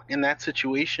talk, in that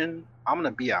situation, I'm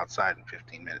gonna be outside in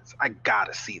 15 minutes. I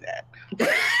gotta see that.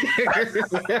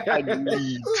 I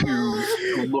need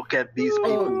to look at these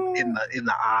people in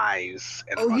the eyes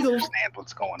and understand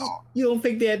what's going on. You don't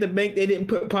think they had to make? They didn't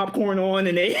put popcorn on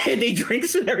and they had their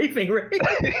drinks and everything, right?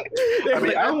 I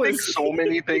mean, I think so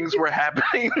many things were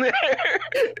happening there.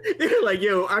 They're like,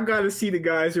 "Yo, I gotta see the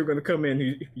guys who are gonna come in who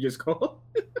you just called."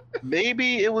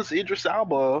 Maybe it was Idris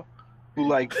Elba who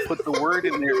like put the word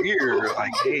in their ear,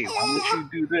 like, "Hey, why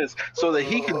don't you do this?" so that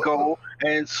he could go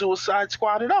and Suicide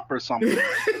Squad it up or something.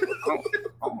 I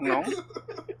don't know.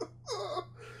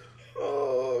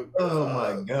 Oh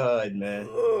my god, man.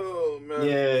 Oh man.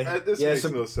 Yeah. This makes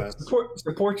no sense.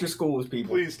 Support your schools,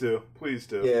 people. Please do.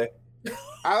 Yeah.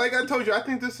 I told you, I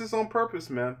think this is on purpose,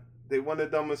 man. They want to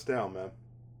dumb us down, man.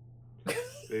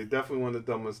 They definitely want to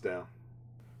dumb us down.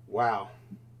 Wow.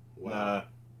 I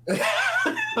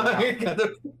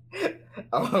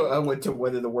went to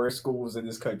one of the worst schools in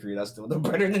this country, and I still know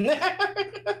better than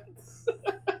that.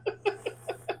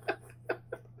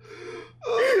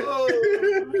 Oh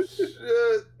shit!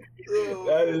 Oh.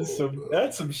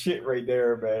 That's some shit right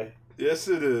there, man. Yes,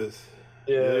 it is.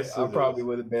 Yeah, yes, I probably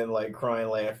would have been like crying,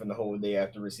 laughing the whole day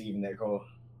after receiving that call.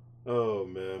 Oh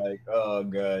man! Like, oh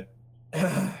god.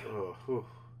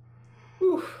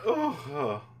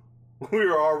 We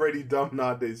are already dumb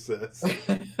nowadays, says.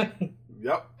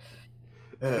 Yep.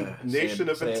 Nation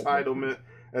of entitlement,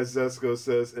 as Zesco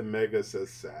says, and Mega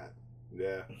says sad.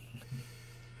 Yeah.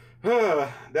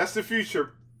 That's the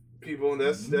future, people.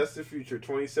 That's the future.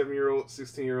 27-year-old,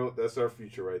 16-year-old, that's our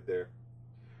future right there.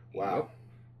 Wow. Yep.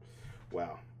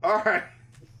 Wow. All right.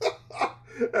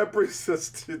 That brings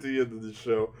us to the end of the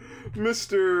show.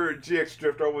 Mr. GX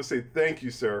Drifter, I want to say thank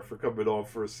you, sir, for coming on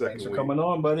for a second. Thanks for coming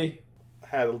on, buddy.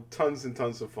 Had tons and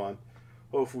tons of fun.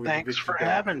 Hopefully, thanks for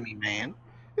having me, man.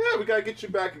 Yeah, we gotta get you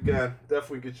back again.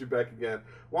 Definitely get you back again.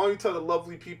 Why don't you tell the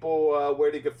lovely people where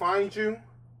they can find you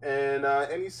and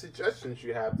any suggestions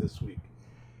you have this week?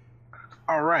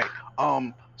 All right.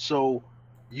 So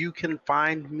you can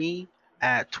find me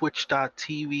at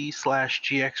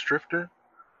twitch.tv/GXDrifter.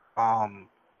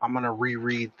 I'm gonna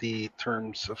reread the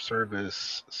terms of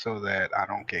service so that I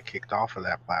don't get kicked off of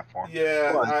that platform.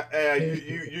 Yeah,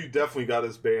 you definitely got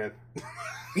us banned.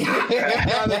 I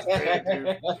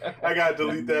gotta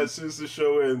delete that as soon as the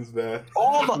show ends, man.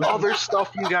 All the other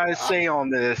stuff you guys say on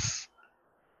this,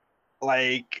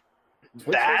 like,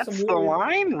 that's the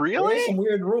line, really? Some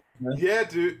weird rules, man. Yeah,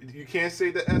 dude, you can't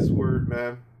say the S word,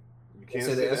 man. You can't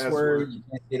say the S word. You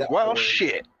can't say that word.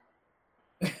 Shit.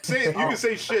 You can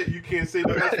say shit. You can't say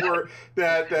the S word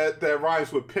that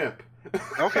rhymes with pimp.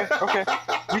 Okay.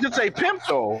 You can say pimp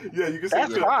though. Yeah, you can say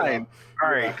that's pimp. Fine. All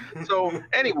right. So,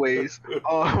 anyways,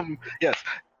 yes,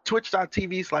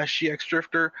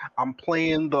 twitch.tv/GXDrifter. I'm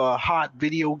playing the hot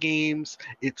video games.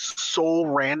 It's so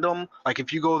random. Like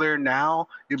if you go there now,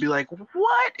 you'll be like,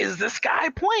 "What is this guy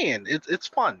playing?" It's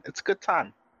fun. It's a good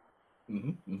time.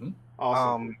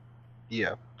 Awesome.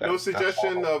 Yeah. No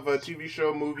suggestion of a TV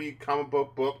show, movie, comic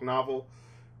book, novel,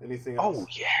 anything else?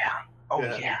 Oh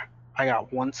yeah. I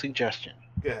got one suggestion.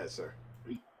 Go ahead, sir.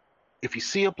 If you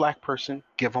see a black person,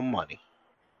 give them money.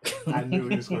 I knew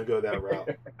he was going to go that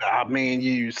route. I mean,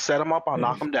 you set them up, I'll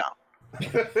knock them down.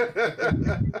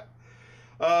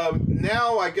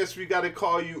 Now I guess we got to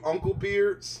call you Uncle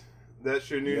Beards.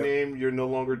 That's your new name. You're no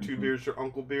longer Two Beards, you're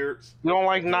Uncle Beards. You don't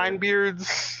like Nine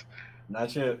Beards?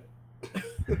 Not yet.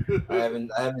 I haven't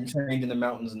trained in the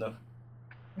mountains enough.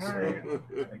 So I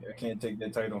can't take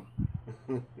that title.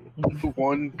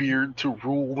 One beard to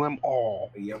rule them all.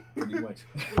 Yep, pretty much.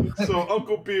 So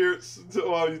Uncle Beards,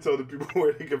 why don't you tell the people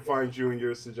where they can find you and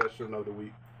your suggestion of the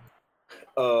week?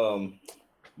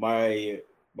 My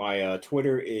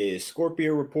Twitter is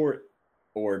Scorpio Report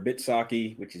or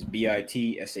Bitsake, which is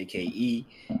BITSAKE.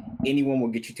 Anyone will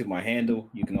get you to my handle.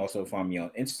 You can also find me on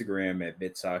Instagram at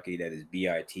Bitsake. That is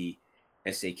BITSAKE.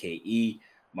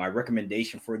 My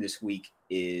recommendation for this week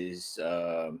is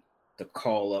to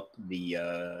call up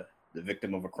the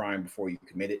victim of a crime before you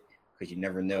commit it, because you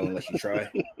never know unless you try.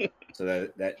 So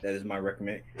that is my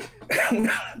recommend.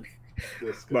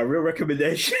 My real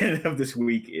recommendation of this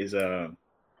week is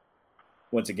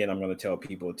once again, I'm going to tell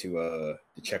people to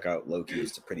check out Loki.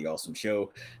 It's a pretty awesome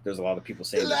show. There's a lot of people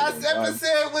saying the last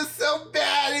episode was so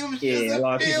bad. It was just a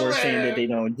lot of people are saying that they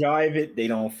don't jive it, they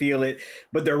don't feel it,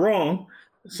 but they're wrong.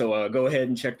 So go ahead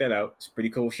and check that out. It's a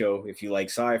pretty cool show. If you like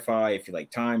sci-fi, if you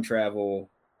like time travel,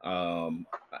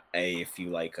 if you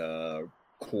like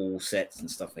cool sets and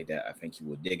stuff like that, I think you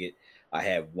will dig it. I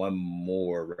have one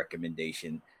more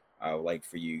recommendation I would like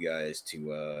for you guys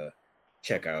to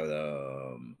check out.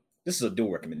 this is a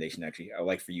dual recommendation actually. I'd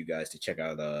like for you guys to check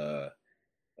out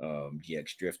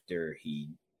GX Drifter. He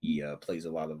plays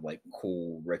a lot of like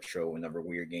cool retro and other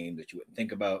weird games that you wouldn't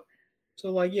think about.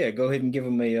 So like, yeah, go ahead and give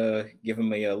him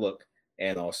a look,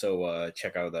 and also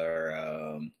check out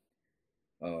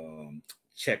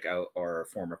our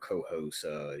former co-host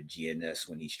GNS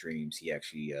when he streams. He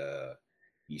actually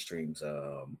he streams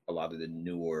a lot of the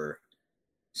newer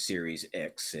Series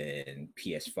X and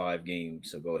PS5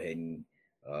 games. So go ahead and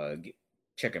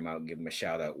check him out and give him a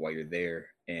shout out while you're there.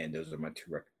 And those are my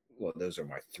those are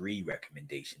my 3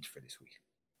 recommendations for this week.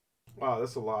 Wow,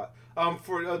 that's a lot.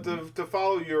 To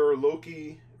follow your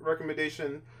Loki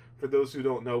recommendation, for those who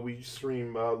don't know, we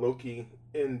stream Loki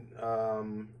in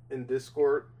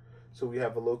Discord. So we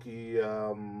have a Loki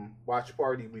watch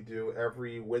party we do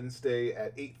every Wednesday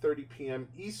at 8:30 p.m.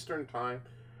 Eastern time.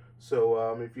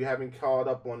 So if you haven't caught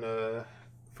up on the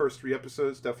first 3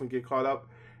 episodes, definitely get caught up,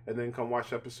 and then come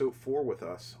watch episode 4 with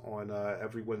us on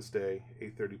every Wednesday,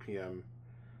 8:30 p.m.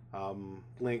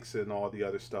 Links and all the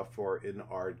other stuff are in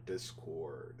our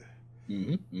Discord.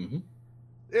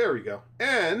 There we go.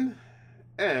 And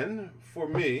for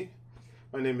me,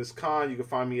 my name is Khan. You can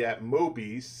find me at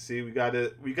Mobies. See, we got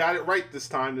it right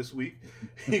this week.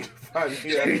 You can find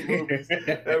me at Mobies,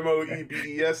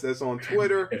 MOEBES. That's on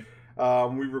Twitter.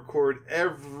 We record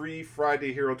every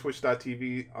Friday here on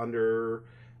Twitch.tv under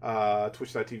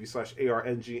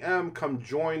twitch.tv/ARNGM. Come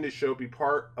join the show, be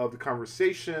part of the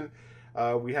conversation.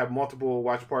 We have multiple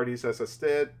watch parties, as I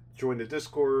said. Join the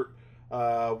Discord.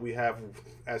 We have,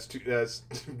 as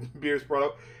Beers brought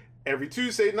up, every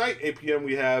Tuesday night, 8 p.m.,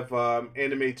 we have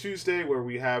Anime Tuesday, where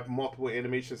we have multiple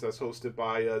animations that's hosted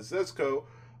by Zezko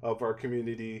of our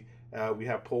community. We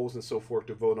have polls and so forth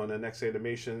to vote on the next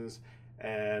animations.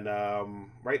 And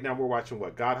right now we're watching,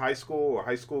 God High School or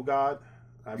High School God?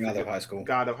 God of High School.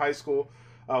 God of High School,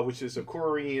 which is a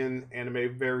Korean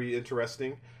anime, very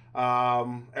interesting.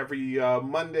 Every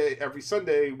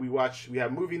Sunday we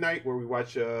have movie night where we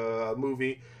watch a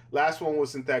movie. Last one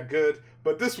wasn't that good,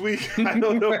 but this week, I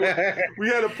don't know. We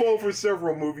had a poll for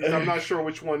several movies. I'm not sure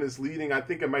which one is leading. I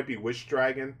think it might be Wish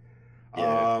Dragon.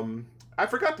 Yeah. I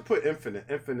forgot to put Infinite.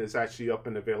 Infinite is actually up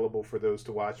and available for those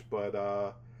to watch,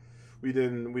 but we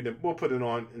didn't. We'll put it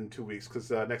on in 2 weeks because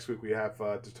next week we have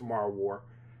the Tomorrow War.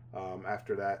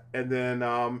 After that, and then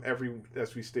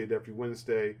as we stated, every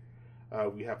Wednesday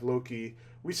we have Loki.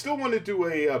 We still want to do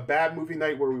a bad movie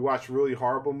night where we watch really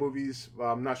horrible movies.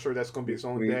 I'm not sure that's going to be its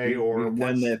own day.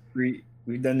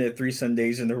 We've done that 3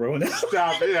 Sundays in a row now.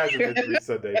 Stop! It hasn't been 3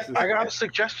 Sundays. I got a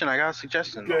suggestion.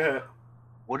 Go ahead.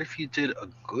 What if you did a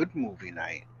good movie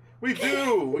night? We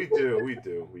do. We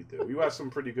watch some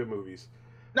pretty good movies.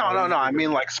 No. I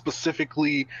mean, like,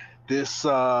 specifically, this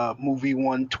movie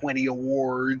won 20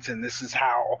 awards, and this is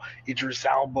how Idris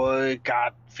Elba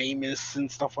got famous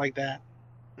and stuff like that.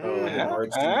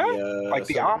 Like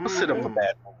the opposite of a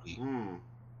bad movie.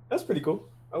 That's pretty cool.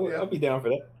 I'll be down for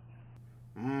that.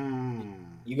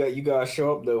 You guys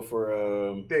show up though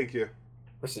for thank you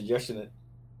for suggesting it.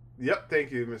 Yep,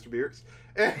 thank you, Mr. Beards.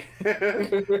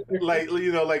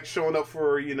 like showing up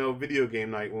for video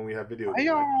game night when we have video. Why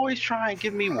y'all always try and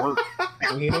give me work?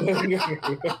 I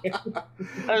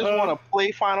just want to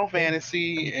play Final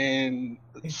Fantasy and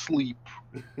sleep.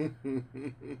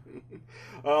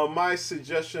 My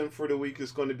suggestion for the week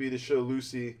is going to be the show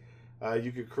Lucy.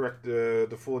 You could correct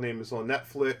the full name is on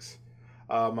Netflix.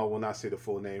 I will not say the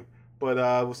full name, but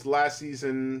it was the last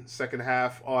season, second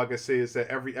half. All I can say is that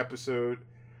every episode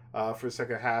for the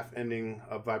second half ending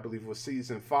of, I believe it was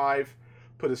season 5,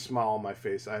 put a smile on my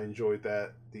face. I enjoyed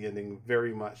the ending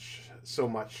very much, so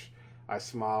much. I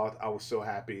smiled. I was so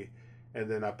happy. And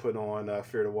then I put on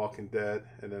Fear the Walking Dead,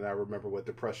 and then I remember what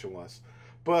depression was.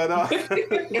 But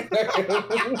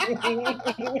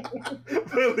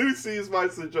Lucy is my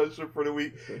suggestion for the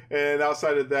week. And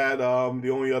outside of that, the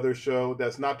only other show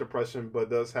that's not depression but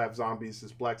does have zombies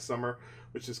is Black Summer,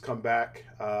 which has come back.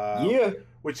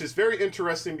 Which is very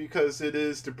interesting because it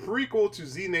is the prequel to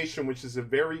Z Nation, which is a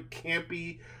very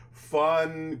campy,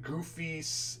 fun, goofy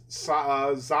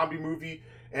zombie movie.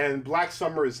 And Black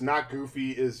Summer is not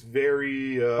goofy. It's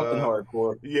very fucking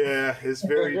hardcore. Yeah, it's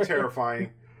very terrifying.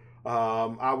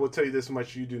 I will tell you this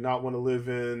much: you do not want to live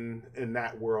in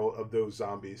that world of those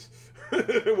zombies.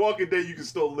 Walking Dead, you can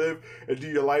still live and do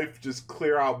your life, just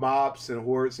clear out mobs and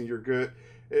hordes, and you're good.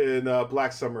 In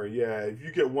Black Summer, if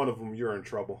you get one of them, you're in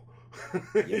trouble.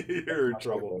 You're in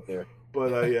trouble. Right, but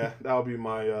that'll be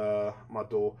my my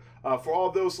duel. For all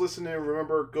those listening,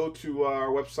 remember, go to our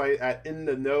website at In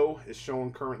The Know. It's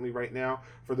showing currently right now.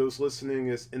 For those listening,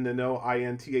 it's In The Know,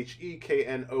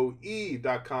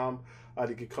 INTHEKNOE.com.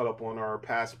 to get caught up on our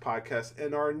past podcasts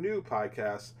and our new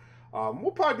podcasts.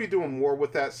 We'll probably be doing more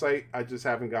with that site. I just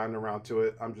haven't gotten around to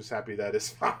it. I'm just happy that it's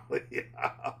finally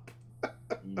up.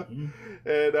 Mm-hmm.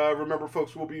 And remember,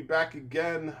 folks, we'll be back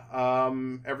again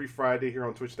every Friday here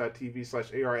on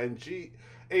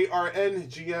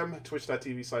twitch.tv/ARNGM,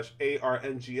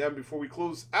 twitch.tv/ARNGM. Before we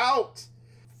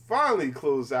finally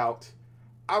close out,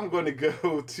 I'm going to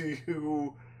go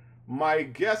to my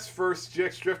guest first,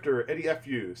 GX Drifter, Eddie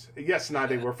FUs. Yes,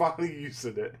 Nade, we're finally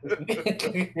using it.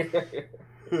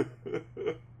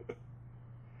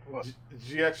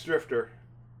 GX Drifter,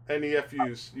 any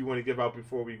FUs you want to give out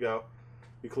before we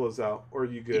close out, or are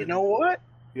you good? You know what?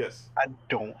 Yes. I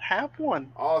don't have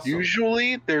one. Awesome.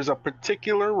 Usually there's a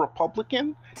particular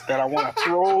Republican that I want to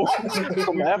throw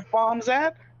some F-bombs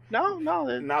at. No.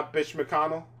 Not Bitch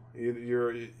McConnell.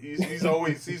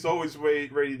 He's always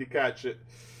ready to catch it.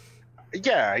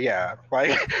 Yeah.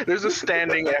 Like, there's a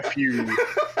standing FU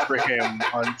for him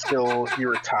until he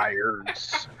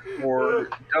retires or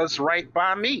does right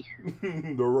by me.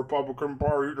 The Republican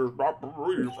Party does not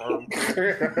believe him.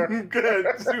 Good,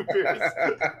 stupid.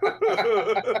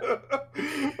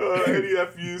 Any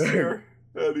FUs here?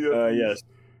 Yes.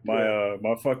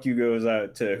 My fuck you goes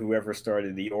out to whoever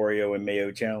started the Oreo and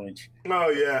mayo challenge. Oh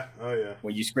yeah.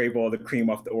 When you scrape all the cream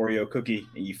off the Oreo cookie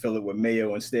and you fill it with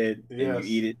mayo instead, and you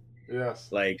eat it. Yes.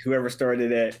 Like, whoever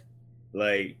started that,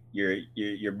 like,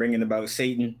 you're bringing about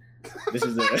Satan. This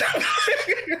is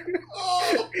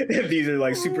these are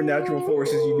like supernatural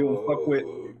forces you don't fuck with.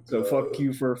 So fuck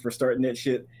you for starting that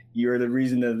shit. You're the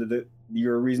reason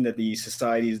you're a reason that the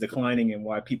society is declining and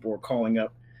why people are calling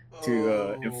up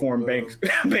to inform banks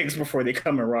before they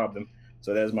come and rob them.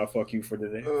 So that's my fuck you for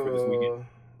today, for this weekend.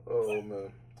 Oh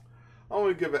man. I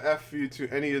want to give an FU to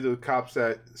any of the cops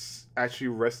that actually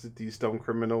arrested these dumb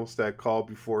criminals that called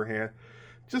beforehand.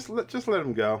 Just let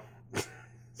them go. Just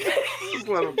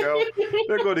let them go.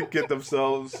 They're going to get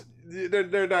themselves.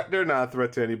 They're not a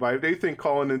threat to anybody. If they think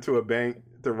calling into a bank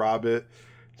to rob it,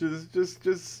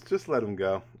 just let them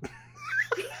go.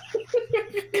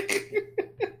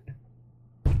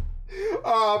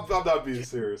 I'm not being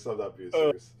serious.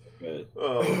 And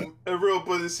real,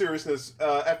 but in seriousness,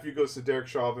 FU goes to Derek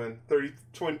Chauvin.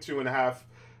 22 and a half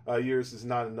years is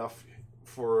not enough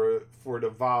for the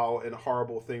vile and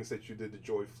horrible things that you did to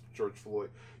George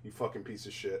Floyd. You fucking piece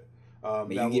of shit.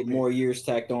 May you get more years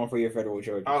tacked on for your federal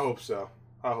charges. I hope so.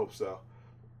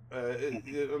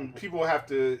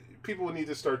 People need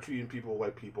to start treating people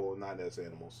like people and not as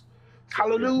animals. So,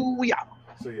 hallelujah.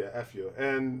 So yeah, F you.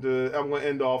 And I'm going to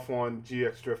end off on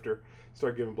GX Drifter.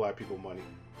 Start giving black people money.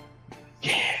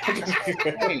 Yeah.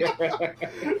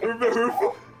 Remember,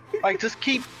 like, just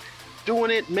keep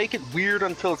doing it. Make it weird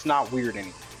until it's not weird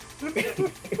anymore.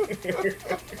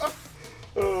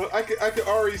 I can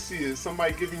already see it.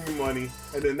 Somebody giving you money,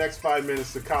 and the next 5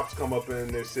 minutes, the cops come up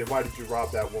and they say, "Why did you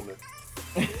rob that woman?"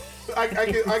 I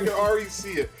can already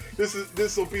see it.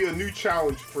 This will be a new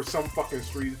challenge for some fucking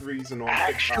reason on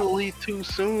Actually, TikTok. Too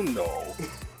soon though.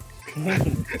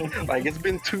 Like, it's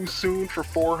been too soon for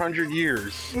 400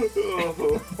 years. I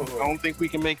don't think we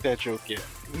can make that joke yet.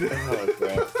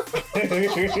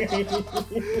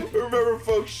 Remember,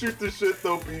 folks, shoot the shit,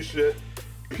 don't be shit.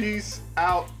 Peace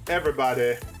out,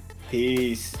 everybody.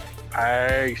 Peace.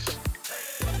 Peace.